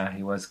 Yes. Yeah,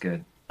 he was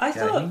good. I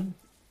thought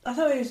I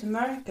thought he was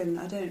American.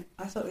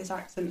 I thought his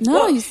accent... No,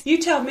 well,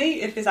 you tell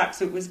me if his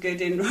accent was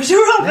good in Roger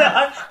Rabbit.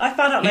 Yeah. I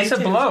found out later.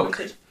 He's a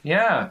bloke.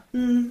 Yeah.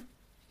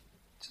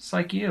 Just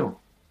like you.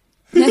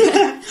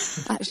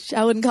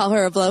 I wouldn't call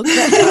her a bloke.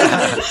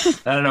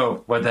 I don't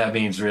know what that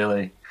means,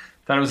 really.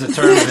 Thought it was a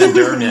term of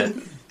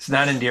endearment. It's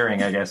not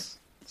endearing, I guess.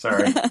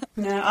 Sorry.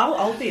 No,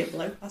 I'll be a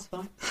bloke. That's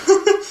fine.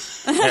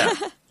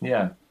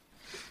 Yeah.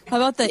 How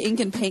about the Ink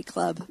and Paint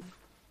Club?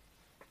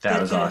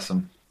 That was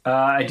awesome.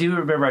 I do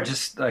remember, I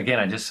just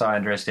saw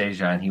Andres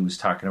Deja, and he was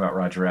talking about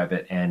Roger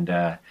Rabbit,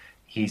 and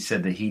he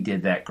said that he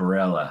did that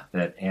gorilla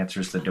that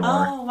answers the door.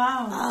 Oh,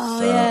 wow. Oh,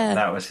 so yeah.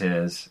 that was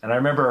his. And I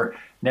remember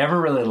never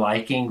really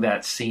liking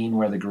that scene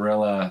where the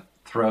gorilla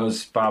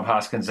throws Bob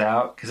Hoskins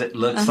out, because it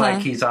looks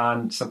like he's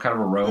on some kind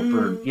of a rope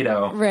or, you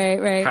know, right.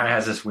 kind of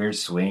has this weird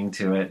swing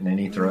to it, and then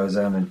he throws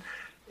him, and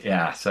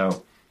yeah,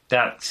 so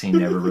that scene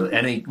never really,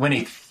 and when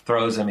he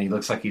throws him, he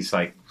looks like he's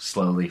like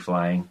slowly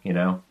flying, you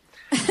know.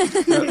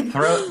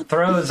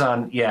 Throws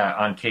on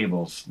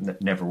cables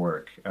never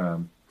work.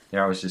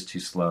 They're always just too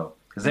slow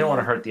because they don't want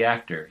to hurt the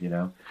actor, you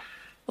know.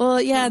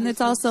 Well, yeah, and it's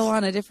also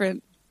on a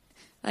different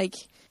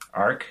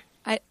arc.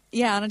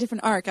 On a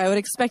different arc. I would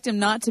expect him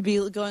not to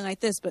be going like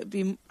this, but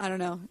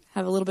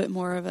have a little bit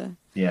more of a.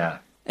 Yeah.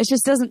 It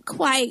just doesn't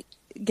quite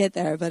get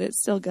there, but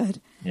it's still good.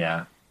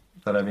 Yeah,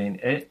 but I mean,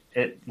 it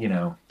you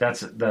know,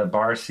 that's the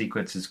bar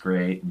sequence is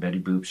great, and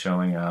Betty Boop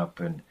showing up,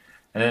 and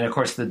then of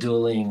course the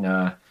dueling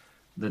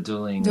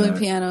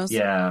pianos.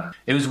 Yeah.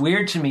 It was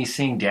weird to me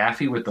seeing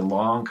Daffy with the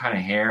long kind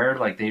of hair.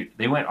 Like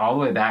they went all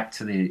the way back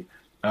to the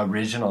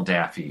original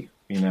Daffy,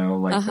 you know,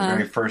 like the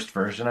very first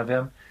version of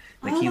him.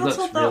 Like he looks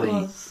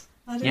really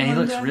he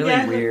looks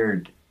really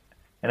weird.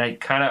 And I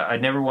kind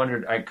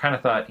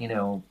of thought, you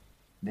know,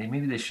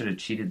 maybe they should have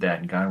cheated that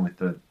and gone with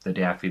the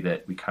Daffy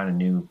that we kind of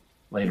knew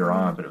later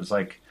on, but it was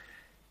like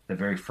the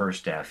very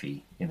first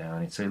Daffy, you know,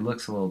 and so he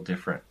looks a little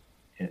different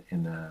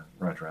in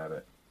Roger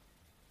Rabbit.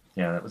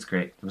 Yeah, that was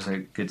great. It was a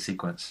good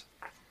sequence.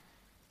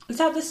 Is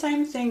that the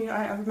same thing?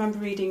 I remember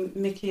reading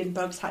Mickey and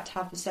Bugs had to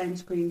have the same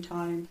screen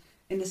time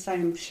in the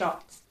same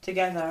shots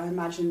together. I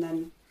imagine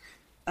then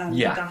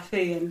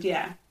Daffy and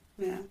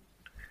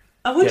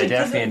I wondered,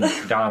 Daffy and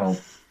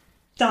Donald.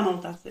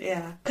 Donald, that's it.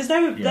 Yeah, because they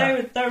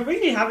were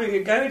really having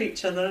a go at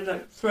each other,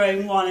 like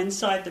throwing one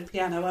inside the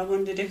piano. I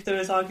wondered if there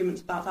was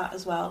arguments about that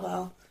as well.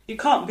 Well, you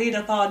can't beat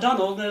up our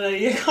Donald,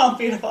 you can't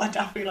beat up our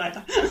Daffy like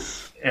that.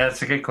 Yeah,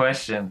 that's a good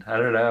question. I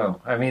don't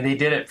know. I mean, they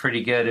did it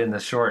pretty good in the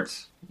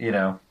shorts. You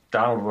know,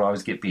 Donald would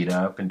always get beat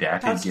up, and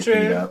Daffy would get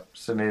beat up.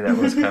 So maybe that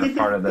was kind of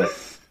part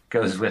of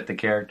goes with the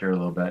character a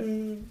little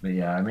bit. But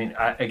yeah, I mean,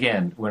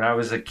 again, when I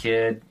was a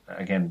kid,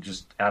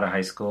 just out of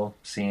high school,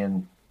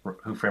 seeing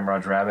Who Framed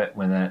Roger Rabbit,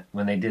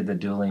 when they did the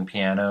dueling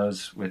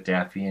pianos with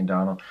Daffy and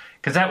Donald,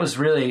 because that was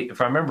really, if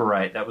I remember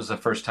right, that was the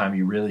first time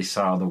you really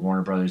saw the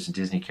Warner Brothers and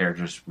Disney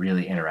characters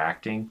really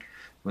interacting,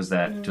 was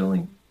that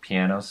dueling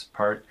pianos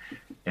part.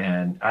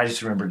 And I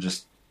just remember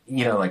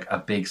like a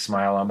big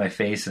smile on my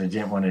face, and I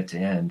didn't want it to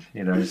end.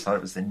 You know, I just thought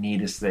it was the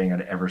neatest thing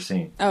I'd ever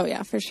seen. Oh,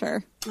 yeah, for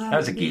sure. I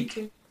was a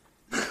geek.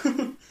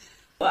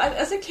 Well,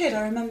 as a kid,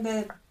 I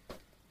remember,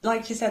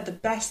 like you said, the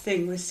best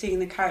thing was seeing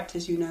the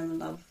characters you know and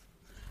love.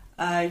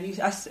 I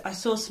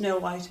saw Snow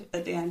White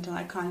at the end, and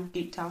I kind of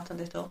geeked out a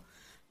little.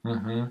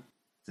 Mm-hmm.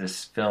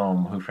 This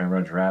film, Who Framed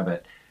Roger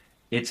Rabbit,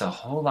 it's a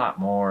whole lot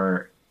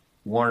more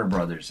Warner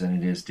Brothers than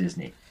it is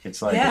Disney.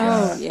 It's like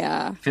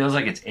feels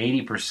like it's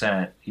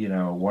 80%, you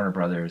know, Warner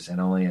Brothers and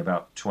only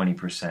about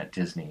 20%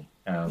 Disney.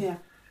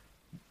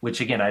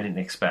 Which again I didn't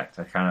expect.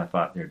 I kind of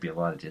thought there'd be a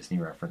lot of Disney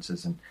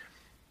references, and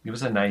it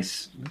was a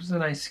nice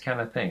kind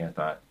of thing, I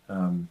thought.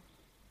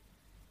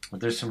 But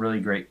there's some really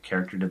great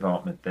character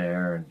development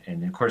there,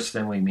 and of course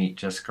then we meet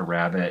Jessica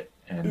Rabbit,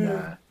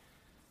 and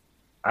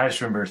I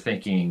just remember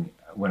thinking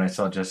when I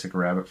saw Jessica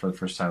Rabbit for the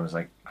first time, I was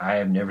like, I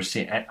have never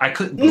seen. I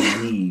couldn't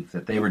believe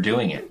that they were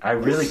doing it. I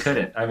really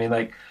couldn't. I mean,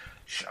 like,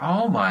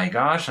 oh my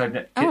gosh!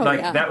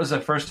 That was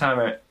the first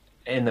time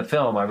in the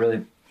film I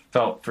really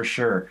felt for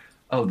sure.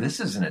 Oh, this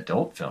is an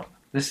adult film.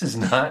 This is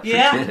not for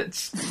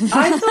kids.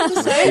 I thought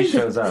the same. She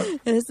shows up.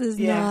 This is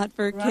not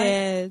for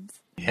kids.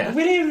 Yeah.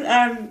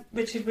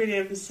 Richard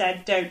Williams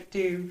said, "Don't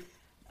do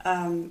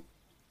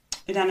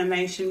in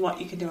animation what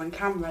you can do on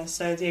camera."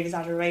 So the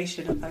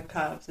exaggeration of her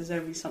curves is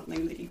only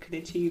something that you can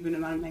achieve in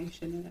an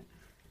animation.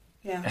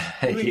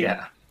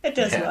 It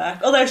does work.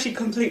 Although she'd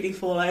completely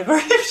fall over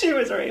if she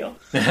was real.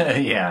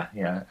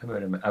 I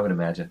would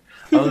imagine.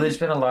 Although there's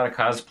been a lot of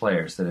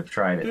cosplayers that have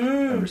tried it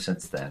ever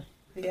since then.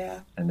 Yeah.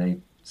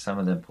 And some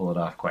of them pull it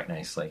off quite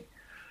nicely.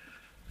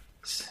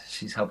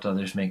 She's helped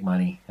others make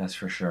money, that's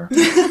for sure.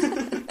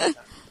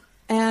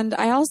 And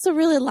I also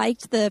really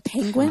liked the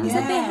penguins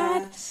that they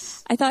had.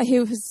 I thought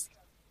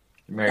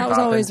Mary Poppins was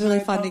always really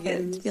fun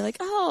Poppins. to be like,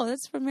 oh,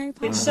 that's from Mary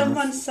Poppins. Which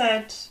someone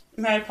said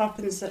Mary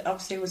Poppins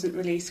obviously wasn't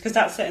released, because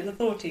that's set in the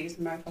 40s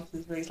and Mary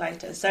Poppins was released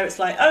later. So it's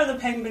like, the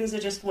penguins are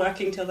just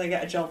working till they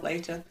get a job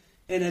later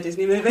in a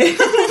Disney movie.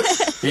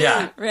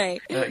 Yeah.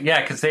 Right.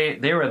 Because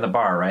they were in the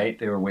bar, right?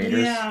 They were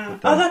waiters.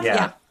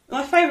 Yeah.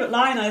 My favourite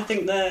line, I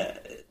think, the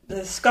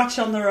the Scotch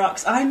on the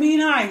Rocks. I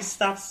mean ice.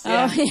 That's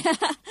yeah. Oh yeah.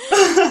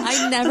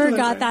 I never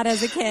got that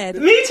as a kid.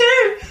 Me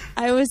too.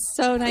 I was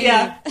so naive.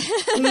 Yeah.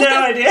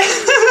 No idea.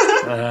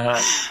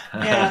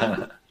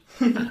 Yeah.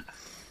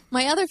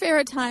 My other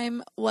favorite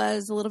time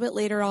was a little bit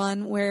later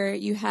on, where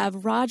you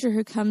have Roger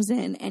who comes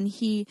in and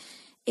he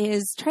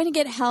is trying to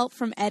get help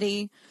from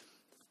Eddie.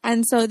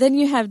 And so then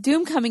you have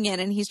Doom coming in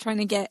and he's trying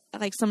to get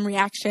like some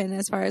reaction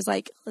as far as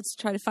like, let's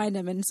try to find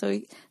him. And so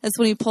that's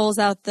when he pulls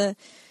out the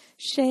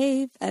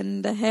shave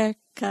and the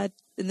haircut.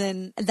 And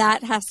then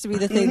that has to be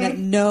the thing that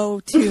no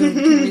tune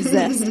can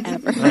resist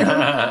ever.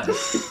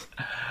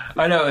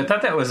 I know. I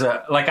thought that was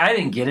I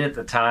didn't get it at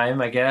the time,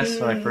 I guess,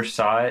 when I first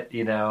saw it,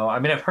 you know. I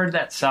mean, I've heard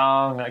that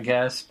song, I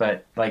guess,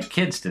 but like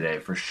kids today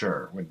for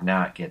sure would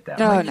not get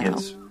that. Oh,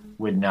 kids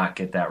would not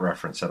get that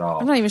reference at all.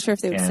 I'm not even sure if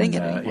they would sing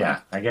it anymore.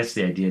 Yeah, I guess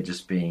the idea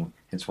just being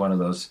it's one of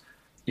those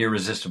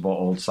irresistible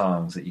old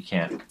songs that you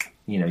can't,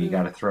 you know, you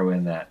got to throw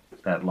in that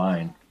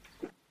line.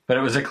 But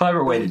it was a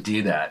clever way to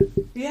do that.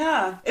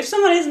 Yeah. If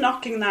someone is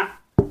knocking that,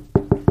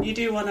 you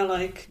do want to,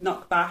 like,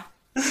 knock back.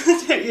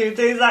 Don't you?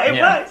 Do that in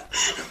place.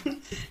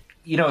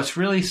 You know, it's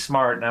really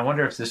smart, and I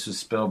wonder if this was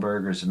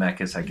Spielberg or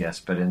Zemeckis, I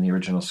guess, but in the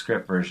original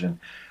script version,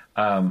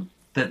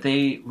 that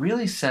they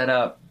really set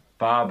up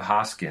Bob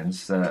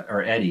Hoskins,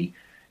 or Eddie,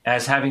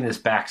 as having this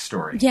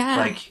backstory. Yeah.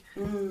 Like,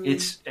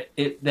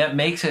 that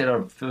makes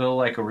it feel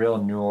like a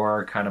real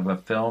noir kind of a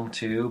film,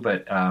 too,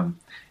 but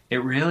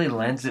it really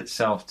lends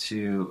itself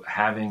to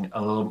having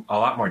a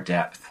lot more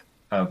depth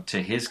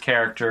to his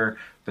character,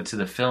 but to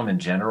the film in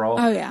general.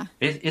 Oh, yeah.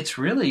 It's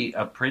really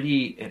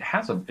it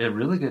has a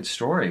really good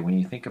story when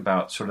you think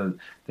about sort of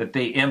that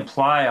they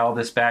imply all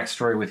this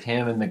backstory with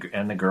him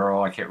and the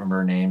girl, I can't remember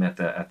her name, at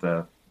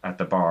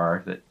the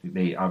bar that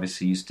they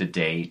obviously used to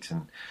date,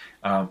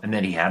 and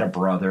then he had a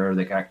brother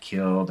that got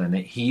killed, and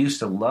he used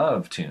to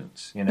love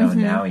Toons, you know,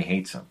 and now he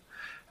hates him.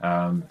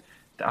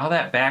 All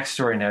that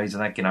backstory, now he's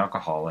like an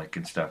alcoholic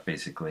and stuff,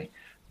 basically,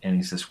 and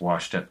he's this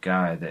washed up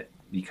guy that,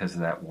 because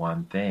of that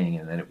one thing,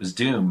 and then it was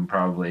Doom,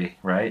 probably,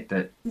 right?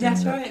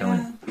 That's right,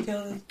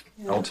 killing,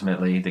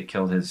 ultimately, that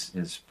killed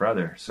his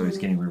brother, so he's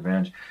getting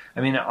revenge.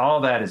 I mean,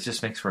 all that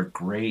just makes for a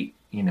great,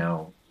 you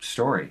know,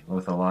 story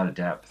with a lot of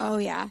depth. Oh,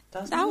 yeah.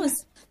 That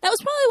was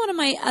probably one of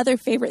my other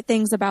favorite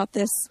things about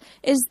this,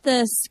 is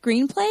the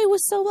screenplay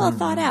was so well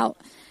thought out.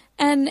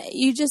 And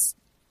you just...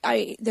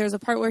 there's a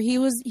part where he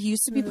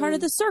used to be part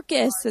of the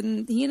circus,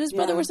 and he and his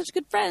brother were such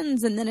good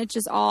friends, and then it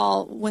just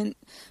all went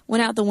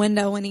out the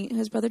window when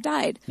his brother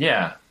died.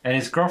 Yeah, and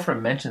his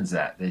girlfriend mentions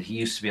that he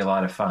used to be a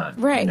lot of fun,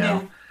 right? You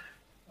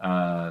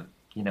know,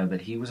 you know,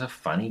 that he was a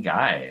funny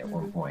guy at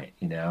one point,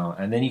 you know,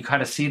 and then you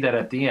kind of see that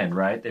at the end,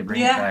 right? They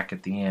bring it back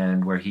at the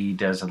end where he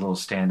does a little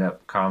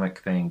stand-up comic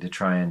thing to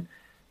try and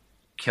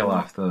kill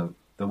off the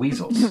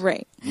weasels,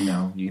 right? You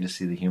know, you get to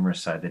see the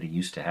humorous side that he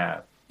used to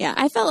have. Yeah,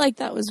 I felt like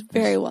that was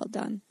very well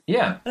done.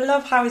 Yeah. I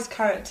love how his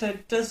character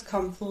does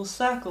come full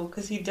circle,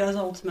 because he does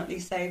ultimately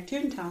save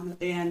Toontown at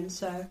the end,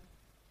 so,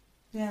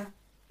 yeah.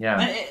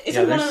 Yeah.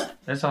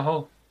 There's a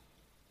whole...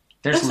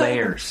 There's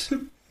layers.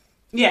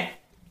 Yeah.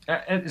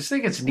 I just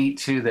think it's neat,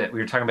 too, that we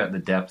were talking about the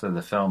depth of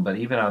the film, but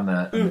even on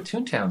the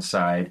Toontown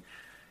side,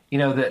 you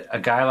know, that a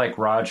guy like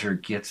Roger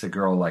gets a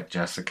girl like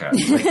Jessica.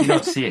 Like, you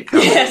don't see it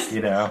coming,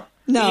 you know?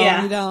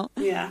 No, you don't.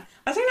 Yeah.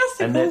 I think that's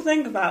the cool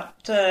thing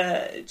about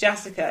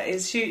Jessica,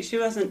 is she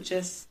wasn't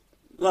just...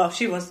 Well,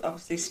 she was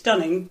obviously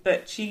stunning,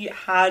 but she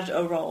had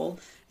a role,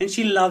 and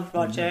she loved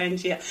Roger, and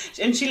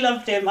she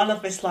loved him. I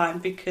love this line,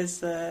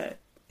 because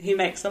he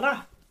makes her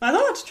laugh. I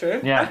thought that's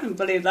true. Yeah. I can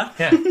believe that.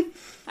 Yeah.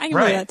 I can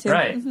believe that too.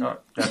 Right. Oh,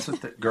 that's what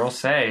the girls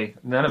say.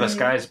 None of us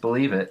guys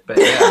believe it, but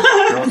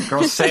yeah,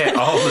 girls say it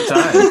all the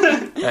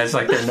time. It's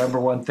like their number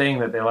one thing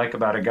that they like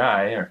about a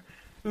guy.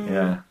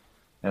 Yeah.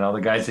 And all the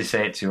guys they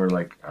say it to are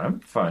like, I'm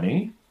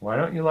funny. Why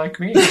don't you like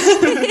me? But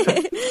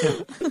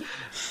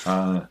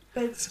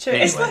it's true.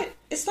 Anyway.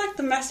 It's like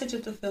the message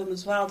of the film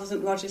as well.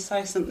 Doesn't Roger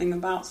say something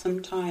about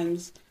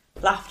sometimes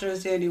laughter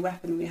is the only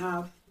weapon we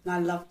have? And I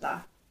love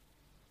that.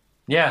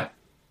 Yeah.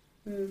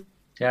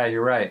 Yeah,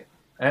 you're right.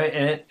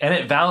 And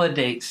it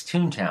validates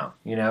Toontown,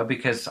 you know,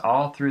 because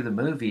all through the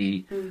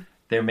movie,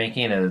 they're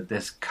making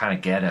this kind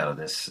of ghetto,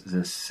 this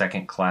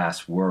second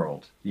class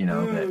world, you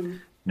know,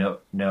 that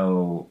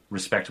no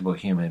respectable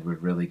human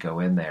would really go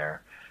in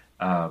there,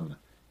 and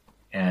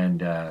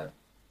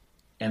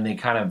they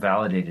kind of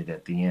validate it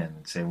at the end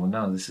and say, well,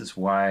 no, this is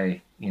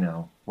why, you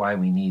know, why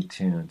we need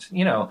Toons,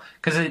 you know,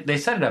 because they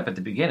set it up at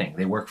the beginning.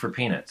 They work for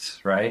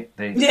peanuts, right?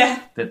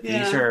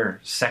 These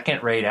are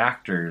second-rate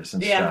actors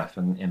and stuff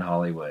in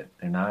Hollywood.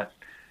 They're not,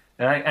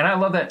 and I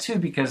love that too,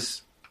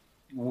 because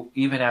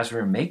even as we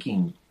were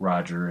making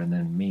Roger and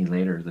then me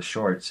later, the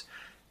shorts,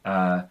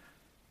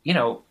 you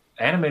know,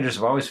 animators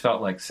have always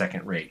felt like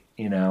second rate,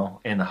 you know,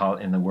 in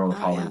the world of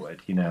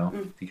Hollywood, you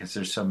know, because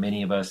there's so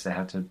many of us that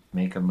have to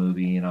make a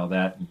movie and all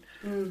that.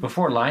 And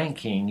before Lion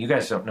King, you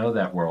guys don't know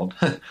that world,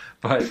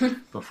 but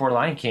before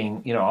Lion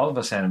King, you know, all of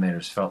us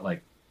animators felt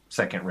like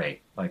second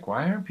rate. Like,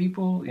 why aren't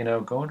people,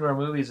 going to our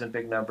movies in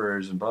big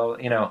numbers and blah,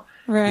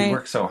 right. We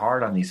work so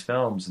hard on these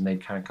films, and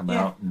they'd kind of come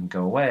out and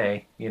go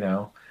away,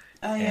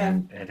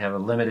 and it'd have a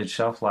limited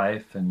shelf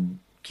life, and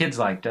kids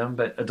liked them,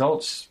 but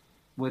adults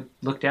would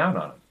look down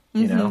on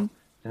them,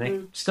 and they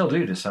still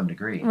do to some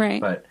degree.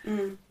 Right. But,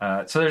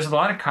 so there's a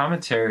lot of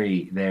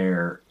commentary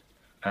there,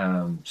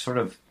 sort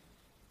of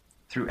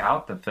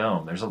throughout the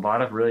film. There's a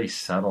lot of really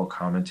subtle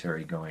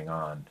commentary going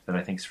on that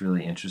I think is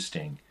really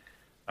interesting,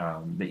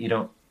 that you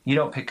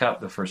don't pick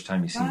up the first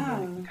time you see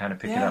it. You kind of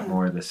pick it up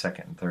more the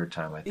second and third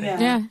time, I think.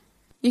 Yeah.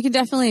 You can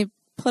definitely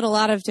put a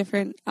lot of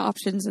different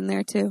options in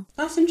there, too.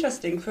 That's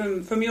interesting.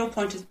 From your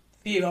point of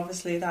view,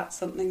 obviously, that's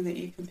something that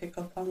you can pick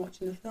up on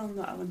watching the film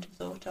that I wouldn't have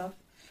thought of.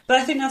 But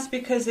I think that's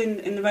because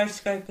in the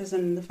Rotoscopers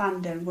and the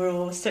fandom, we're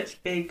all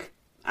such big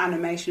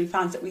animation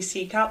fans that we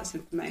seek out this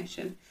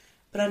information.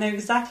 But I know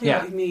exactly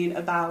what you mean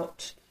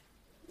about,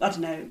 I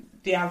don't know,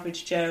 the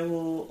average Joe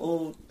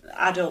or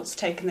adults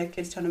taking their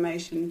kids to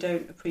animation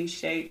don't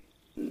appreciate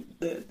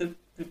the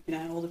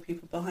all the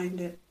people behind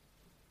it.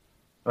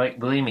 Like,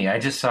 believe me, I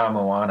just saw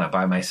Moana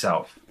by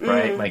myself,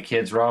 right? My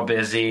kids were all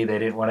busy. They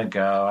didn't want to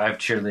go. I have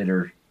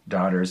cheerleader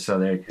daughters, so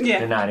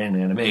they're not in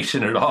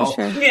animation at all.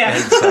 Sure. Yeah.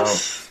 And so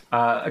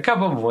a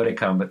couple of them would have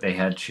come, but they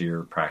had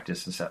cheer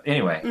practice and stuff.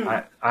 Anyway,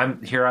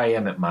 I'm here. I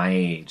am at my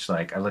age.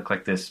 Like, I look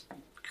like this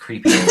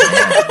creepy old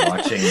man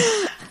watching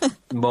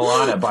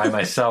Moana by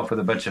myself with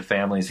a bunch of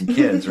families and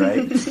kids,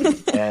 right?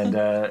 And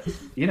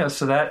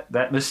so that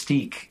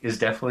mystique is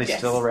definitely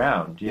still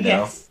around.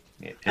 Yes.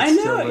 I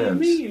know what you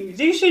mean.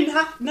 You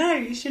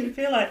shouldn't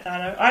feel like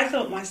that. I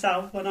thought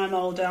myself, when I'm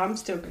older, I'm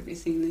still going to be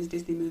seeing these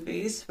Disney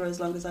movies for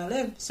as long as I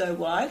live. So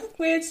why look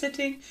weird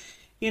sitting,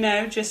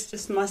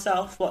 just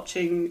myself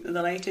watching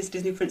the latest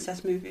Disney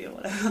princess movie or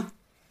whatever.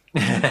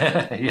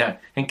 Yeah,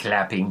 and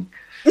clapping.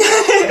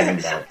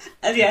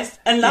 Yes,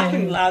 and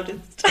laughing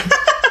loudest.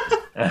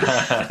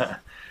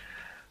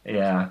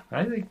 Yeah,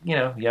 I think,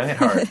 young at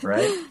heart,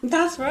 right?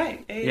 That's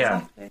right.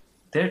 Exactly. Yeah.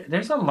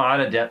 There's a lot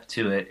of depth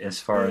to it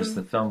as far as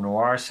the film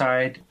noir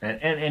side,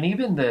 and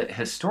even the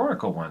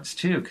historical ones,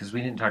 too, because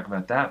we didn't talk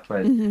about that,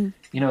 but,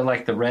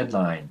 like the Red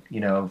Line,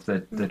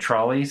 the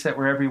trolleys that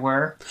were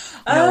everywhere.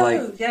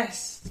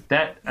 Yes.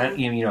 That,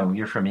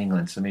 you're from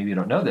England, so maybe you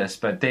don't know this,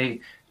 but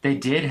they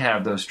did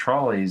have those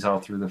trolleys all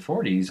through the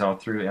 40s, all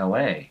through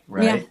L.A.,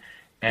 right? Yeah.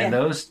 And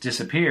those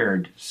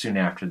disappeared soon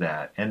after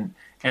that.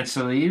 And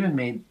so they even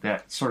made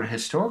that sort of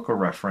historical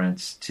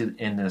reference to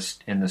in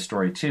the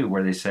story too,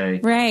 where they say,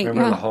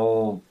 remember the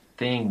whole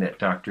thing that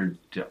Dr.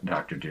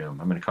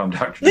 Doom, I'm going to call him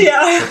Dr. Doom.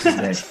 Yeah. What's his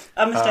name?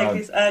 I'm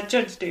mistaken.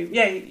 Judge Doom.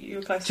 Yeah, you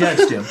were close.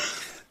 Judge Doom.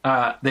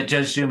 That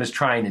Judge Doom is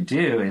trying to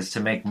do is to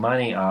make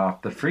money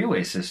off the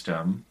freeway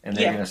system. And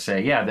they're going to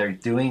say, they're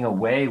doing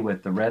away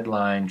with the Red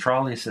Line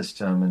trolley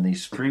system, and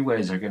these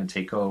freeways are going to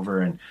take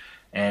over.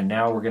 And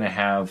now we're going to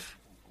have,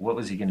 what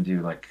was he going to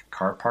do? Like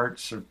car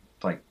parts or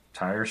like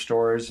tire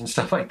stores and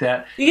stuff like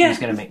that. Yeah. He's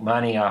going to make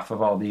money off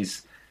of all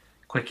these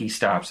quickie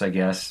stops, I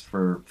guess,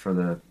 for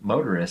the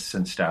motorists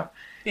and stuff.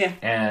 Yeah.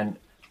 And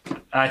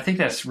I think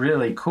that's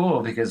really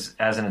cool because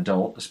as an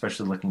adult,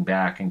 especially looking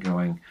back and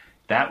going,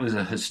 that was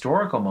a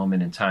historical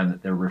moment in time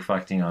that they're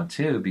reflecting on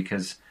too,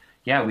 because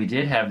we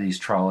did have these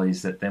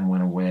trolleys that then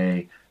went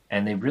away,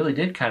 and they really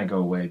did kind of go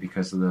away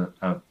because of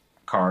the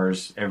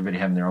cars, everybody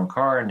having their own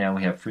car, and now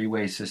we have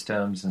freeway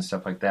systems and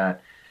stuff like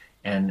that.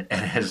 And it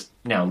has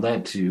now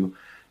led to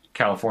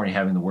California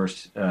having the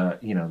worst,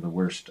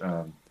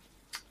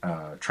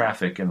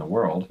 traffic in the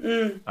world.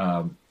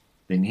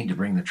 They need to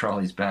bring the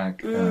trolleys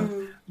back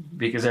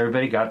because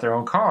everybody got their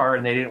own car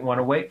and they didn't want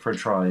to wait for a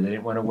trolley. They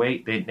didn't want to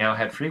wait. They now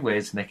had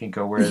freeways and they can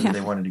go wherever they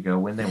wanted to go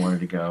when they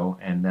wanted to go,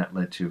 and that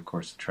led to, of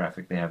course, the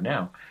traffic they have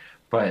now.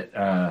 But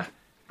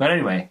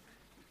anyway,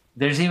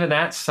 there's even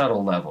that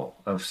subtle level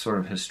of sort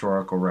of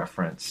historical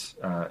reference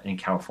in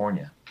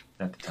California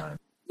at the time.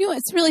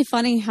 It's really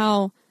funny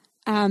how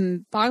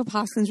Bob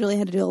Hoskins really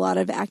had to do a lot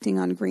of acting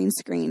on green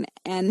screen.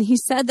 And he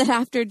said that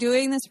after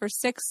doing this for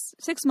six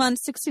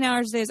months, 16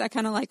 hours a day, I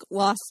kind of like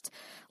lost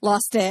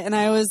it. And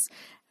I was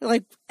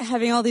like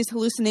having all these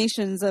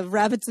hallucinations of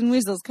rabbits and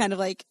weasels kind of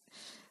like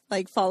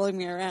following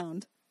me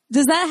around.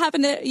 Does that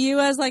happen to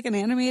you as like an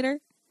animator?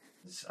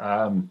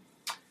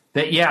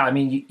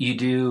 You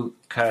do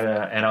kind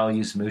of, and I'll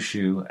use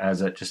Mushu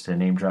as just a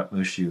name drop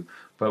Mushu.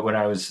 But when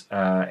I was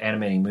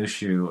animating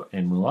Mushu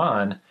in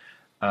Mulan,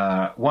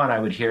 I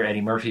would hear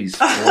Eddie Murphy's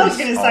voice all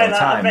the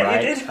time,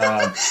 right?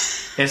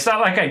 It's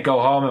not like I'd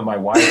go home and my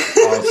wife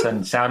all of a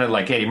sudden sounded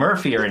like Eddie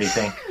Murphy or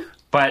anything,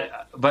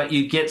 but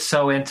you get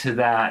so into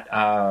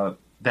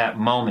that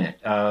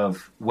moment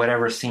of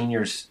whatever scene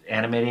you're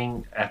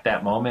animating at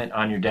that moment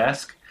on your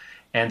desk,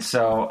 and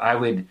so I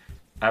would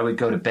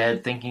go to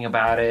bed thinking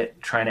about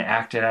it, trying to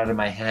act it out of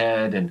my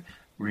head, and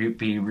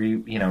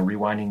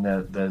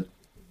rewinding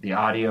the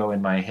audio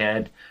in my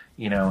head.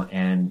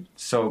 And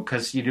so,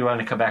 because you do want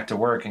to come back to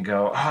work and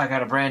go, I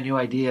got a brand new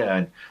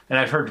idea. And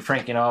I've heard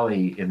Frank and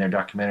Ollie in their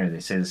documentary,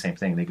 they say the same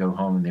thing. They go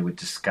home and they would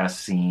discuss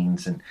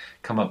scenes and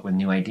come up with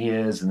new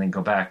ideas and then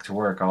go back to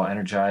work all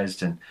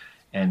energized.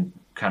 and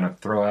kind of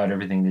throw out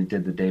everything they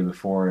did the day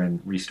before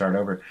and restart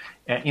over.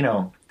 And, you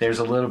know, there's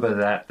a little bit of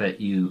that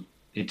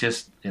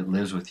it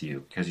lives with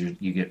you because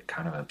you get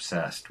kind of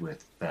obsessed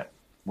with that,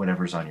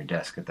 whatever's on your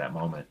desk at that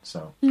moment.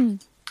 So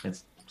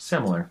it's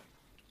similar.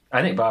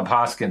 I think Bob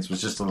Hoskins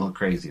was just a little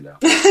crazy, though.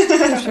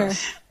 Sure.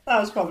 That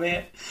was probably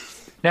it.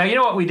 Now, you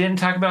know what we didn't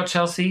talk about,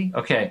 Chelsea?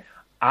 Okay,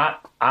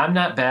 I'm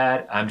not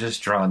bad. I'm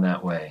just drawn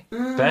that way.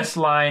 Best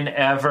line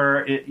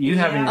ever. You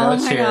have any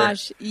notes here? Oh, my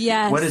gosh.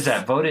 Yes. What is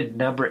that? Voted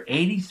number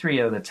 83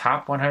 of the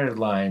top 100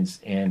 lines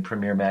in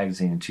Premiere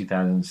Magazine in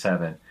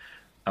 2007.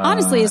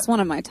 Honestly, it's one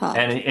of my top.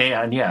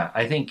 And yeah,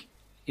 I think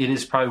it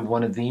is probably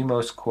one of the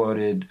most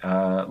quoted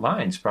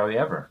lines probably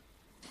ever.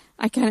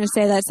 I kind of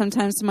say that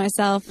sometimes to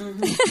myself. Do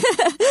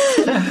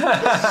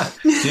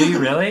you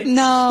really?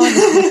 No.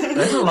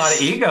 There's a lot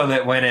of ego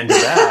that went into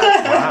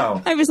that.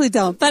 Wow. I obviously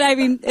don't. But I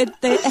mean, it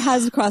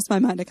has crossed my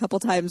mind a couple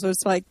times. Where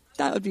it's like,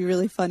 that would be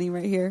really funny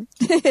right here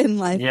in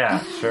life.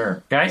 Yeah,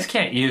 sure. Guys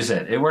can't use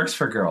it. It works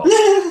for girls.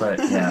 But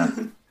yeah.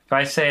 If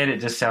I say it,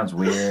 it just sounds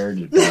weird.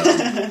 You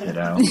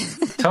know.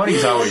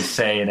 Tony's always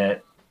saying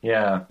it.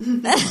 Yeah.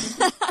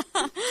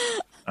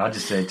 I'll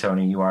just say,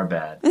 Tony, you are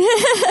bad.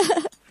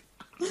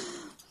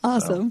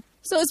 Awesome.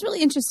 So it's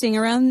really interesting.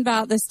 Around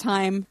about this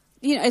time,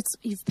 you know,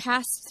 you've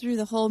passed through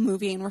the whole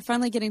movie, and we're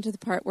finally getting to the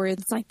part where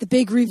it's like the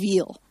big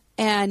reveal.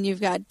 And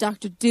you've got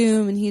Dr.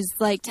 Doom, and he's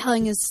like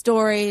telling his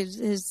story.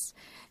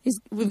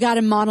 We've got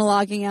him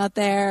monologuing out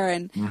there,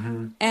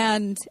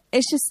 and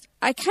it's just,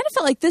 I kind of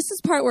felt like this is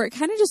the part where it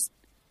kind of just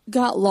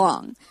got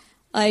long.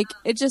 Like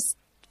it just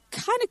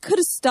kind of could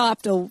have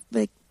stopped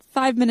like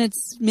 5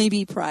 minutes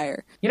maybe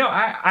prior. You know,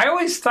 I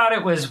always thought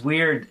it was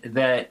weird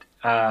that.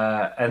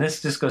 And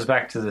this just goes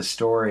back to the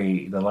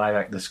story,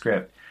 the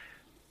script,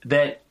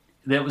 that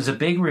was a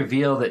big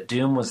reveal that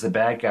Doom was the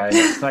bad guy.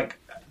 It's like,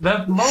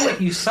 the moment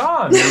you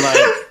saw him, you're like,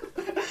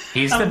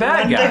 he's the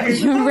bad guy.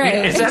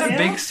 Right. Is that a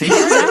big secret?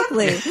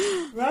 Exactly.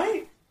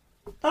 Right.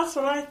 That's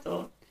what I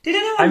thought. Did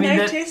anyone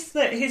notice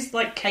that his,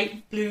 like,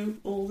 cape blew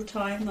all the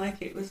time?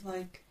 Like, it was,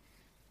 like,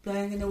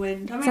 blowing in the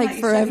wind. I mean, it's like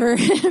forever,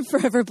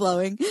 forever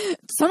blowing.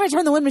 Somebody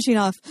turn the wind machine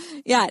off.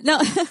 Yeah,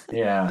 no.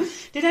 Yeah.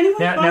 Did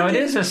anyone? Now it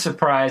is a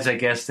surprise, I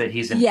guess, that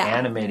he's an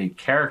animated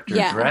character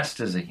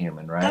dressed as a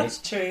human, right? That's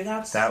true.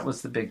 That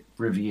was the big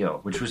reveal,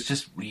 which was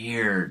just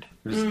weird.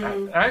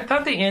 I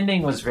thought the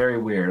ending was very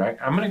weird.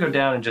 I'm going to go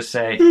down and just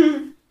say,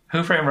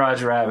 Who Framed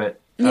Roger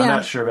Rabbit? I'm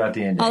not sure about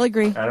the ending. I'll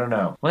agree. I don't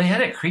know. Well, he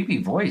had a creepy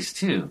voice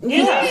too.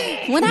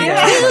 Yeah. When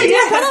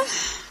I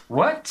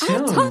what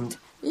tune? I talked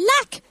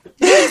like.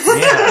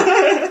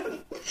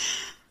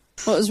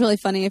 What was really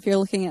funny, if you're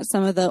looking at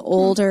some of the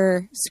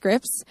older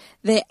scripts,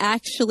 they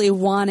actually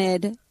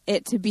wanted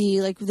it to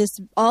be like this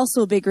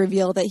also big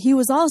reveal that he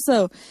was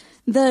also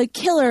the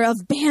killer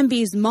of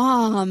Bambi's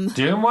mom.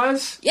 Doom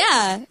was?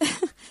 Yeah.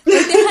 They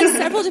had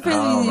several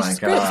different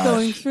scripts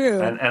going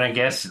through. And I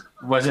guess,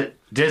 was it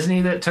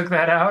Disney that took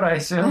that out, I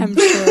assume? I'm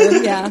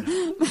sure, yeah.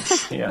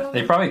 Yeah,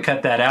 they probably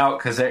cut that out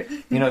because,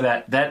 you know,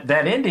 that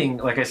ending,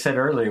 like I said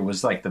earlier,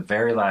 was like the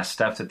very last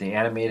stuff that they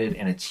animated,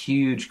 and it's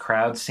huge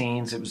crowd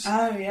scenes. It was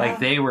like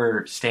they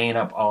were staying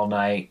up all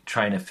night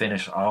trying to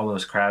finish all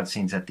those crowd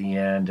scenes at the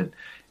end,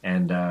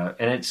 and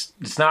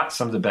it's not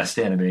some of the best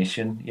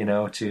animation, you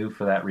know, too,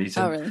 for that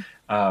reason. Oh, really?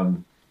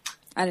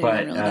 I didn't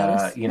even really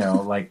notice. You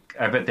know, like,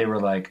 I bet they were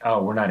like,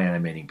 oh, we're not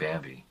animating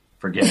Bambi.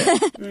 Forget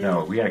it.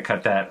 No, we got to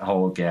cut that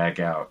whole gag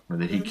out where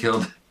that he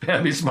killed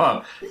Bambi's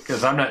mom,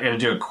 because I'm not going to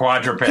do a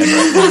quadruped right now.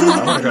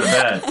 I want to go to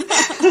bed.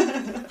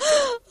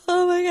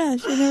 Oh my gosh,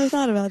 I never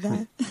thought about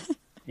that.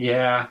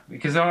 Yeah,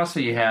 because also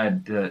you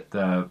had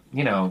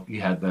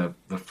you had the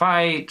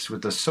fights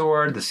with the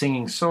sword, the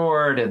singing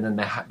sword, and then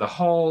the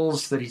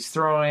holes that he's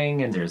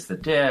throwing, and there's the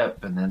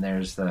dip, and then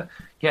there's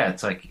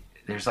it's like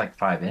there's like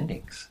 5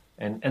 endings.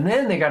 And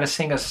then they got to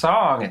sing a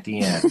song at the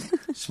end.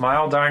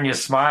 Smile, darn you,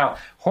 smile.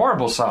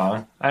 Horrible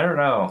song. I don't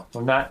know.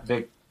 I'm not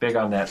big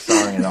on that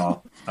song at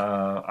all.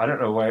 I don't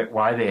know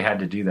why they had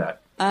to do that.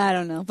 I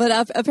don't know.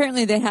 But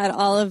apparently they had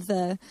all of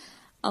the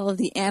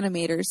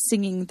animators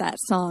singing that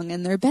song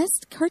in their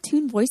best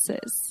cartoon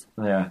voices.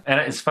 Yeah. And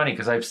it's funny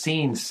because I've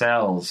seen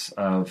cells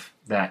of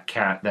that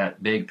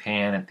big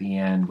pan at the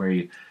end where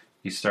you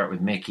start with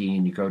Mickey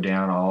and you go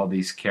down all of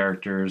these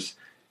characters.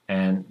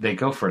 And they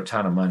go for a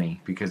ton of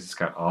money because it's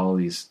got all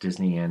these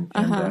Disney and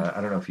I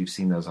don't know if you've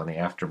seen those on the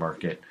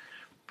aftermarket,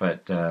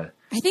 but I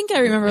think I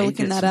remember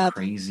looking that up.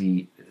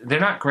 Crazy. They're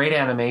not great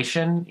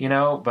animation, you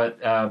know,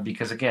 but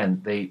because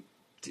again they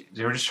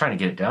were just trying to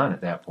get it done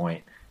at that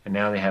point, and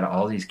now they had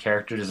all these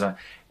characters and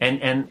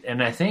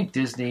I think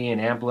Disney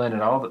and Amblin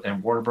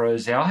and Warner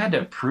Bros. They all had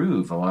to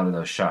approve a lot of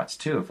those shots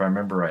too, if I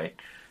remember right,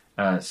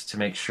 to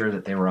make sure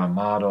that they were on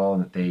model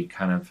and that they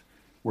kind of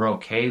were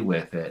okay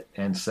with it,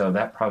 and so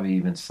that probably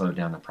even slowed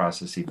down the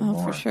process even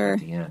more for sure.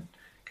 at the end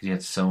because you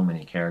had so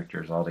many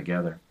characters all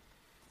together.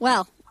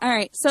 Well, All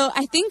right, so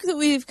I think that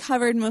we've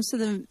covered most of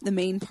the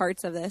main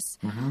parts of this.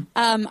 Mm-hmm.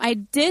 I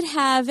did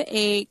have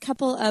a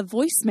couple of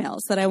voicemails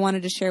that I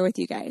wanted to share with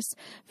you guys.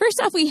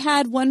 First off, we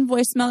had one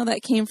voicemail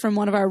that came from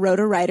one of our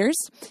Roto writers,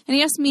 and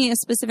he asked me a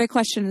specific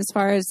question as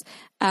far as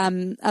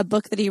a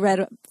book that he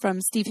read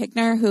from Steve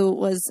Hickner, who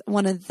was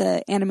one of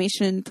the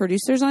animation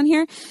producers on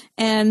here.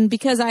 And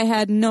because I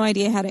had no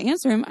idea how to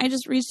answer him, I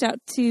just reached out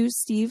to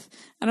Steve,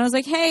 and I was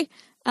like, hey,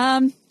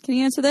 can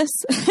you answer this?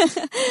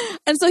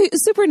 And so he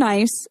was super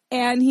nice,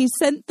 and he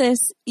sent this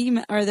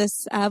email or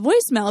this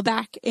voicemail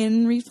back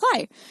in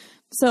reply.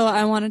 So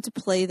I wanted to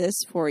play this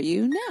for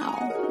you now.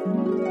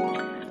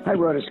 Hi,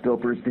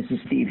 Rotoscopers. This is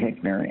Steve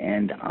Hickner,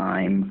 and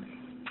I'm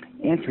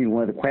answering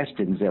one of the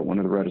questions that one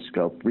of the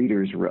Rotoscope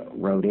readers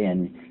wrote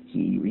in.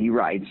 He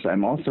writes,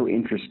 I'm also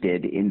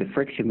interested in the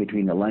friction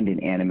between the London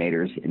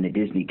animators and the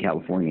Disney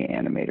California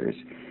animators,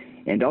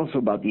 and also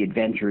about the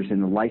adventures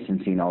and the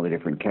licensing all the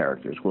different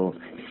characters. Well,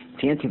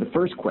 to answer the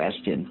first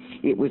question,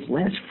 it was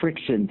less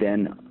friction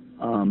than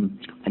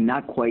a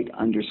not quite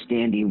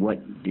understanding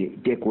what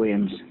Dick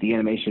Williams, the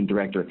animation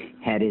director,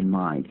 had in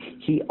mind.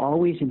 He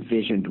always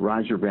envisioned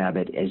Roger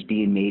Rabbit as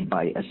being made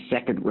by a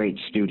second-rate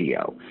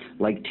studio,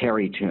 like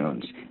Terry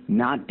Toons,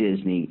 not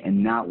Disney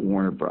and not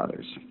Warner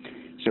Brothers.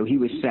 So he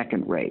was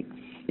second-rate.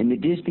 And the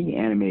Disney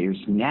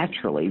animators,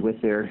 naturally, with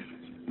their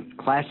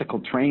classical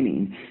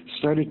training,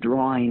 started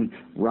drawing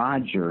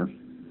Roger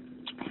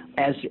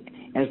as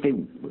they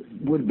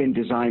would have been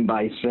designed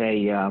by,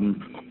 say,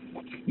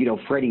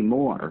 Freddie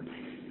Moore,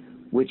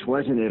 which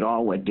wasn't at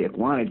all what Dick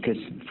wanted, because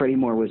Freddie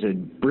Moore was a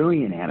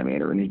brilliant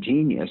animator and a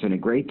genius and a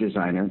great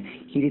designer.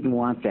 He didn't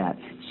want that.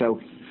 So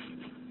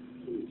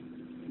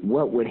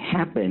what would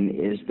happen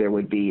is there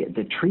would be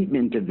the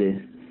treatment of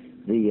the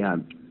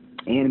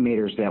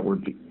animators that were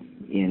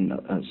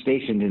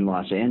stationed in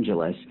Los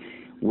Angeles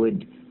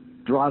would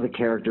draw the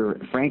character,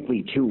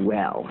 frankly, too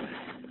well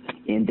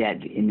in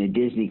the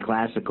Disney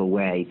classical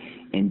way,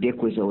 and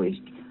Dick was always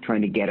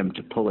trying to get him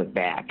to pull it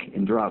back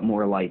and draw it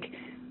more like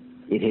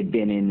it had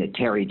been in the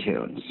Terry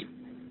Toons,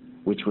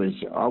 which was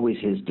always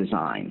his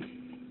design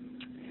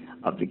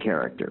of the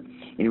character.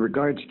 In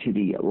regards to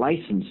the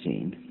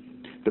licensing,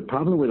 the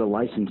problem with the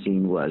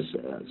licensing was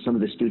some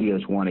of the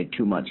studios wanted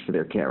too much for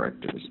their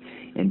characters,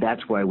 and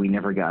that's why we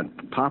never got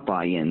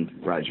Popeye in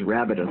Roger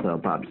Rabbit, although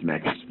Bob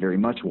Zemeckis very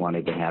much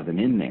wanted to have him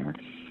in there.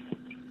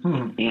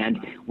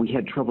 And we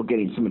had trouble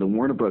getting some of the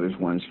Warner Brothers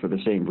ones for the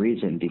same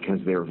reason, because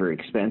they were very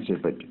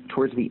expensive. But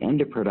towards the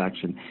end of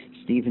production,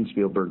 Steven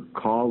Spielberg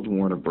called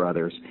Warner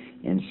Brothers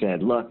and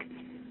said, look,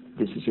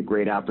 this is a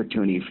great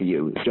opportunity for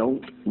you.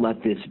 Don't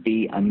let this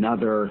be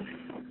another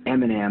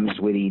M&M's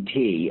with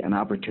E.T., an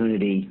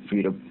opportunity for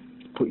you to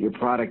put your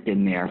product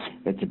in there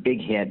that's a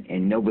big hit,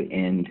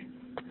 and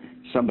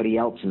somebody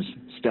else's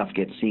stuff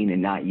gets seen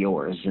and not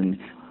yours. And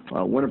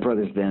Warner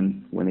Brothers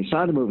then, when they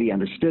saw the movie,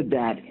 understood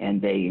that,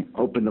 and they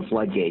opened the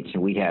floodgates,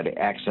 and we had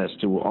access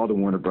to all the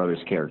Warner Brothers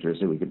characters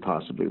that we could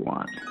possibly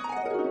want.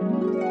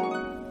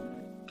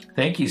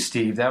 Thank you,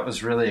 Steve. That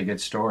was really a good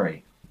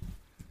story.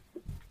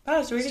 That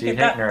was really Steve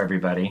good. Hickner,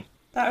 everybody.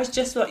 That was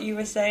just what you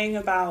were saying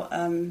about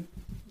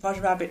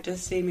Roger Rabbit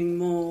just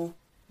seeming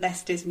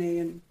less Disney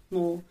and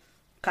more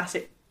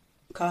classic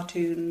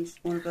cartoons,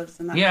 Warner Brothers,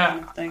 and that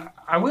kind of thing.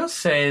 I will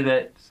say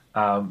that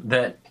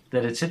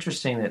that it's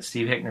interesting that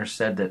Steve Hickner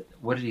said that.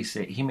 What did he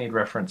say? He made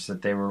reference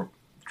that they were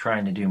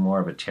trying to do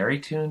more of a Terry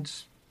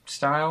Toons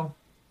style.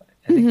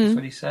 I think that's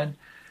what he said.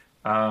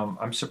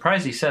 I'm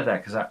surprised he said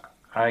that, because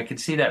I could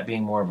see that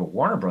being more of a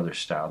Warner Brothers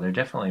style. They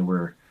definitely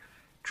were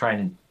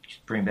trying to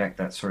bring back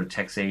that sort of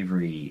Tex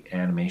Avery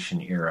animation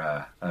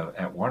era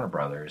at Warner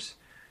Brothers.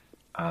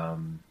 I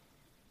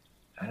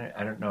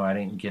don't know. I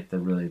didn't get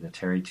the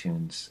Terry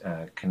Toons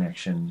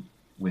connection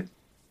with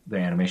the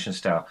animation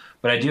style,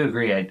 but I do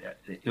agree.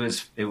 It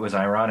was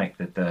ironic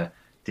that the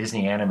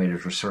Disney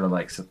animators were sort of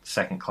like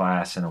second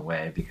class in a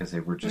way, because they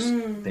were just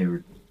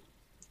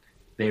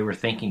they were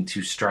thinking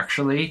too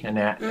structurally and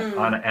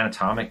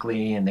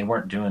anatomically, and they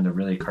weren't doing the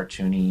really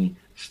cartoony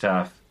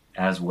stuff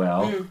as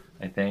well.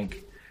 I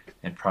think,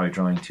 and probably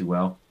drawing too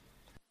well.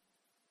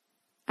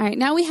 All right,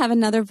 now we have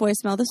another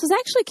voicemail. This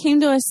actually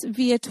came to us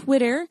via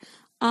Twitter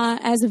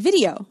as a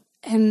video,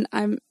 and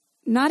I'm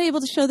not able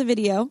to show the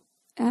video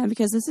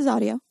because this is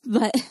audio,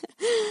 but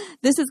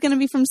this is going to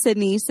be from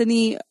Sydney.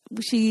 Sydney,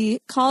 she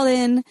called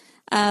in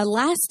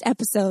last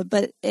episode,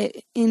 but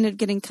it ended up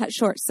getting cut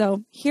short.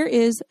 So here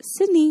is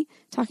Sydney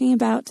talking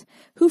about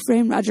Who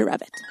Framed Roger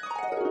Rabbit.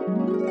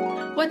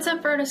 What's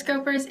up,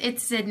 Rotoscopers?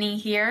 It's Sydney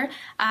here.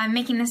 I'm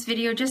making this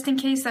video just in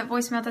case that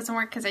voicemail doesn't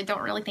work, because I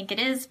don't really think it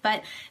is,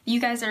 but you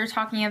guys are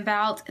talking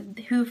about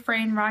Who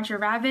Framed Roger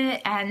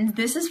Rabbit, and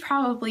this is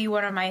probably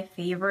one of my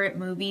favorite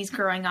movies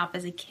growing up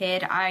as a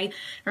kid. I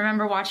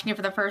remember watching it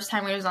for the first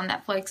time when it was on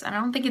Netflix, and I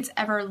don't think it's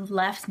ever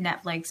left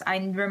Netflix. I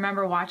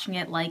remember watching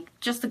it like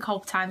just a couple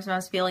times when I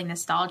was feeling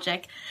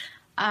nostalgic.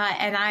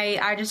 And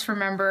I just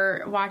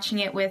remember watching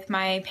it with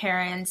my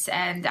parents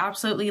and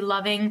absolutely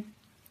loving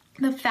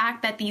the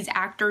fact that these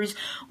actors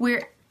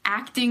were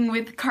acting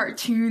with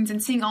cartoons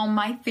and seeing all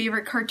my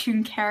favorite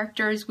cartoon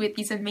characters with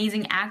these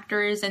amazing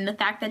actors, and the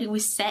fact that it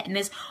was set in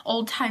this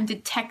old-time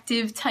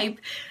detective type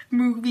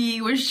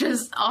movie was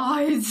just,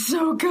 it's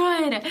so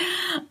good.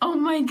 Oh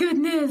my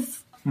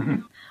goodness.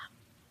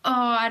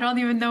 I don't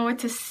even know what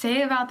to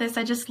say about this.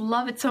 I just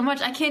love it so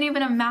much. I can't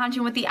even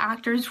imagine what the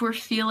actors were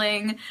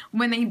feeling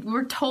when they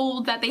were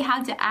told that they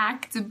had to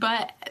act,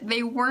 but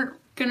they weren't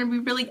going to be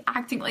really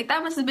acting. Like,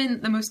 that must have been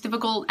the most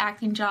difficult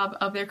acting job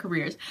of their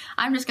careers.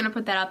 I'm just going to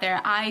put that out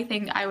there. I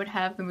think I would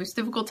have the most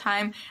difficult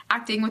time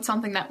acting with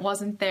something that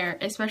wasn't there,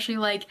 especially,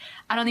 like,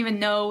 I don't even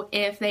know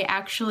if they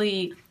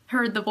actually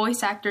heard the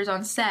voice actors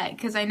on set,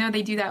 because I know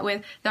they do that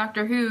with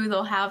Doctor Who.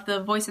 They'll have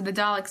the voice of the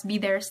Daleks be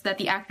there so that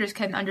the actors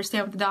can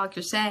understand what the Daleks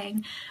are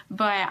saying.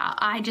 But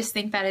I just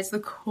think that is the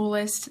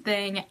coolest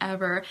thing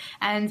ever.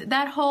 And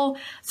that whole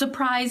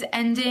surprise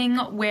ending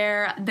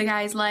where the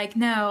guy's like,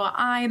 no,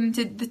 I'm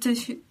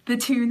the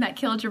tune that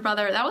killed your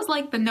brother. That was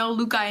like the no,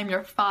 Luke, I am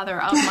your father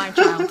of my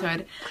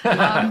childhood.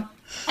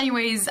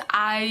 Anyways,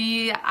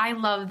 I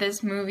love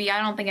this movie.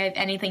 I don't think I have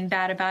anything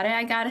bad about it.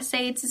 I gotta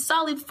say, it's a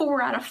solid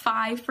 4 out of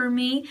 5 for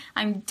me.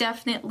 I'm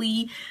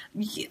definitely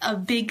a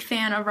big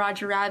fan of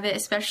Roger Rabbit,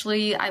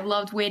 especially I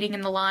loved waiting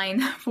in the line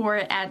for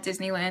it at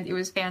Disneyland. It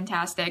was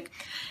fantastic.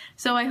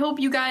 So I hope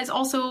you guys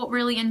also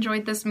really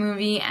enjoyed this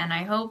movie, and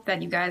I hope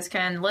that you guys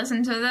can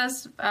listen to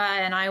this,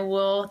 and I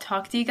will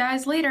talk to you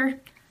guys later.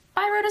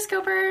 Bye,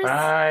 Rotoscopers!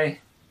 Bye!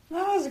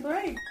 That was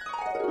great.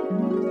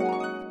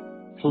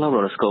 Hello,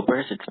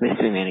 Rotoscopers. It's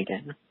Mystery Man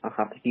again. I'll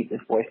have to keep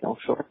this voicemail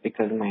short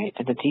because my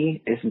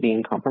identity is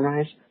being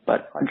compromised.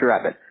 But Roger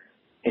Rabbit,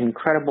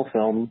 incredible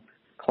film,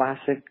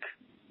 classic,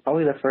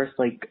 probably the first,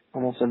 like,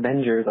 almost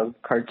Avengers of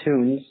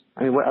cartoons.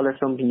 I mean, what other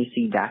film can you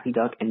see Daffy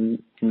Duck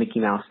and Mickey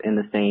Mouse in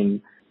the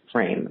same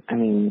frame? I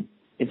mean,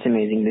 it's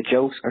amazing. The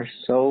jokes are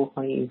so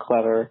funny and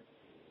clever.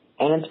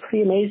 And it's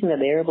pretty amazing that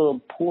they're able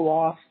to pull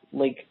off,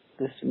 like,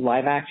 this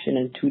live action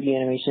and 2D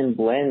animation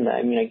blend.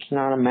 I mean, I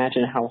cannot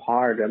imagine how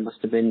hard it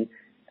must have been.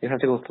 You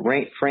have to go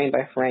frame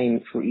by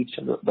frame for each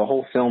of the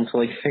whole film to,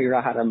 like, figure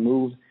out how to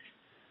move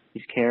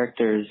these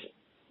characters,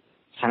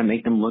 how to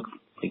make them look,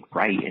 like,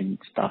 right and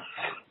stuff.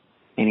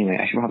 Anyway,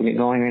 I should probably get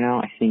going right now.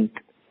 I think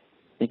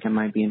I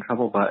might be in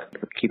trouble, but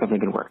keep up the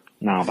good work.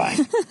 Now, bye.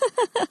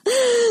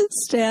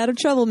 Stay out of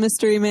trouble,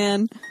 Mystery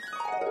Man.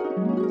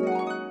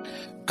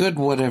 Good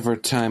whatever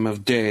time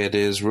of day it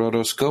is,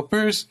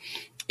 Rotoscopers.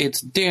 It's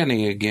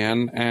Danny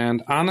again,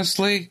 and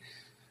honestly,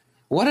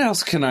 what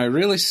else can I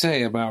really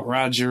say about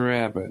Roger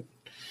Rabbit?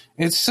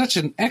 It's such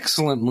an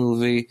excellent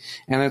movie,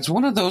 and it's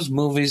one of those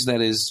movies that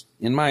is,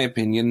 in my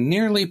opinion,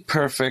 nearly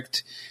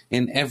perfect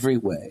in every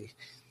way.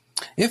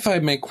 If I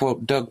may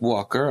quote Doug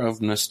Walker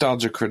of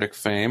Nostalgia Critic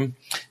fame,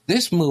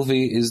 this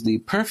movie is the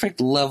perfect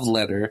love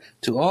letter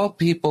to all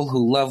people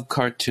who love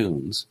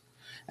cartoons,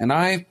 and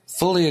I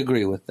fully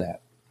agree with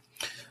that.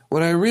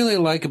 What I really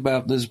like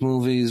about this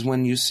movie is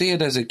when you see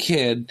it as a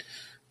kid,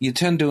 you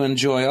tend to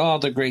enjoy all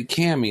the great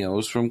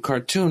cameos from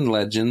cartoon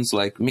legends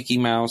like Mickey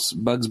Mouse,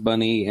 Bugs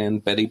Bunny,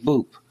 and Betty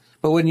Boop.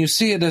 But when you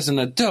see it as an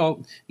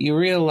adult, you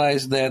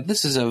realize that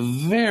this is a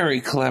very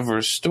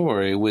clever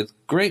story with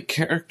great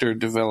character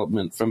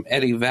development from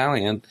Eddie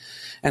Valiant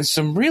and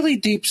some really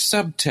deep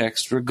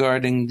subtext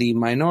regarding the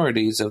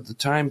minorities of the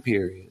time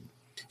period.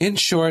 In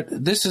short,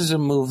 this is a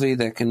movie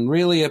that can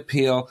really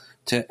appeal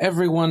to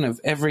everyone of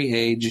every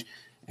age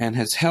and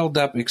has held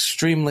up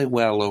extremely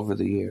well over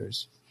the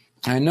years.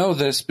 I know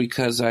this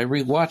because I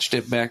rewatched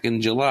it back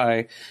in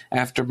July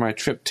after my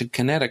trip to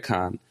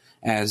Kineticon,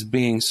 as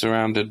being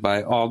surrounded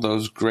by all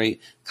those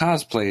great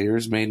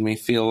cosplayers made me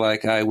feel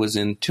like I was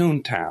in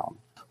Toontown.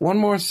 One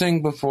more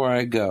thing before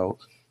I go.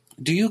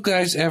 Do you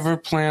guys ever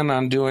plan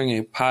on doing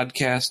a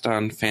podcast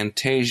on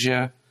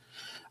Fantasia?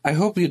 I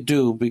hope you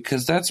do,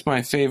 because that's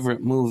my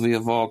favorite movie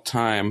of all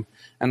time,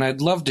 and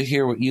I'd love to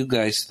hear what you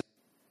guys think.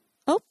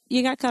 Oh,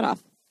 you got cut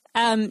off.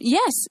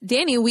 Yes,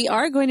 Danny, we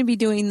are going to be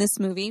doing this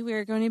movie. We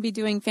are going to be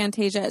doing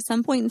Fantasia at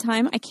some point in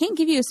time. I can't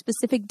give you a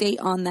specific date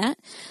on that,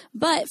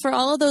 but for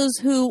all of those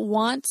who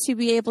want to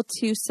be able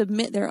to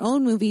submit their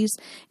own movies,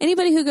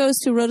 anybody who goes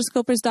to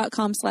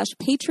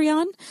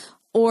rotoscopers.com/Patreon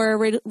or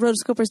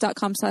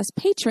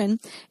rotoscopers.com/patron,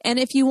 and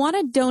if you want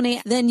to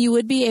donate, then you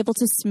would be able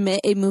to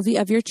submit a movie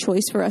of your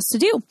choice for us to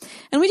do.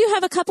 And we do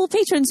have a couple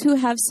patrons who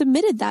have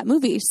submitted that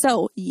movie.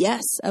 So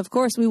yes, of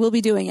course, we will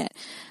be doing it.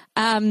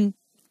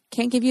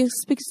 Can't give you a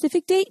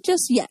specific date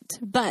just yet,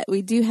 but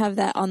we do have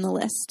that on the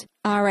list.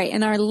 All right,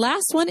 and our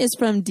last one is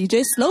from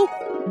DJ Slope.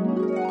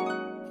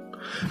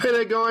 Hey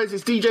there guys,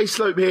 it's DJ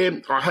Slope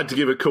here. I had to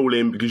give a call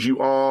in because you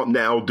are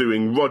now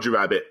doing Roger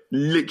Rabbit,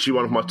 literally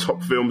one of my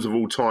top films of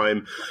all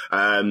time,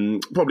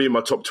 probably in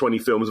my top 20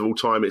 films of all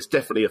time. It's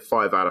definitely a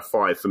 5 out of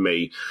 5 for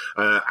me.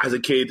 As a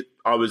kid,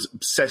 I was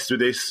obsessed with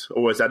this,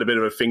 always had a bit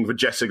of a thing for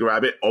Jessica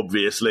Rabbit,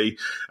 obviously.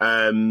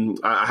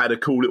 I had a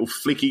cool little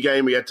flicky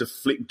game. We had to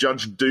flick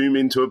Judge Doom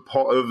into a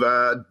pot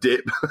of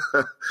dip.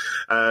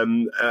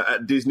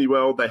 At Disney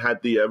World, they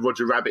had the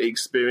Roger Rabbit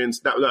experience.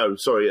 At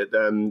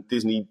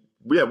Disney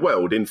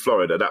world in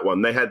Florida. That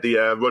one, they had the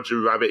Roger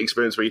Rabbit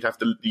experience where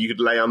you could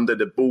lay under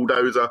the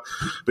bulldozer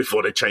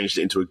before they changed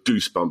it into a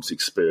Goosebumps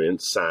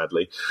experience,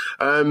 sadly.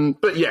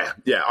 But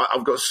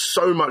I've got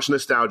so much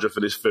nostalgia for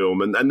this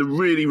film, and the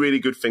really, really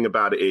good thing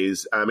about it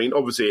is, I mean,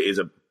 obviously it is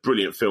a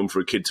brilliant film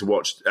for a kid to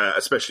watch,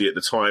 especially at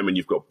the time when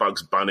you've got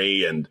Bugs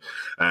Bunny and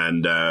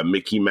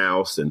Mickey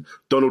Mouse and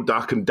Donald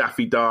Duck and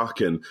Daffy Duck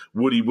and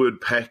Woody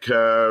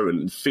Woodpecker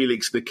and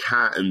Felix the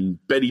Cat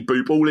and Betty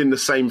Boop all in the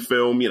same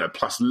film,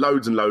 plus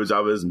loads and loads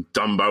others, and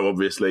Dumbo,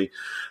 obviously.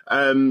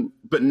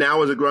 But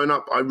now as a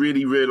grown-up, I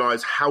really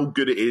realise how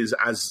good it is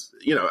as,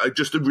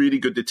 just a really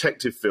good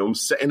detective film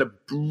set in a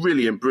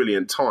brilliant,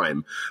 brilliant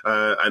time.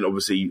 And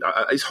obviously,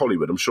 it's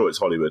Hollywood. I'm sure it's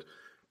Hollywood.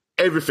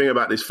 Everything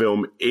about this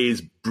film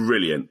is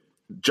brilliant.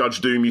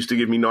 Judge Doom used to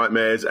give me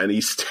nightmares, and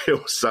he's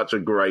still such a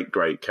great,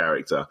 great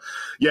character.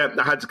 Yeah,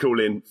 I had to call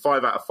in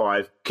 5 out of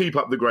 5. Keep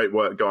up the great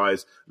work,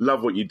 guys.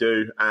 Love what you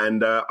do,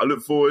 and I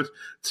look forward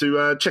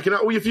to checking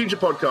out all your future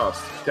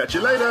podcasts. Catch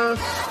you later.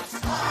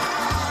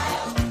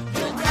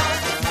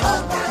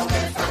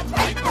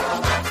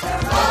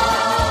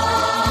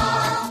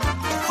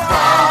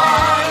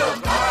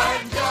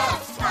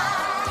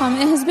 Tom,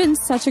 it has been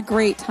such a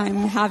great time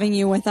having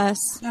you with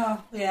us.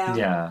 Oh, yeah.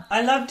 Yeah.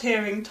 I loved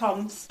hearing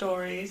Tom's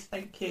stories.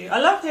 Thank you. I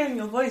love hearing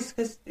your voice,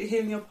 because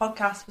hearing your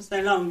podcast for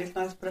so long, it's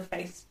nice to put a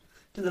face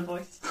to the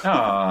voice.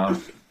 Oh,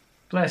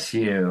 bless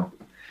you.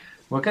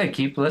 Well, good.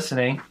 Keep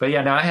listening. But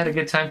yeah, no, I had a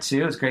good time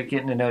too. It was great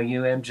getting to know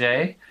you,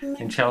 MJ,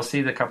 and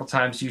Chelsea. The couple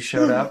times you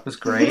showed up was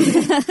great.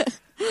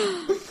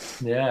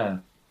 Yeah.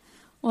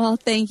 Well,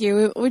 thank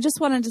you. We just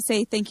wanted to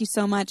say thank you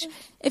so much.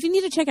 If you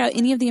need to check out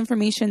any of the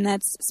information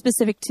that's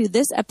specific to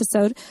this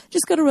episode,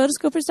 just go to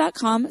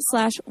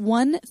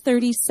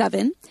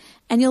rotoscopers.com/137,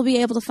 and you'll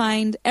be able to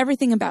find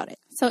everything about it.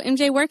 So,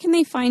 MJ, where can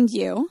they find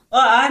you?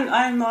 Well,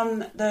 I'm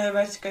on the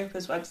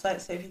Rotoscopers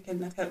website, so if you can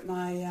look at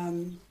my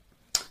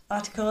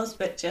articles,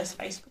 but just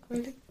Facebook,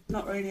 really.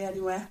 Not really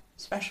anywhere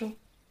special.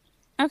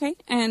 Okay,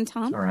 and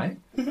Tom? All right.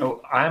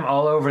 I'm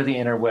all over the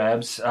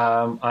interwebs,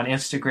 on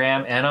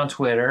Instagram and on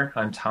Twitter.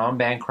 I'm Tom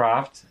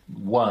Bancroft,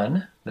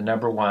 1, the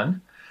number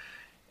 1.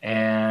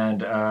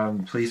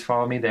 And please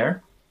follow me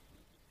there.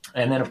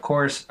 And then, of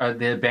course,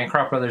 the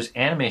Bancroft Brothers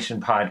Animation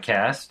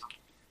Podcast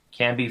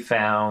can be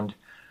found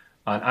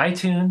on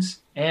iTunes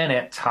and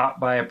at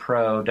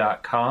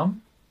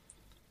topbyapro.com.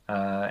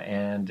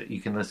 And you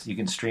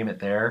can stream it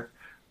there,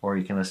 or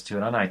you can listen to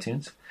it on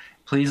iTunes.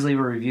 Please leave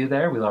a review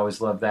there. We'll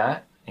always love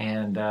that.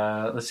 And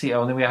let's see.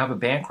 Oh, and then we have a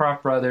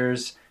Bancroft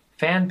Brothers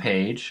fan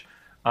page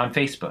on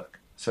Facebook.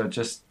 So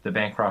just the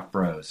Bancroft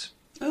Bros.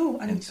 Oh,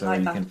 I didn't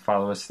like that. So you can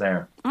follow us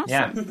there. Awesome.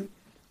 Yeah.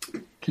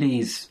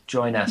 Please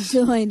join us.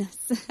 Join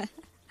us.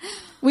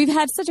 We've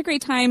had such a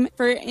great time.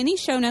 For any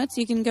show notes,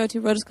 you can go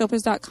to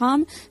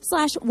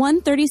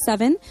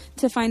rotoscopers.com/137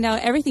 to find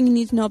out everything you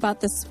need to know about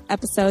this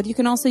episode. You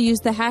can also use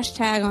the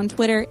hashtag on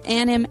Twitter,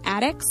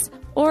 AnimAddicts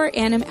or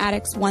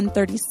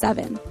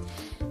AnimAddicts137.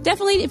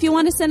 Definitely, if you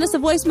want to send us a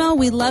voicemail,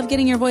 we love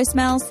getting your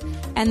voicemails.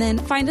 And then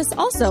find us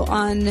also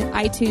on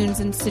iTunes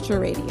and Stitcher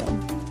Radio.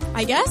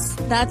 I guess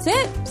that's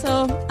it.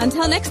 So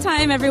until next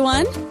time,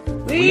 everyone,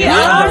 we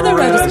are the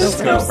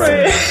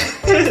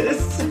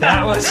Rotoscopers.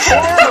 That was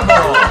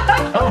horrible.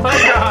 Oh my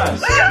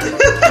gosh.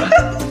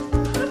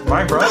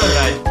 My brother and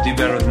I do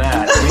better than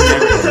that. We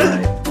never do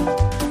that.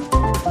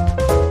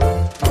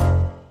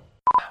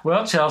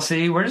 Well,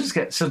 Chelsea,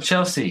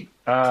 Chelsea,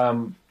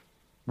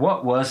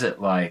 what was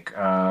it like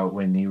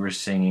when you were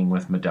singing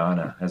with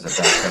Madonna as a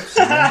backup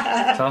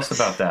singer? Tell us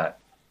about that.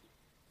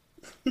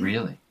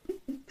 Really?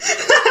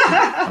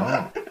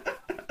 Oh.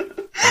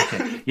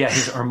 Okay. Yeah,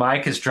 her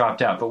mic has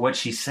dropped out, but what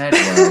she said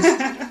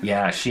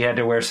was, she had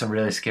to wear some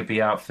really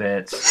skimpy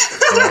outfits,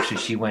 and actually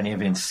she went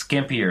even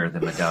skimpier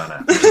than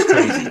Madonna, which is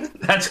crazy.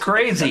 That's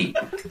crazy,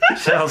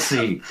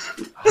 Chelsea.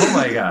 Oh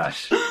my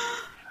gosh.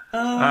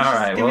 All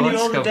right, well,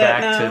 let's go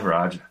back to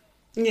Roger.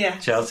 Yeah.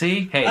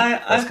 Chelsea, hey,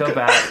 let's go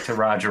back to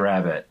Roger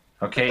Rabbit.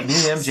 Okay,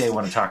 me and MJ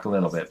want to talk a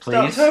little bit,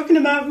 please. Stop talking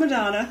about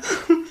Madonna.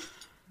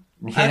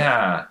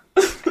 Yeah.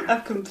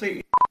 I've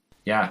completely...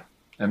 Yeah,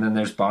 and then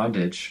there's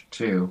Bondage,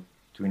 too.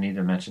 Do we need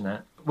to mention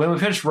that? When we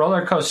finished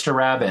Roller Coaster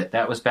Rabbit,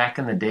 that was back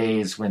in the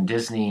days when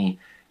Disney,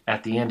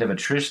 at the end of a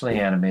traditionally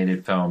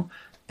animated film,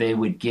 they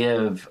would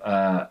give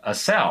a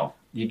cell.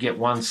 You get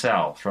one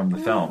cell from the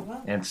film.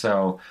 Wow. And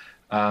so...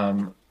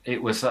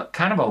 it was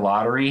kind of a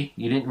lottery.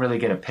 You didn't really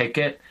get to pick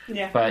it,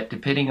 but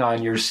depending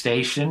on your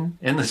station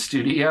in the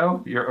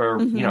studio,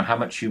 how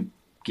much you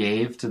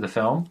gave to the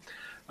film.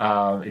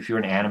 If you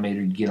were an animator,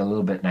 you'd get a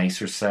little bit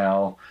nicer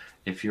cell.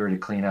 If you were to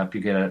clean up, you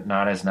get a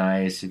not as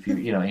nice. If you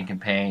ink and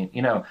paint,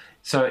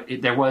 so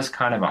there was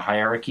kind of a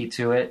hierarchy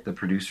to it. The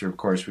producer, of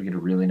course, would get a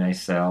really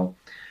nice cell.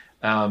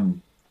 But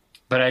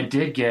I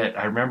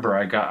remember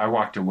I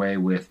walked away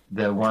with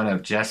the one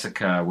of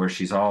Jessica where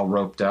she's all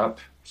roped up.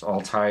 It's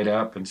all tied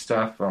up and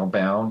stuff, all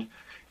bound.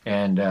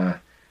 And, I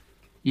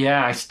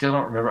still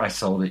don't remember. I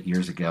sold it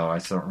years ago. I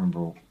still don't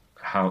remember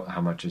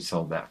how much I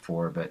sold that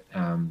for. But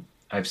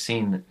I've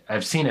seen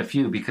a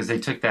few because they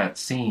took that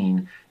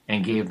scene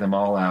and gave them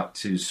all out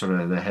to sort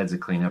of the heads of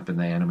cleanup and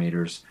the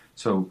animators.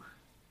 So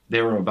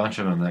there were a bunch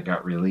of them that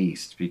got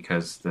released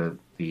because the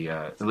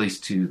at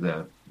least to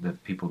the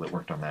people that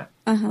worked on that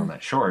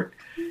short.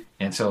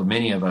 And so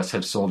many of us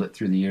have sold it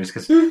through the years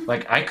because,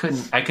 like, I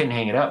couldn't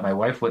hang it up. My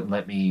wife wouldn't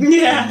let me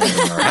hang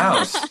it in our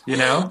house. You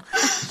know,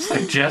 it's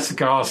like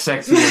Jessica all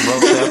sexy and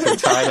roped up and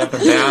tied up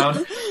and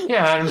down.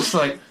 Yeah, I'm just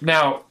like,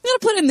 now I'm gonna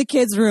put it in the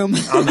kids' room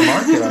on the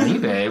market on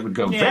eBay. It would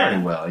go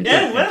very well. It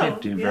did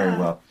do very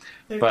well,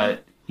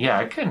 but. Yeah,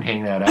 I couldn't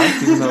hang that up,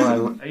 even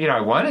though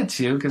I wanted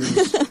to because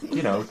it's,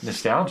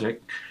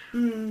 nostalgic.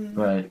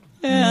 But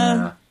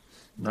not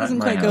doesn't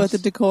quite go with the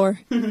decor.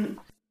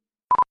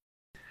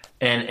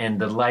 And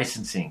the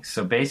licensing.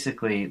 So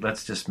basically,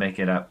 let's just make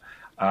it up.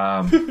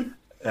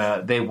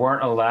 They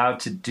weren't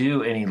allowed to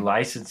do any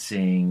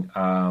licensing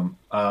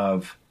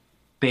of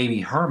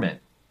Baby Herman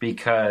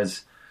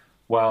because,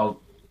 while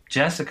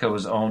Jessica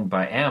was owned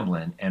by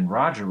Amblin and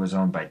Roger was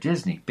owned by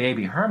Disney,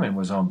 Baby Herman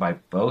was owned by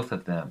both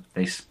of them.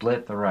 They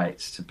split the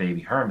rights to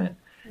Baby Herman.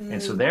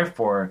 And so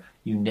therefore,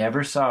 you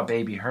never saw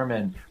Baby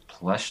Herman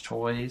plush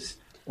toys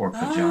or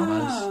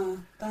pajamas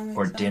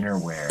or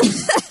dinnerware.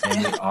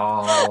 And we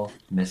all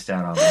missed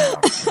out on that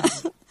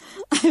opportunity.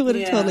 I would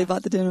have totally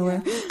bought the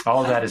dinnerware.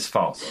 All of that is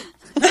false.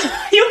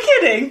 You're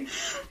kidding?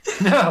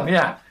 No,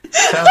 yeah.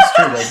 Sounds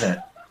true, doesn't it?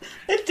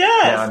 It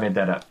does. Yeah, I made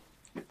that up.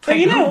 But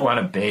you don't want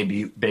a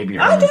baby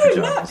Herman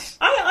pajamas.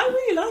 I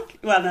really like.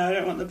 Well, no, I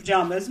don't want the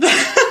pajamas, but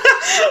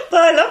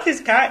I love his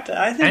character.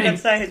 I think I'd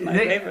say he's my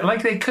favorite.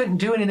 Like they couldn't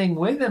do anything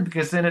with him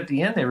because then at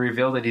the end they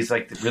reveal that he's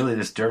like really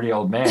this dirty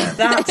old man.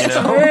 That's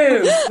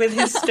true. With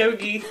his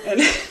stogie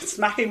and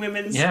smacking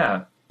women's.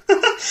 Yeah.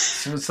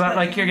 So it's not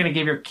like you're going to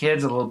give your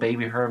kids a little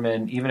Baby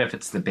Herman, even if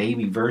it's the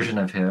baby version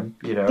of him.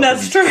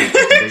 That's true.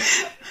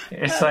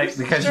 It's like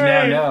because you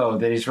now know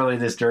that he's really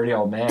this dirty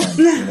old man.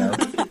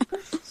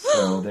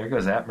 So there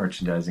goes that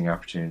merchandising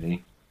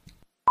opportunity.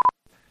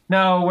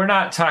 No, we're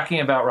not talking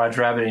about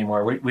Roger Rabbit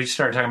anymore. We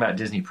started talking about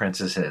Disney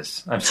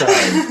princesses. I'm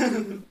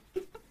sorry.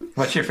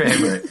 What's your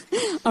favorite?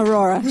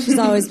 Aurora. She's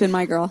always been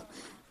my girl.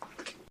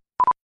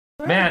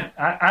 Man,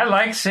 I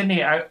like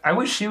Sydney. I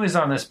wish she was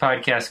on this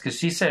podcast because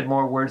she said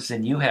more words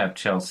than you have,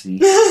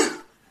 Chelsea.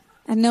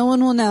 And no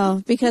one will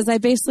know because I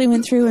basically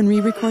went through and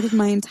re-recorded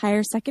my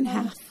entire second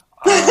half.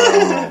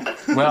 Oh.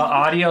 Well,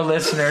 audio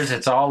listeners,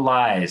 it's all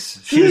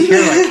lies. She was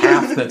here like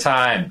half the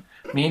time.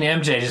 Me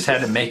and MJ just had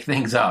to make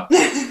things up.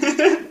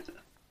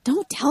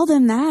 Don't tell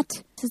them that.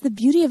 This is the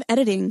beauty of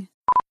editing.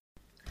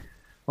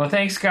 Well,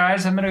 thanks,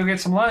 guys. I'm going to go get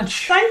some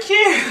lunch. Thank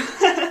you.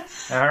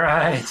 All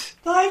right.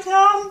 Bye,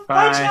 Tom.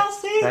 Bye,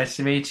 Chelsea. Nice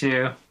to meet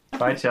you.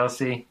 Bye,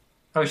 Chelsea.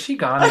 Oh, is she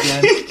gone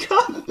again?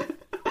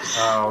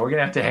 Oh, we're going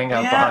to have to hang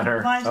up on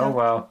her. Bye, oh,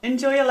 well.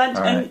 Enjoy your lunch.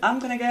 Right. And I'm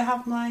going to go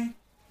have my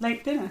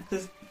late dinner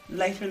because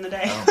later in the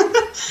day.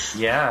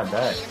 Yeah, I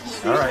bet.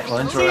 All right, well,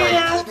 enjoy. See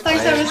ya.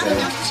 Thanks,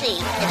 everyone. See,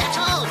 that's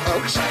all,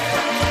 folks.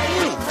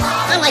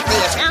 I like the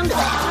sound of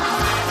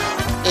that.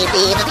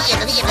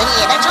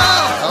 That's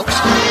all, folks.